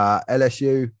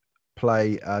 LSU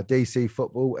play DC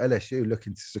football. LSU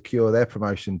looking to secure their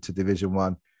promotion to Division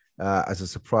 1 as a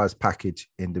surprise package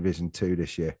in Division 2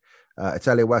 this year.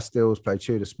 Italia Westils play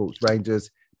Tudor Sports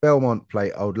Rangers. Belmont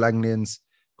play Old Langlians.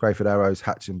 Crayford Arrows,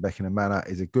 Hatcham, Beckenham Manor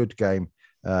is a good game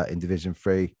in Division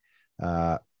 3.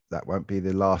 That won't be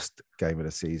the last game of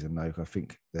the season, though. I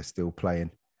think they're still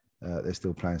playing. They're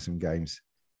still playing some games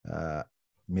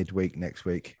midweek next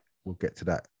week. We'll get to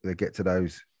that. We'll get to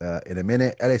those in a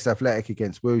minute. Ellis Athletic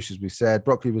against Woosh, as we said.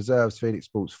 Brockley Reserves, Phoenix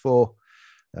Sports 4.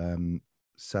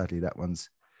 Sadly, that was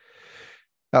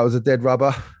a dead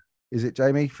rubber. Is it,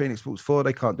 Jamie? Phoenix Sports 4.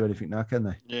 They can't do anything now, can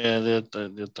they? Yeah, they're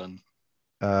done.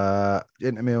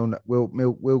 Intermill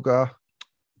Wilgar,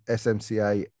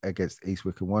 SMCA against East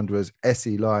Wickham Wanderers.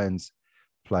 SE Lions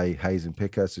play Hayes and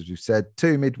Pickers, as we've said.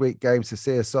 2 midweek games to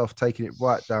see us off, taking it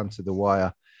right down to the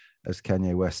wire, as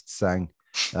Kanye West sang.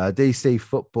 DC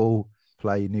Football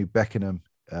play New Beckenham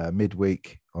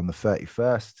midweek on the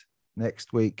 31st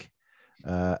next week,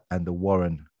 and the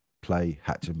Warren play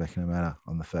Hatcham Beckenham Manor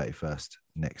on the 31st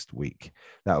next week.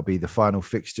 That'll be the final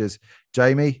fixtures.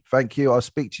 Jamie, thank you. I'll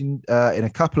speak to you in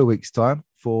a couple of weeks' time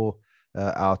for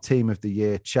our Team of the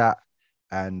Year chat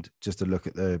and just a look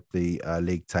at the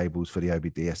league tables for the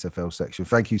OBD SFL section.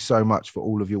 Thank you so much for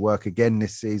all of your work again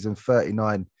this season.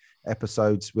 39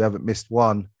 episodes. We haven't missed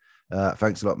one.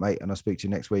 Thanks a lot, mate. And I'll speak to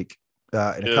you next week in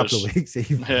a couple of weeks.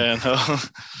 Even. Yeah, no.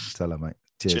 Tell her, mate.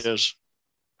 Cheers.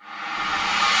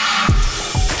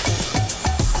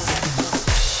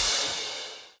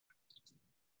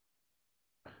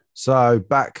 So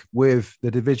back with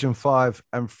the Division 5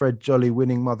 and Fred Jolly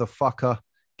winning motherfucker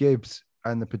Gibbs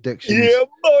and the predictions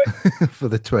for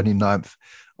the 29th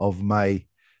of May.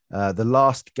 The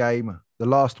last game, the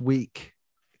last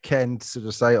weekend, so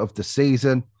to say, of the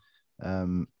season.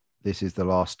 This is the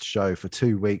last show for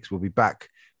 2 weeks. We'll be back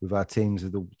with our teams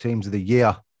of the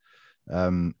year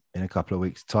in a couple of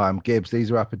weeks' time. Gibbs,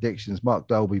 these are our predictions. Mark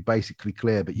Dolby basically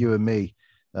clear, but you and me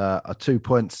are 2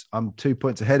 points. I'm 2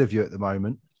 points ahead of you at the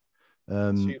moment.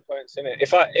 2 points in it.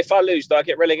 If I lose, do I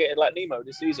get relegated like Nemo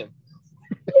this season?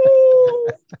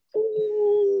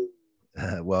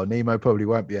 Well, Nemo probably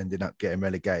won't be ending up getting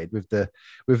relegated with the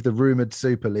rumored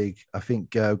Super League. I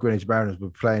think Greenwich Mariners will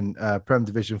be playing Prem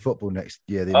Division football next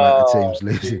year. The amount of teams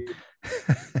losing,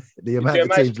 the amount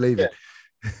of teams leaving.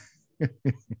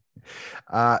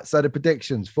 So the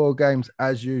predictions: 4 games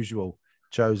as usual,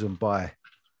 chosen by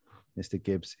Mr.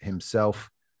 Gibbs himself.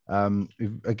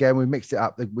 Again, we mixed it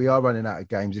up. We are running out of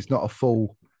games. It's not a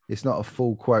full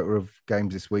quota of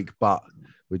games this week, but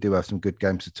we do have some good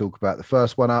games to talk about. The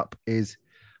first one up is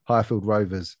Highfield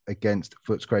Rovers against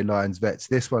Footscray Lions Vets.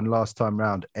 This one last time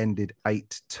round ended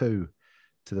 8-2 to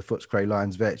the Footscray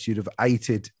Lions Vets. You'd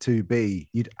ate to be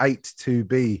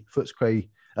Footscray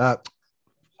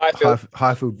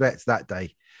Highfield Vets that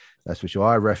day. That's for sure.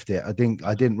 I reffed it. I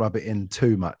didn't rub it in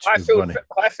too much. Highfield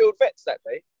Vets that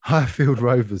day. Highfield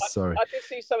Rovers, sorry. I did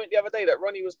see something the other day that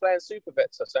Ronnie was playing Super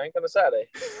Vets or something on a Saturday.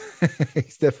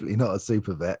 He's definitely not a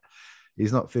Super Vet.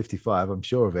 He's not 55, I'm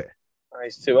sure of it. Oh,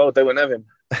 he's too old. They wouldn't have him.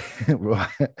 Right.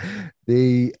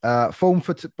 The form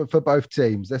for both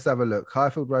teams. Let's have a look.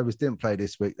 Highfield Rovers didn't play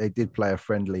this week. They did play a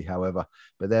friendly, however,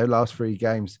 but their last 3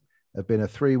 games have been a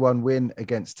 3-1 win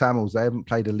against Tamils. They haven't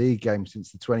played a league game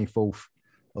since the 24th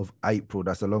of April.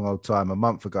 That's a long old time, a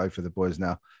month ago for the boys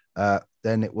now.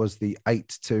 Then it was the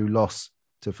 8-2 loss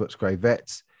to Footscray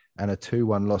Vets and a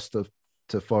 2-1 loss to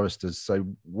Foresters. So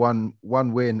one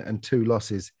win and 2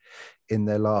 losses in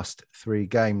their last 3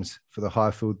 games for the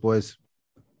Highfield boys.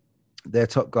 Their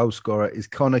top goal scorer is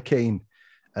Connor Keane,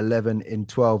 11 in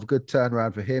 12. Good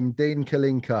turnaround for him. Dean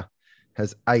Kalinka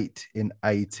has 8 in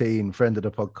 18. Friend of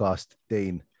the podcast,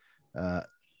 Dean,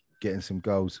 getting some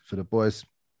goals for the boys.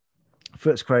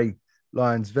 Footscray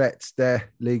Lions Vets, their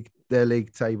league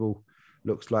table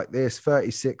looks like this: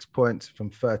 36 points from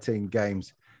 13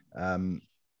 games.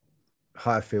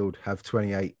 Highfield have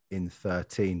 28 in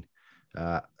 13,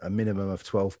 a minimum of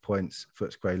 12 points.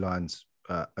 Footscray Lions,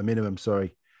 a minimum,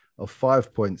 of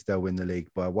 5 points, they'll win the league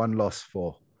by 1 loss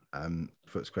for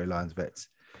Footscray Lions Vets.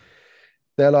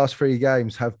 Their last 3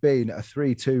 games have been a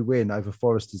 3-2 win over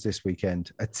Foresters this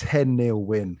weekend, a 10-0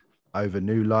 win over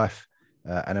New Life,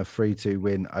 and a 3-2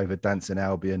 win over Danson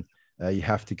Albion. You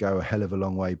have to go a hell of a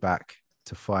long way back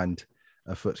to find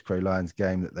a Footscray Lions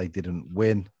game that they didn't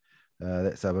win.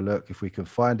 Let's have a look if we can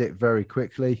find it very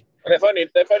quickly. And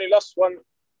they've only lost one.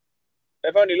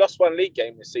 They've only lost one league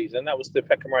game this season. That was the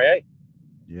Peckham Ray A.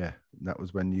 Yeah, that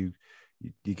was when you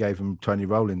gave them Tony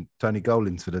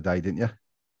Golins for the day, didn't you?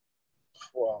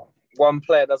 Wow. One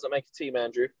player doesn't make a team,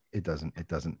 Andrew. It doesn't.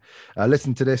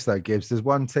 Listen to this, though, Gibbs. There's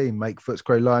one team make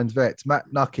Footscray Lions Vets.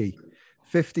 Matt Nucky,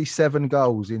 57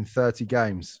 goals in 30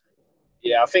 games.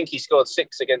 Yeah, I think he scored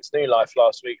 6 against New Life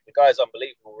last week. The guy's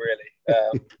unbelievable, really.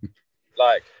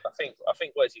 I think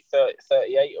what is he,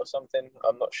 38 or something?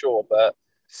 I'm not sure, but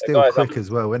still quick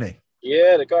as well, isn't he?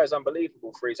 Yeah, the guy's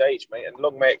unbelievable for his age, mate, and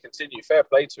long may it continue. Fair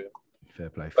play to him. Fair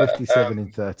play. 57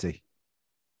 in 30.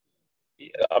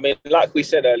 I mean, like we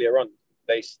said earlier on,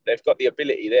 they've got the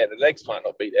ability there. The legs might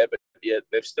not be there, but yeah,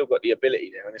 they've still got the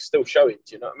ability there, and it's still showing.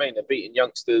 Do you know what I mean? They're beating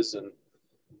youngsters and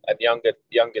younger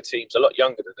teams, a lot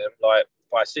younger than them, like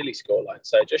by a silly scoreline.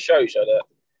 So it just shows you that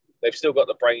they've still got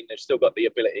the brain, they've still got the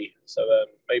ability. So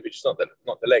maybe just not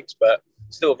the legs, but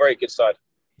still a very good side.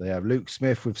 They have Luke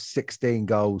Smith with 16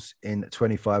 goals in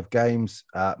 25 games.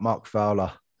 Mark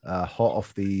Fowler, hot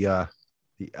off the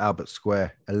Albert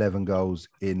Square, 11 goals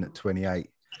in 28.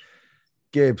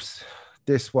 Gibbs,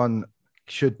 this one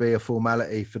should be a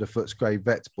formality for the Footscray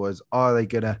Vets boys. Are they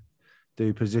going to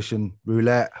do position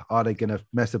roulette? Are they going to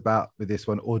mess about with this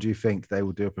one? Or do you think they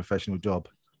will do a professional job?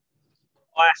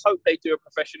 I hope they do a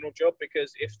professional job,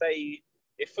 because if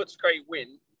Footscray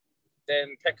win,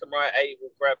 then Peckham Rye A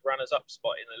will grab runners-up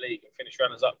spot in the league and finish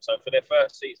runners-up. So for their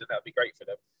first season, that would be great for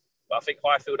them. But I think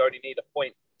Highfield only need a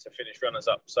point to finish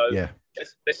runners-up. So yeah,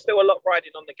 there's still a lot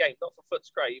riding on the game, not for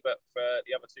Footscray, but for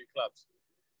the other 2 clubs.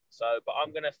 So, but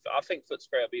I think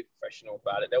Footscray will be professional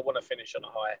about it. They'll want to finish on a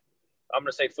high. I'm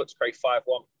going to say Footscray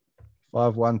 5-1.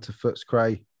 5-1 to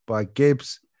Footscray by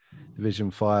Gibbs,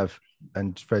 Division 5,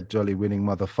 and Fred Jolly winning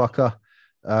motherfucker.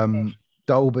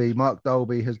 Mark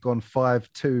Dolby has gone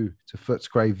 5-2 to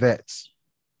Footscray Vets.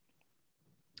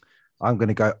 I'm going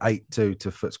to go 8-2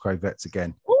 to Footscray Vets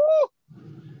again. Woo!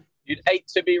 You'd hate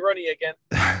to be Ronnie again.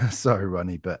 Sorry,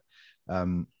 Ronnie, but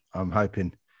I'm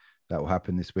hoping that will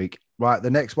happen this week. Right,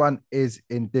 the next one is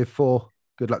in Div 4.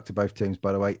 Good luck to both teams,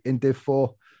 by the way. In Div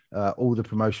 4, all the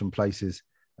promotion places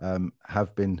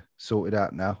have been sorted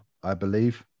out now, I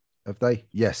believe. Have they?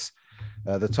 Yes.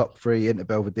 The top 3, Inter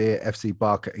Belvedere, FC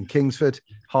Barker and Kingsford.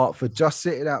 Hertford just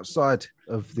sitting outside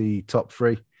of the top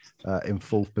 3 in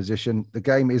 4th position. The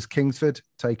game is Kingsford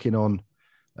taking on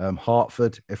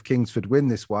Hertford. If Kingsford win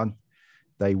this one,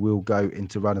 they will go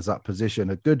into runners-up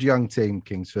position. A good young team,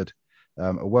 Kingsford.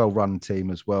 A well-run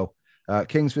team as well.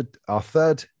 Kingsford are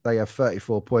 3rd. They have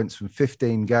 34 points from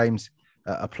 15 games,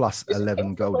 a plus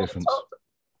 11 goal difference.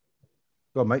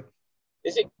 Go on, mate.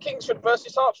 Is it Kingsford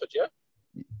versus Hertford, yeah?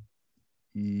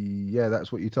 Yeah,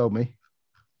 that's what you told me.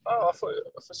 Oh, I thought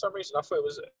for some reason it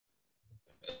was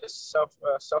South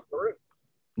Maroon.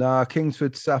 Nah,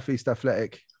 Kingsford South East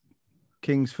Athletic.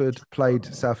 Kingsford played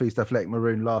South East Athletic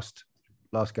Maroon last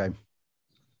game.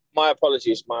 My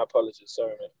apologies.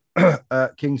 Sorry, mate.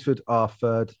 Kingsford are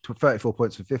 3rd, 34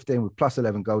 points for 15 with plus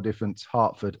 11 goal difference.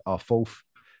 Hertford are 4th,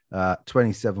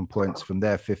 27 points from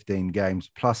their 15 games,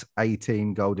 plus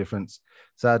 18 goal difference.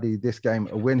 Sadly, this game,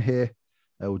 a win here,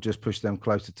 will just push them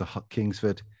closer to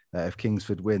Kingsford. If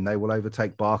Kingsford win, they will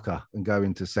overtake Barker and go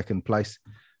into 2nd place.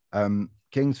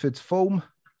 Kingsford's form,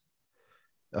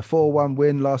 a 4-1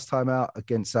 win last time out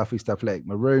against South East Athletic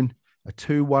Maroon, a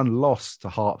 2-1 loss to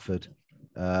Hertford,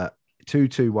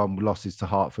 2-2-1 losses to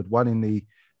Hertford, one in the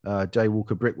J.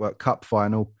 Walker Brickwork Cup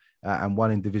final and one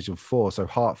in Division 4. So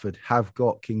Hertford have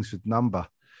got Kingsford number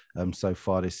so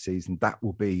far this season. That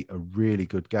will be a really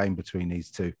good game between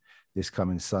these two this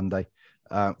coming Sunday.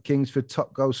 Kingsford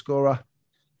top goal scorer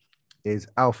is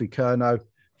Alfie Kerno,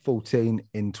 14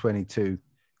 in 22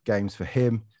 games for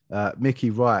him. Mickey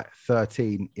Wright,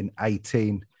 13 in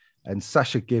 18. And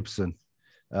Sasha Gibson,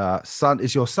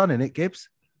 is your son in it, Gibbs?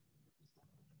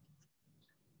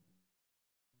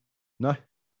 No?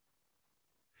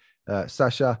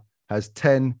 Sasha has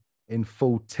 10 in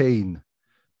 14.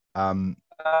 No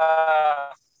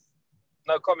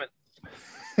comment.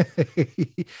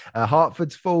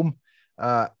 Hertford's form,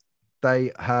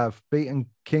 they have beaten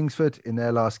Kingsford in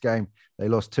their last game. They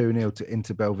lost 2-0 to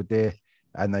Inter Belvedere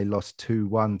and they lost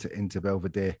 2-1 to Inter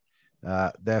Belvedere.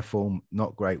 Their form,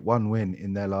 not great. 1 win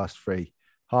in their last 3.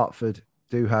 Hertford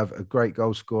do have a great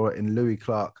goal scorer in Louis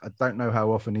Clark. I don't know how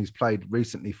often he's played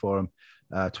recently for him.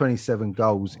 27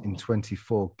 goals in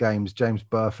 24 games. James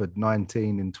Burford,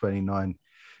 19 in 29.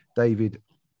 David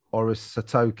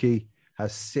Orisatoki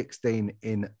has 16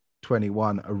 in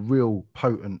 21. A real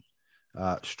potent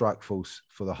strike force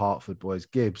for the Hertford boys.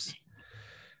 Gibbs,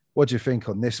 what do you think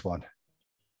on this one?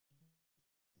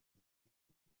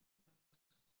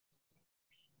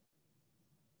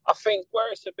 I think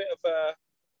where it's a bit of a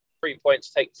 3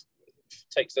 points takes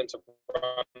them to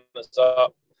runners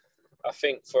up. I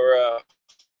think for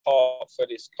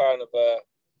Hertford, it's kind of a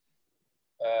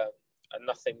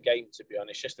nothing game, to be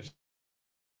honest. Just to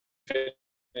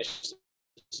finish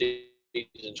the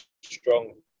season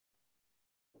strong.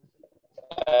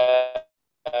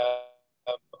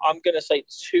 I'm going to say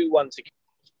 2-1 to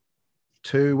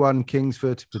 2-1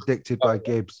 Kingsford, predicted by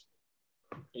Gibbs.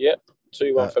 Yep,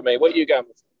 2-1 for me. What are you going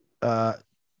with?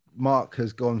 Mark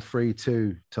has gone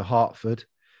 3-2 to Hertford.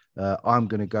 I'm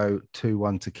going to go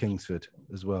 2-1 to Kingsford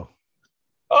as well.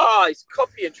 He's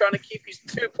copying, trying to keep his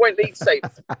 2-point lead safe.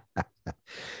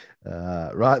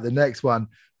 Right, the next one,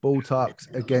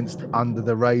 Baltarks against Under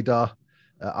the Radar.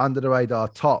 Under the Radar,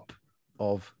 top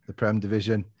of the Prem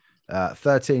Division.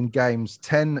 13 games,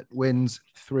 10 wins,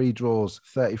 3 draws,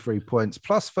 33 points,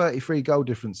 plus 33 goal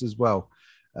difference as well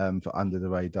for Under the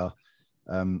Radar.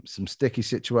 Some sticky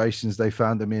situations they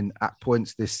found them in at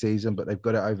points this season, but they've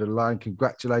got it over the line.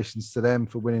 Congratulations to them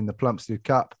for winning the Plumstead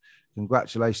Cup.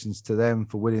 Congratulations to them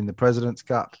for winning the President's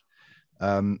Cup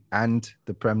and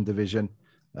the Prem Division.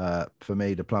 For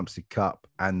me, the Plumstead Cup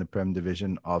and the Prem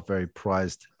Division are very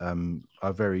prized,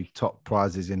 are very top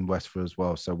prizes in Westford as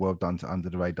well. So well done to Under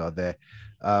the Radar there.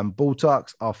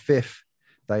 Baltarks are 5th.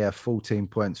 They have 14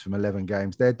 points from 11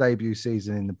 games. Their debut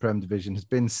season in the Prem Division has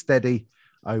been steady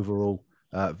overall,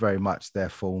 very much their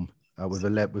form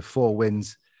with 4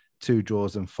 wins, 2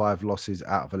 draws and 5 losses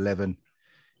out of 11.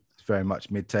 It's very much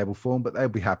mid-table form, but they'll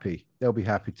be happy. They'll be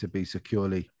happy to be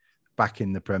securely back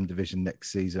in the Prem Division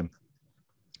next season.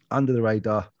 Under the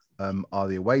Radar are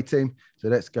the away team. So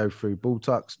let's go through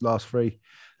Baltarks last 3.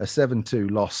 A 7-2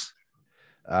 loss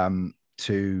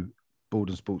to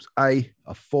Borden Sports A,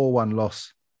 a 4-1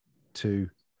 loss to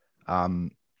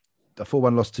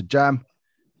Jam,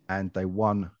 and they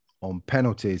won on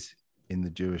penalties in the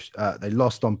Jewish. They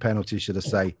lost on penalties, should I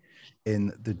say,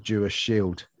 in the Jewish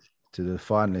Shield to the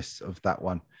finalists of that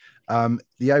one.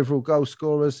 The overall goal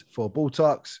scorers for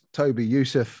Baltarks: Toby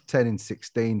Youssef, 10 in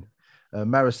 16.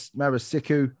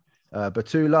 Marasiku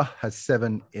Batula has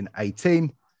 7 in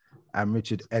 18, and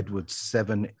Richard Edwards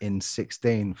 7 in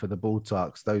 16 for the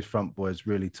Baltarks. Those front boys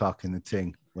really tucking the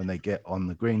ting when they get on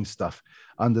the green stuff.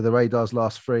 Under the Radar's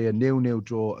last 3, a 0-0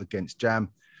 draw against Jam,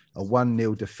 a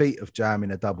 1-0 defeat of Jam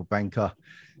in a double banker.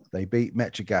 They beat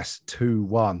Metrogas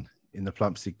 2-1 in the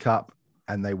Plumstead Cup,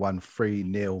 and they won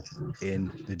 3-0 in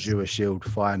the Jewish Shield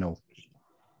final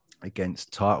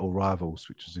against title rivals,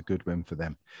 which was a good win for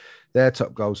them. Their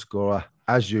top goal scorer,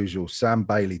 as usual, Sam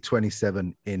Bailey,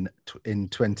 27 in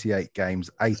 28 games,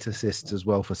 8 assists as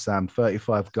well for Sam.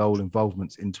 35 goal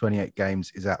involvements in 28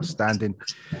 games is outstanding.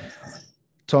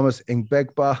 Thomas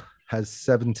Ingbegba has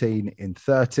 17 in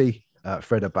 30.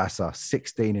 Fred Abassa,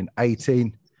 16 in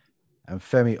 18. And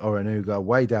Femi Oranuga,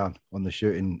 way down on the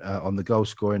shooting, on the goal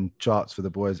scoring charts for the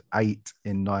boys, 8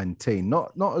 in 19.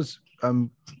 Not as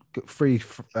free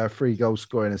goal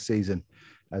scoring a season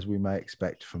as we may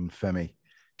expect from Femi,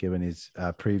 given his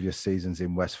previous seasons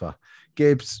in Westphal.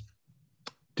 Gibbs,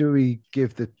 do we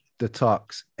give the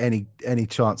Tarks any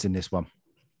chance in this one?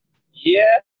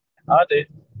 Yeah, I do.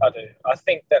 I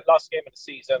think that last game of the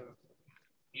season,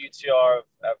 UTR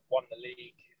have won the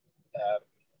league.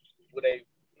 Would they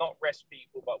not rest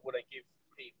people, but would they give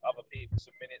other people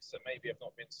some minutes that maybe have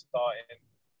not been starting?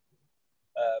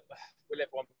 Will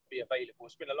everyone be available?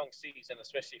 It's been a long season,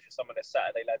 especially for some of the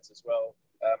Saturday lads as well.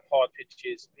 Hard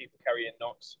pitches, people carrying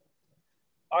knocks.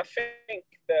 I think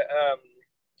that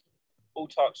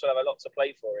Baltarks will have a lot to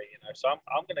play for it, So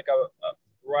I'm going to go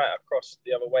right across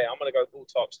the other way. I'm going to go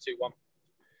Baltarks 2-1.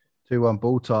 2-1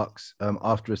 Baltarks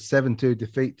after a 7-2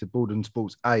 defeat to Borden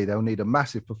Sports A. They'll need a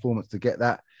massive performance to get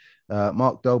that.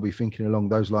 Mark Dolby thinking along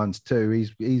those lines too.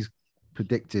 He's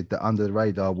predicted that Under the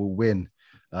Radar will win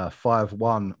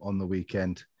 5-1 on the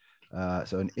weekend.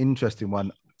 So an interesting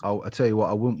one. I'll tell you what,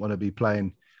 I wouldn't want to be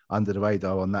playing Under the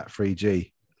Radar on that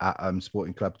 3G at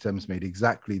Sporting Club Thamesmead.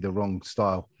 Exactly the wrong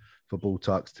style for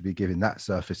Baltarks to be giving that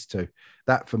surface to.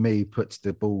 That for me puts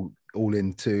the ball all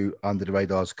into Under the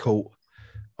Radar's court.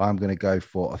 I'm going to go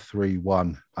for a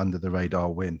 3-1 Under the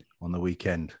Radar win on the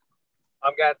weekend.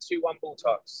 I'm going 2-1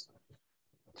 Baltarks.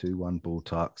 2-1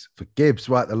 Baltarks. For Gibbs,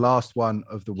 right, the last one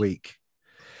of the week.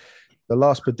 the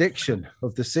last prediction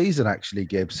of the season, actually,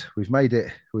 Gibbs. We've made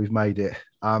it.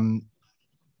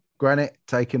 Granite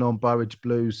taking on Burridge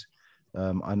Blues.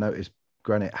 I noticed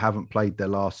Granite haven't played their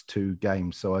last 2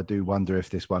 games, so I do wonder if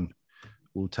this one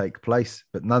will take place.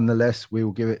 But nonetheless, we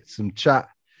will give it some chat.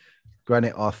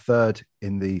 Granite are 3rd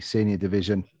in the senior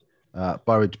division.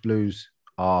 Burridge Blues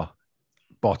are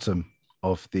bottom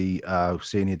of the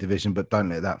senior division, but don't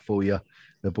let that fool you.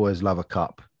 The boys love a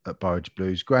cup at Burridge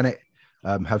Blues. Granite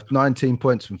have 19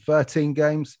 points from 13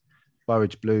 games.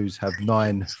 Burridge Blues have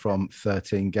 9 from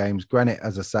 13 games. Granite,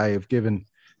 as I say, have given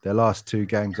their last 2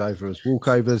 games over as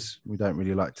walkovers. We don't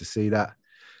really like to see that.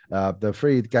 The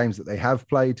 3 games that they have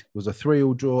played was a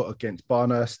 3-3 draw against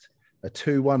Barnhurst, a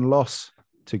 2-1 loss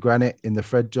to Granite in the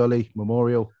Fred Jolly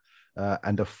Memorial,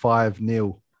 and a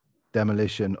 5-0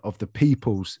 demolition of the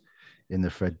Peoples in the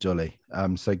Fred Jolly.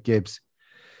 So Gibbs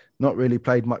not really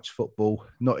played much football,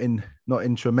 not in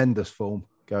tremendous form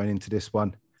going into this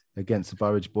one against the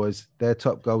Burridge boys. Their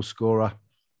top goal scorer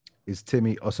is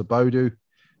Timmy Osobodu,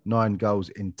 9 goals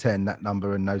in 10. That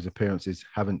number and those appearances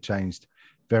haven't changed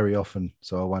very often,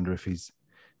 so I wonder if he's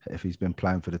been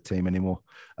playing for the team anymore.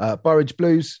 Burridge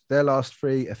Blues, their last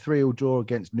 3, a 3-3 draw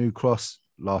against New Cross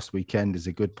last weekend is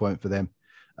a good point for them.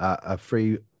 A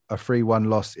 3-1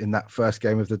 loss in that first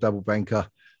game of the double banker,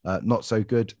 not so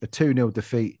good. A 2-0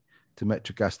 defeat to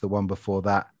Metrogas the one before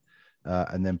that,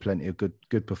 and then plenty of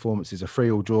good performances. A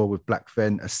 3-3 draw with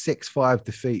Blackfen, a 6-5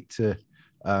 defeat to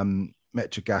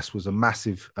Metrogas was a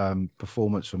massive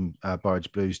performance from Burridge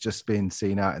Blues, just being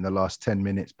seen out in the last 10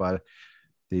 minutes by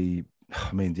the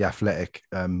athletic,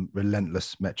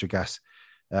 relentless Metrogas,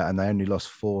 and they only lost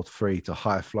 4-3 to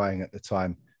high flying at the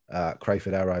time,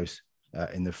 Crayford Arrows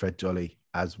in the Fred Jolly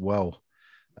as well.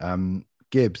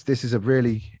 Gibbs, this is a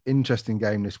really interesting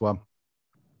game, this one.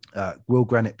 Will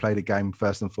Granite play the game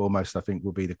first and foremost, I think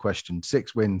will be the question.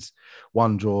 6 wins,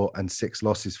 1 draw and 6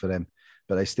 losses for them,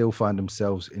 but they still find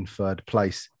themselves in 3rd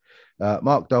place.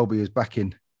 Mark Dolby is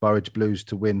backing Burridge Blues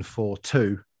to win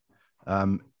 4-2.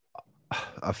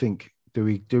 I think, do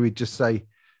we just say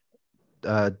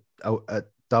WA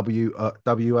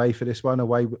for this one,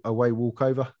 away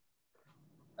walkover?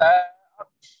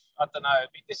 I don't know.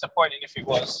 It'd be disappointing if it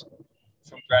was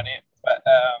from Granite, but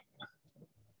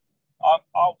I'm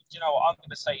going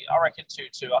to say, I reckon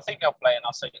 2-2. I think they'll play, and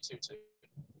I'll say 2-2.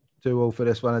 2-2 for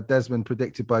this one. A Desmond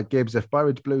predicted by Gibbs. If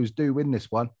Burridge Blues do win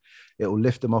this one, it will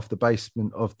lift them off the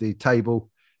basement of the table,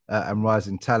 and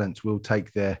Rising Talents will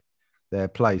take their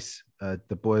place.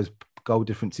 The boys' goal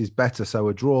difference is better, so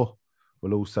a draw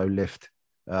will also lift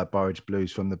Burridge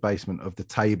Blues from the basement of the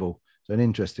table. So an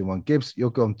interesting one. Gibbs, you're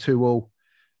gone 2-2.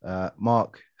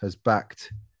 Mark has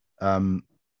backed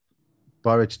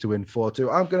Burridge to win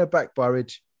 4-2. I'm going to back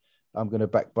Burridge. I'm going to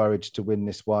back Burridge to win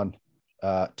this one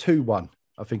 2-1.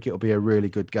 I think it'll be a really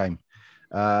good game.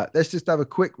 Let's just have a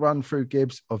quick run through,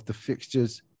 Gibbs, of the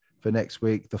fixtures for next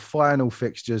week. The final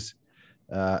fixtures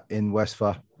in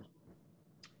Westphal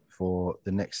for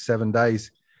the next 7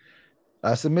 days.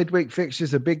 Some midweek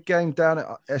fixtures, a big game down at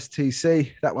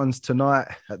STC. That one's tonight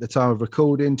at the time of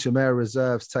recording. Chimera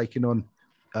Reserves taking on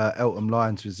Eltham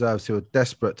Lions Reserves, who are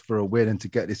desperate for a win and to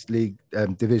get this league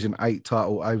Division 8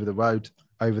 title over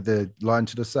the line,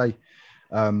 should I say.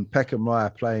 Peckham Rye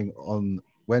playing on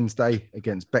Wednesday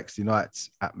against Bexley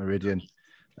Knights at Meridian.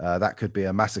 That could be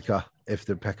a massacre if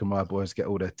the Peckham Rye boys get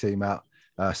all their team out.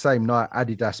 Same night,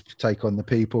 Adidas take on the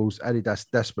Peoples. Adidas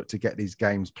desperate to get these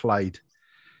games played.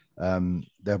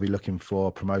 They'll be looking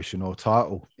for promotion or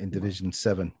title in Division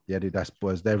 7. The Adidas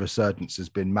boys, their resurgence has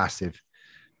been massive.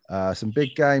 Some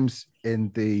big games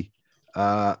in the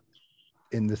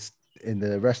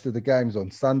rest of the games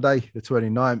on Sunday, the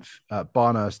 29th.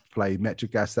 Barnhurst play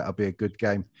Metrogas. That'll be a good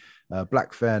game.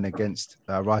 Blackfern against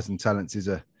Rising Talents is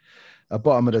a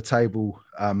bottom of the table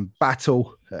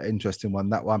battle. Interesting one,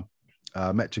 that one.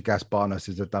 Metrogas Barnhurst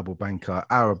is a double banker.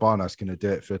 Ara Barnhurst going to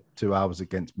do it for 2 hours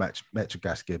against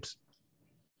Metrogas, Gibbs.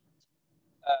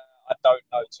 I don't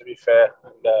know, to be fair.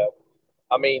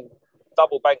 And,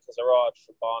 double bankers are hard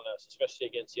for Barnhurst, especially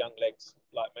against young legs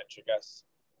like Metrogas.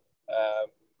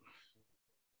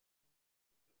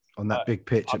 On that big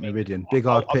pitch at Meridian. Big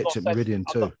hard pitch at Meridian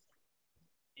too.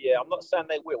 I'm not saying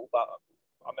they will, but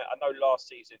I know last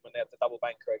season when they had the double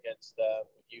banker against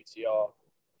UTR,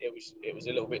 it was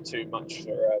a little bit too much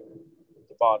for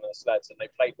the Barnhurst lads, and they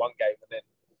played one game, and then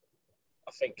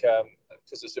I think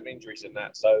because of some injuries in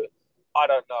that. So I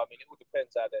don't know. It all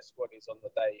depends how their squad is on the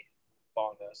day,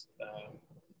 Barnhurst,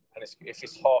 and if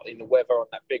it's hot in the weather on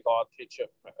that big hard pitch at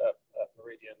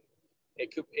Meridian,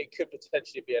 it could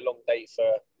potentially be a long day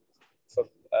for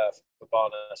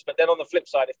Barnhurst. But then on the flip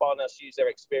side, if Barnhurst use their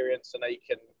experience and they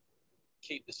can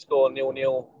keep the score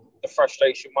 0-0. The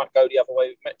frustration might go the other way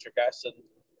with Metrogas, and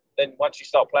then once you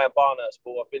start playing Barnhurst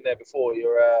ball, I've been there before.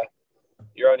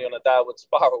 You're only on a downward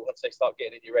spiral once they start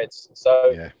getting in your heads.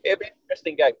 So it'll be an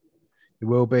interesting game. It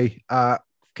will be.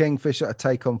 Kingfisher to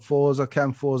take on Forza.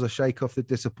 Can Forza shake off the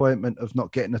disappointment of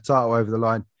not getting the title over the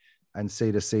line and see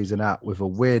the season out with a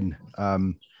win?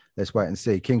 Let's wait and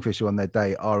see. Kingfisher on their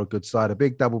day are a good side. A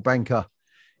big double banker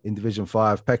in Division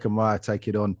 5. Peckham Rye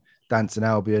taking on Danson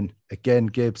Albion. Again,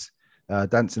 Gibbs.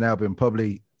 Danson Albion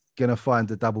probably going to find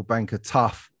the double banker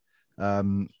tough,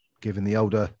 given the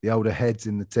older heads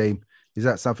in the team. Is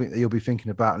that something that you'll be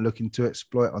thinking about and looking to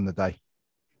exploit on the day?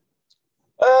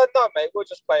 No, mate. We'll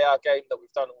just play our game that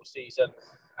we've done all season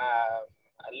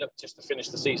and look just to finish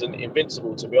the season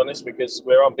invincible, to be honest, because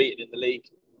we're unbeaten in the league.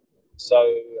 So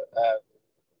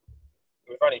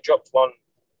we've only dropped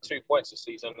 2 points this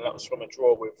season, and that was from a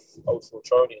draw with Old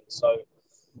Fortronian. So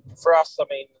for us, I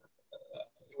mean,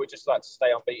 we just like to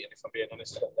stay unbeaten, if I'm being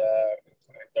honest, and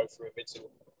go through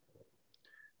invincible.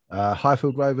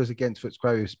 Highfield Rovers against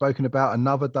Footscray. We've spoken about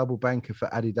another double banker for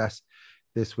Adidas.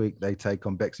 This week they take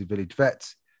on Bexley Village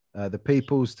Vets. The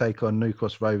Peoples take on New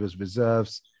Cross Rovers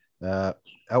Reserves.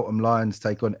 Eltham Lions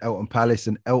take on Eltham Palace,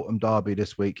 and Eltham Derby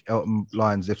this week. Eltham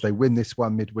Lions, if they win this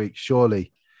one midweek,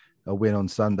 surely a win on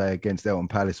Sunday against Eltham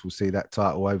Palace will see that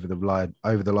title over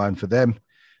the line for them.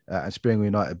 And Spring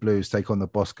United Blues take on the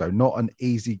Bosco. Not an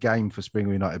easy game for Spring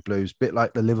United Blues, bit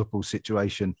like the Liverpool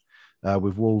situation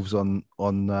with Wolves on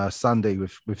Sunday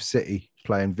with City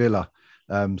playing Villa.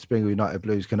 Spring United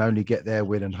Blues can only get their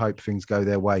win and hope things go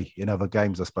their way in other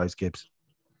games, I suppose, Gibbs.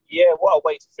 Yeah, what a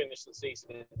way to finish the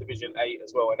season in Division 8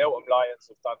 as well. And Eltham Lions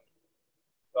have done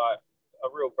a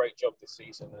real great job this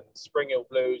season. And Spring Hill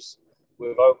Blues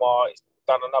with Omar has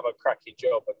done another cracking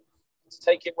job. And to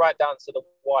take it right down to the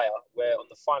wire, where on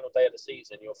the final day of the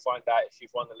season, you'll find out if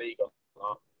you've won the league or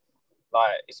not.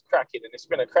 It's cracking, and it's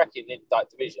been a cracking in that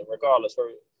division, regardless where,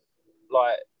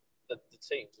 the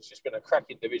teams. It's just been a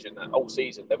cracking division that whole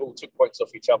season. They've all took points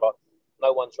off each other.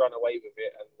 No one's run away with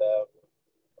it, and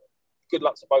good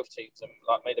luck to both teams. And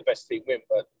may the best team win,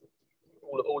 but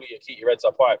all of you keep your heads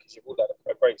up high because you've all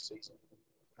had a great season.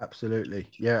 Absolutely,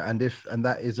 yeah. And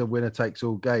that is a winner takes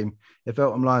all game. If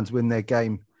Eltham Lions win their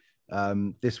game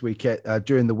this week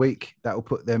during the week, that will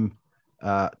put them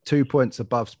 2 points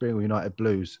above Spring United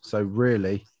Blues. So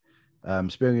really,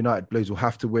 Spring United Blues will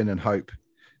have to win and hope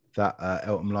that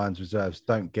Eltham Lions Reserves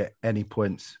don't get any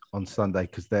points on Sunday,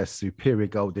 because their superior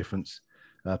goal difference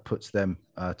puts them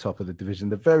top of the division.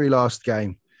 The very last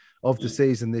game of the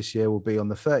season this year will be on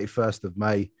the 31st of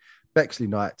May. Bexley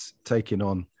Knights taking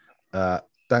on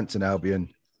Danson Albion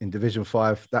in Division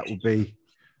 5. That will be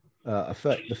the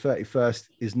 31st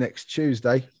is next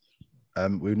Tuesday.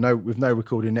 With no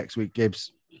recording next week,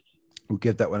 Gibbs. We'll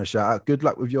give that one a shout out. Good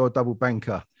luck with your double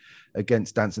banker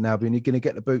against Danson Albion. You're going to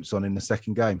get the boots on in the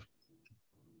second game.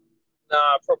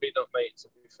 Nah, probably not, mate. To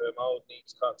be fair, my old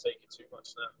knees can't take it too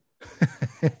much now.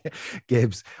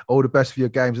 Gibbs, all the best for your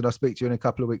games, and I'll speak to you in a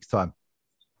couple of weeks' time.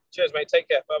 Cheers, mate. Take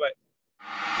care. Bye-bye.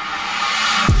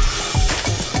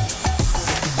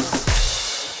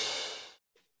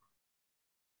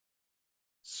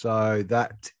 So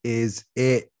that is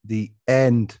it. The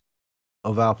end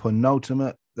of our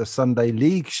penultimate, the Sunday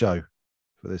League show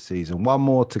for the season. One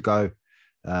more to go.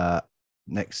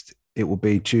 Next, it will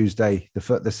be Tuesday,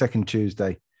 the second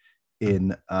Tuesday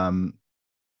in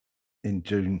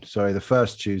June. Sorry, the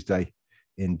first Tuesday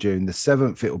in June. The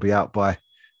 7th, it will be out by.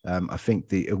 I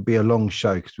think it'll be a long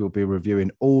show because we'll be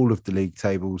reviewing all of the league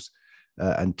tables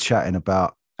and chatting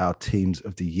about our teams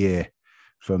of the year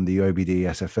from the OBD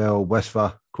SFL,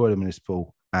 Westphal, Croydon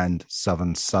Municipal, and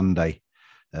Southern Sunday.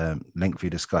 Lengthy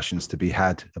discussions to be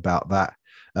had about that.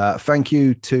 Thank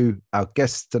you to our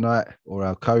guests tonight, or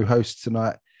our co-hosts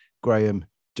tonight, Graham,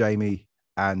 Jamie,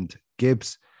 and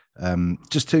Gibbs.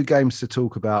 Just 2 games to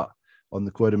talk about on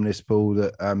the Croydon Municipal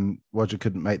that Roger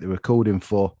couldn't make the recording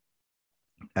for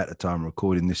at the time of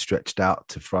recording. This stretched out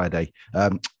to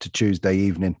to Tuesday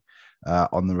evening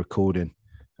on the recording.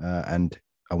 And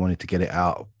I wanted to get it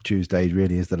out. Tuesday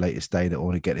really is the latest day that I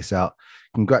want to get this out.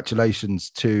 Congratulations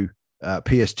to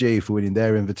PSG for winning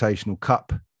their Invitational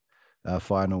Cup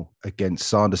final against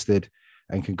Sanderstead,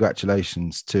 and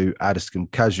congratulations to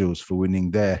Addiscombe Casuals for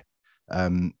winning their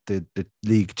the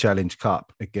League Challenge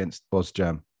Cup against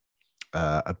Bosjam.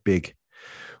 A big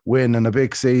win and a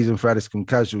big season for Addiscombe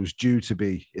Casuals, due to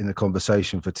be in the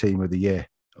conversation for Team of the Year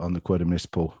on the Croydon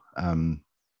Municipal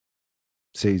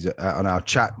season on our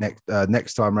chat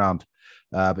next time round.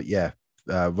 But yeah,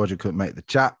 Roger couldn't make the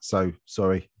chat, so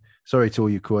sorry to all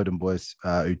you Croydon boys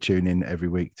who tune in every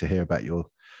week to hear about your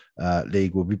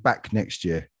league. We'll be back next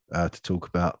year to talk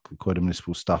about Croydon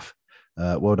Municipal stuff.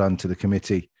 Well done to the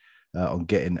committee on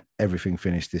getting everything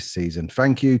finished this season.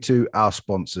 Thank you to our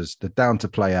sponsors, the Down to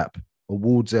Play app,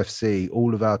 Awards FC.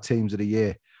 All of our Teams of the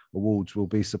Year awards will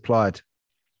be supplied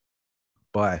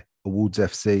by Awards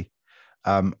FC,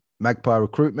 Magpie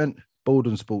Recruitment,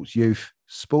 Borden Sports Youth,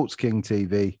 Sports King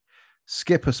TV,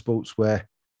 Skipper Sportswear,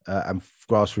 and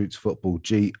Grassroots Football,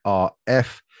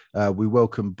 GRF. We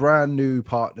welcome brand new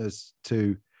partners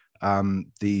to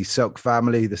the Selk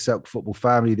family, the Selk football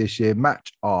family this year.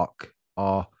 Match Arc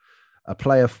are a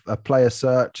player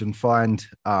search and find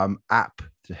app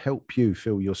to help you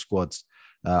fill your squads.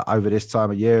 Over this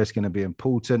time of year, it's going to be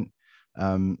important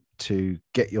to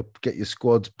get your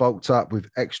squads bulked up with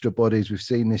extra bodies. We've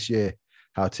seen this year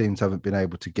how teams haven't been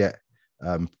able to get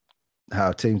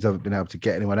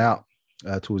anyone out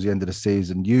towards the end of the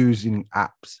season. Using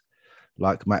apps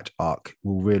like Match Arc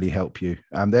will really help you.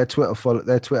 Their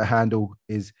Twitter handle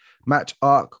is Match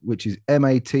Arc, which is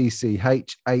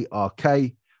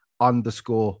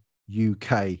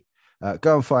MATCHARK_UK.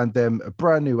 Go and find them, a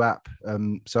brand new app.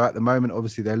 So at the moment,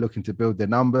 obviously, they're looking to build their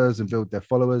numbers and build their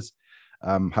followers.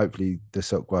 Hopefully, the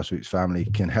Silk Grassroots family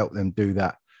can help them do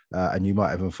that. And you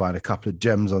might even find a couple of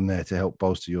gems on there to help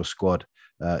bolster your squad.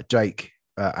 Jake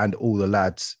and all the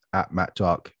lads at Match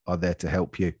Arc are there to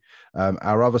help you.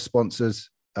 Our other sponsors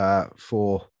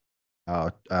for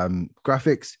our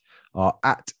graphics are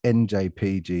at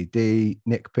NJPGD.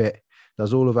 Nick Pitt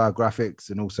does all of our graphics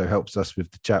and also helps us with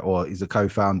the chat, or he's a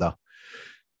co-founder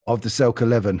of the Selk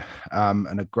 11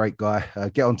 and a great guy.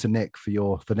 Get on to Nick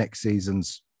for next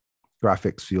season's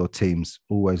graphics for your teams.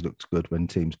 Always looks good when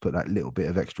teams put that little bit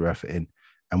of extra effort in.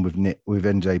 And with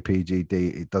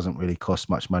NJPGD, it doesn't really cost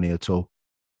much money at all.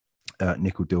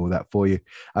 Nick will do all that for you.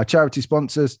 Our charity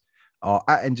sponsors are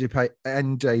at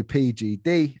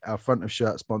NJPGD. Our front of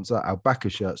shirt sponsor, our back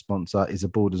of shirt sponsor is a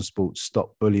Borden Sports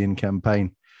Stop Bullying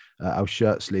campaign. Our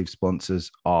shirt sleeve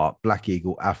sponsors are Black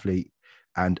Eagle Athlete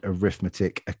and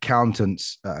Arithmetic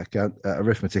Accountants.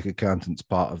 Arithmetic Accountants,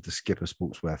 part of the Skipper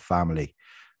Sportswear family.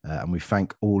 And we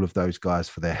thank all of those guys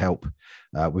for their help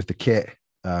with the kit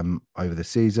over the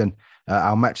season.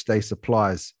 Our match day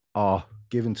supplies are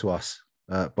given to us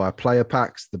by Player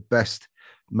Packs, the best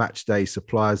match day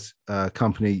supplies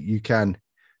company you can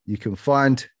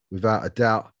find without a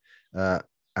doubt.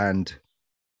 And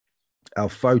our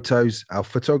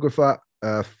photographer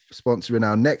sponsoring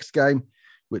our next game,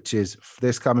 which is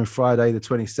this coming Friday, the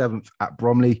 27th at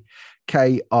Bromley,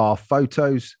 KR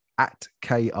Photos, at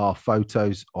KR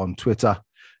Photos on Twitter.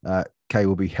 Kay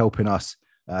will be helping us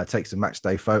take some match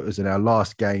day photos in our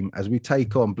last game as we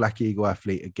take on Black Eagle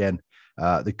Athlete again.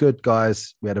 The good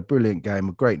guys, we had a brilliant game,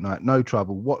 a great night, no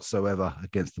trouble whatsoever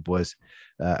against the boys.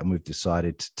 And we've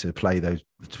decided to play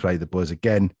the boys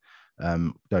again.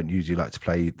 Don't usually like to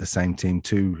play the same team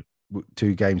two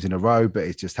games in a row, but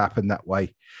it's just happened that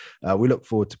way. We look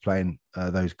forward to playing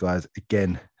those guys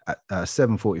again at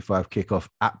 7:45 kickoff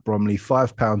at Bromley.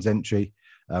 £5 entry.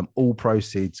 All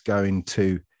proceeds going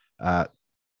to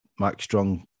Mike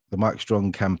Strong, the Mike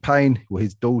Strong campaign, or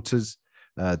his daughters,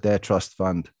 their trust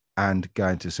fund, and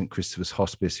going to St. Christopher's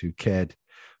Hospice, who cared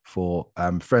for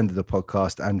friend of the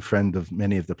podcast and friend of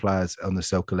many of the players on the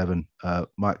Selk 11,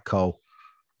 Mike Cole,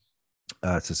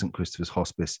 to St. Christopher's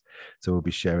Hospice. So we'll be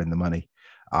sharing the money.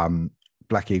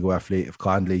 Black Eagle Athlete have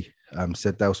kindly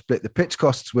said they'll split the pitch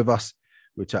costs with us,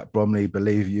 which at Bromley,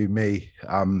 believe you me,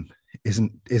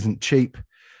 isn't cheap.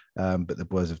 But the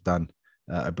boys have done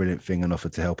a brilliant thing and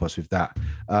offered to help us with that.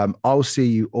 I'll see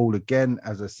you all again,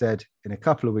 as I said, in a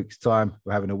couple of weeks' time.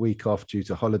 We're having a week off due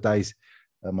to holidays.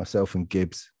 Myself and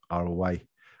Gibbs are away.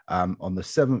 On the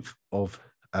 7th of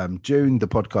June, the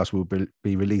podcast will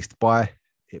be released by,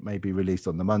 it may be released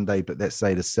on the Monday, but let's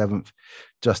say the 7th,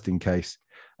 just in case.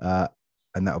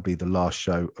 And that'll be the last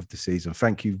show of the season.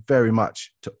 Thank you very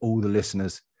much to all the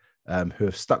listeners who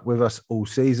have stuck with us all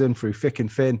season through thick and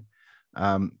thin.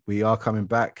 We are coming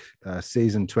back,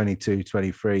 season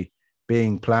 22-23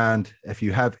 being planned. If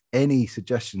you have any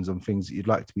suggestions on things that you'd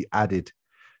like to be added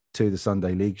to the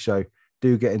Sunday League show,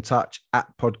 do get in touch at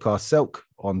Podcast Selk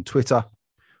on Twitter,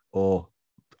 or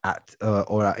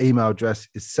our email address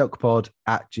is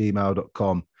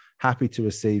selkpod@gmail.com. Happy to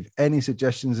receive any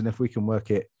suggestions, and if we can work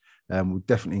it, we'll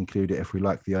definitely include it if we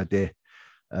like the idea.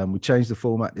 We changed the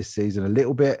format this season a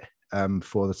little bit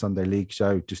for the Sunday League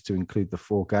show, just to include the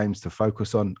 4 games to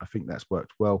focus on. I think that's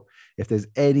worked well. If there's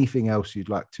anything else you'd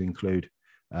like to include,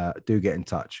 do get in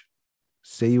touch.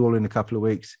 See you all in a couple of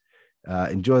weeks.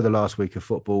 Enjoy the last week of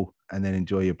football, and then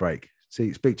enjoy your break.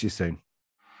 Speak to you soon.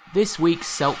 This week's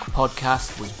Selk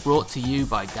podcast was brought to you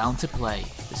by Down to Play,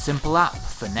 the simple app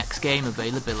for next game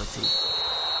availability.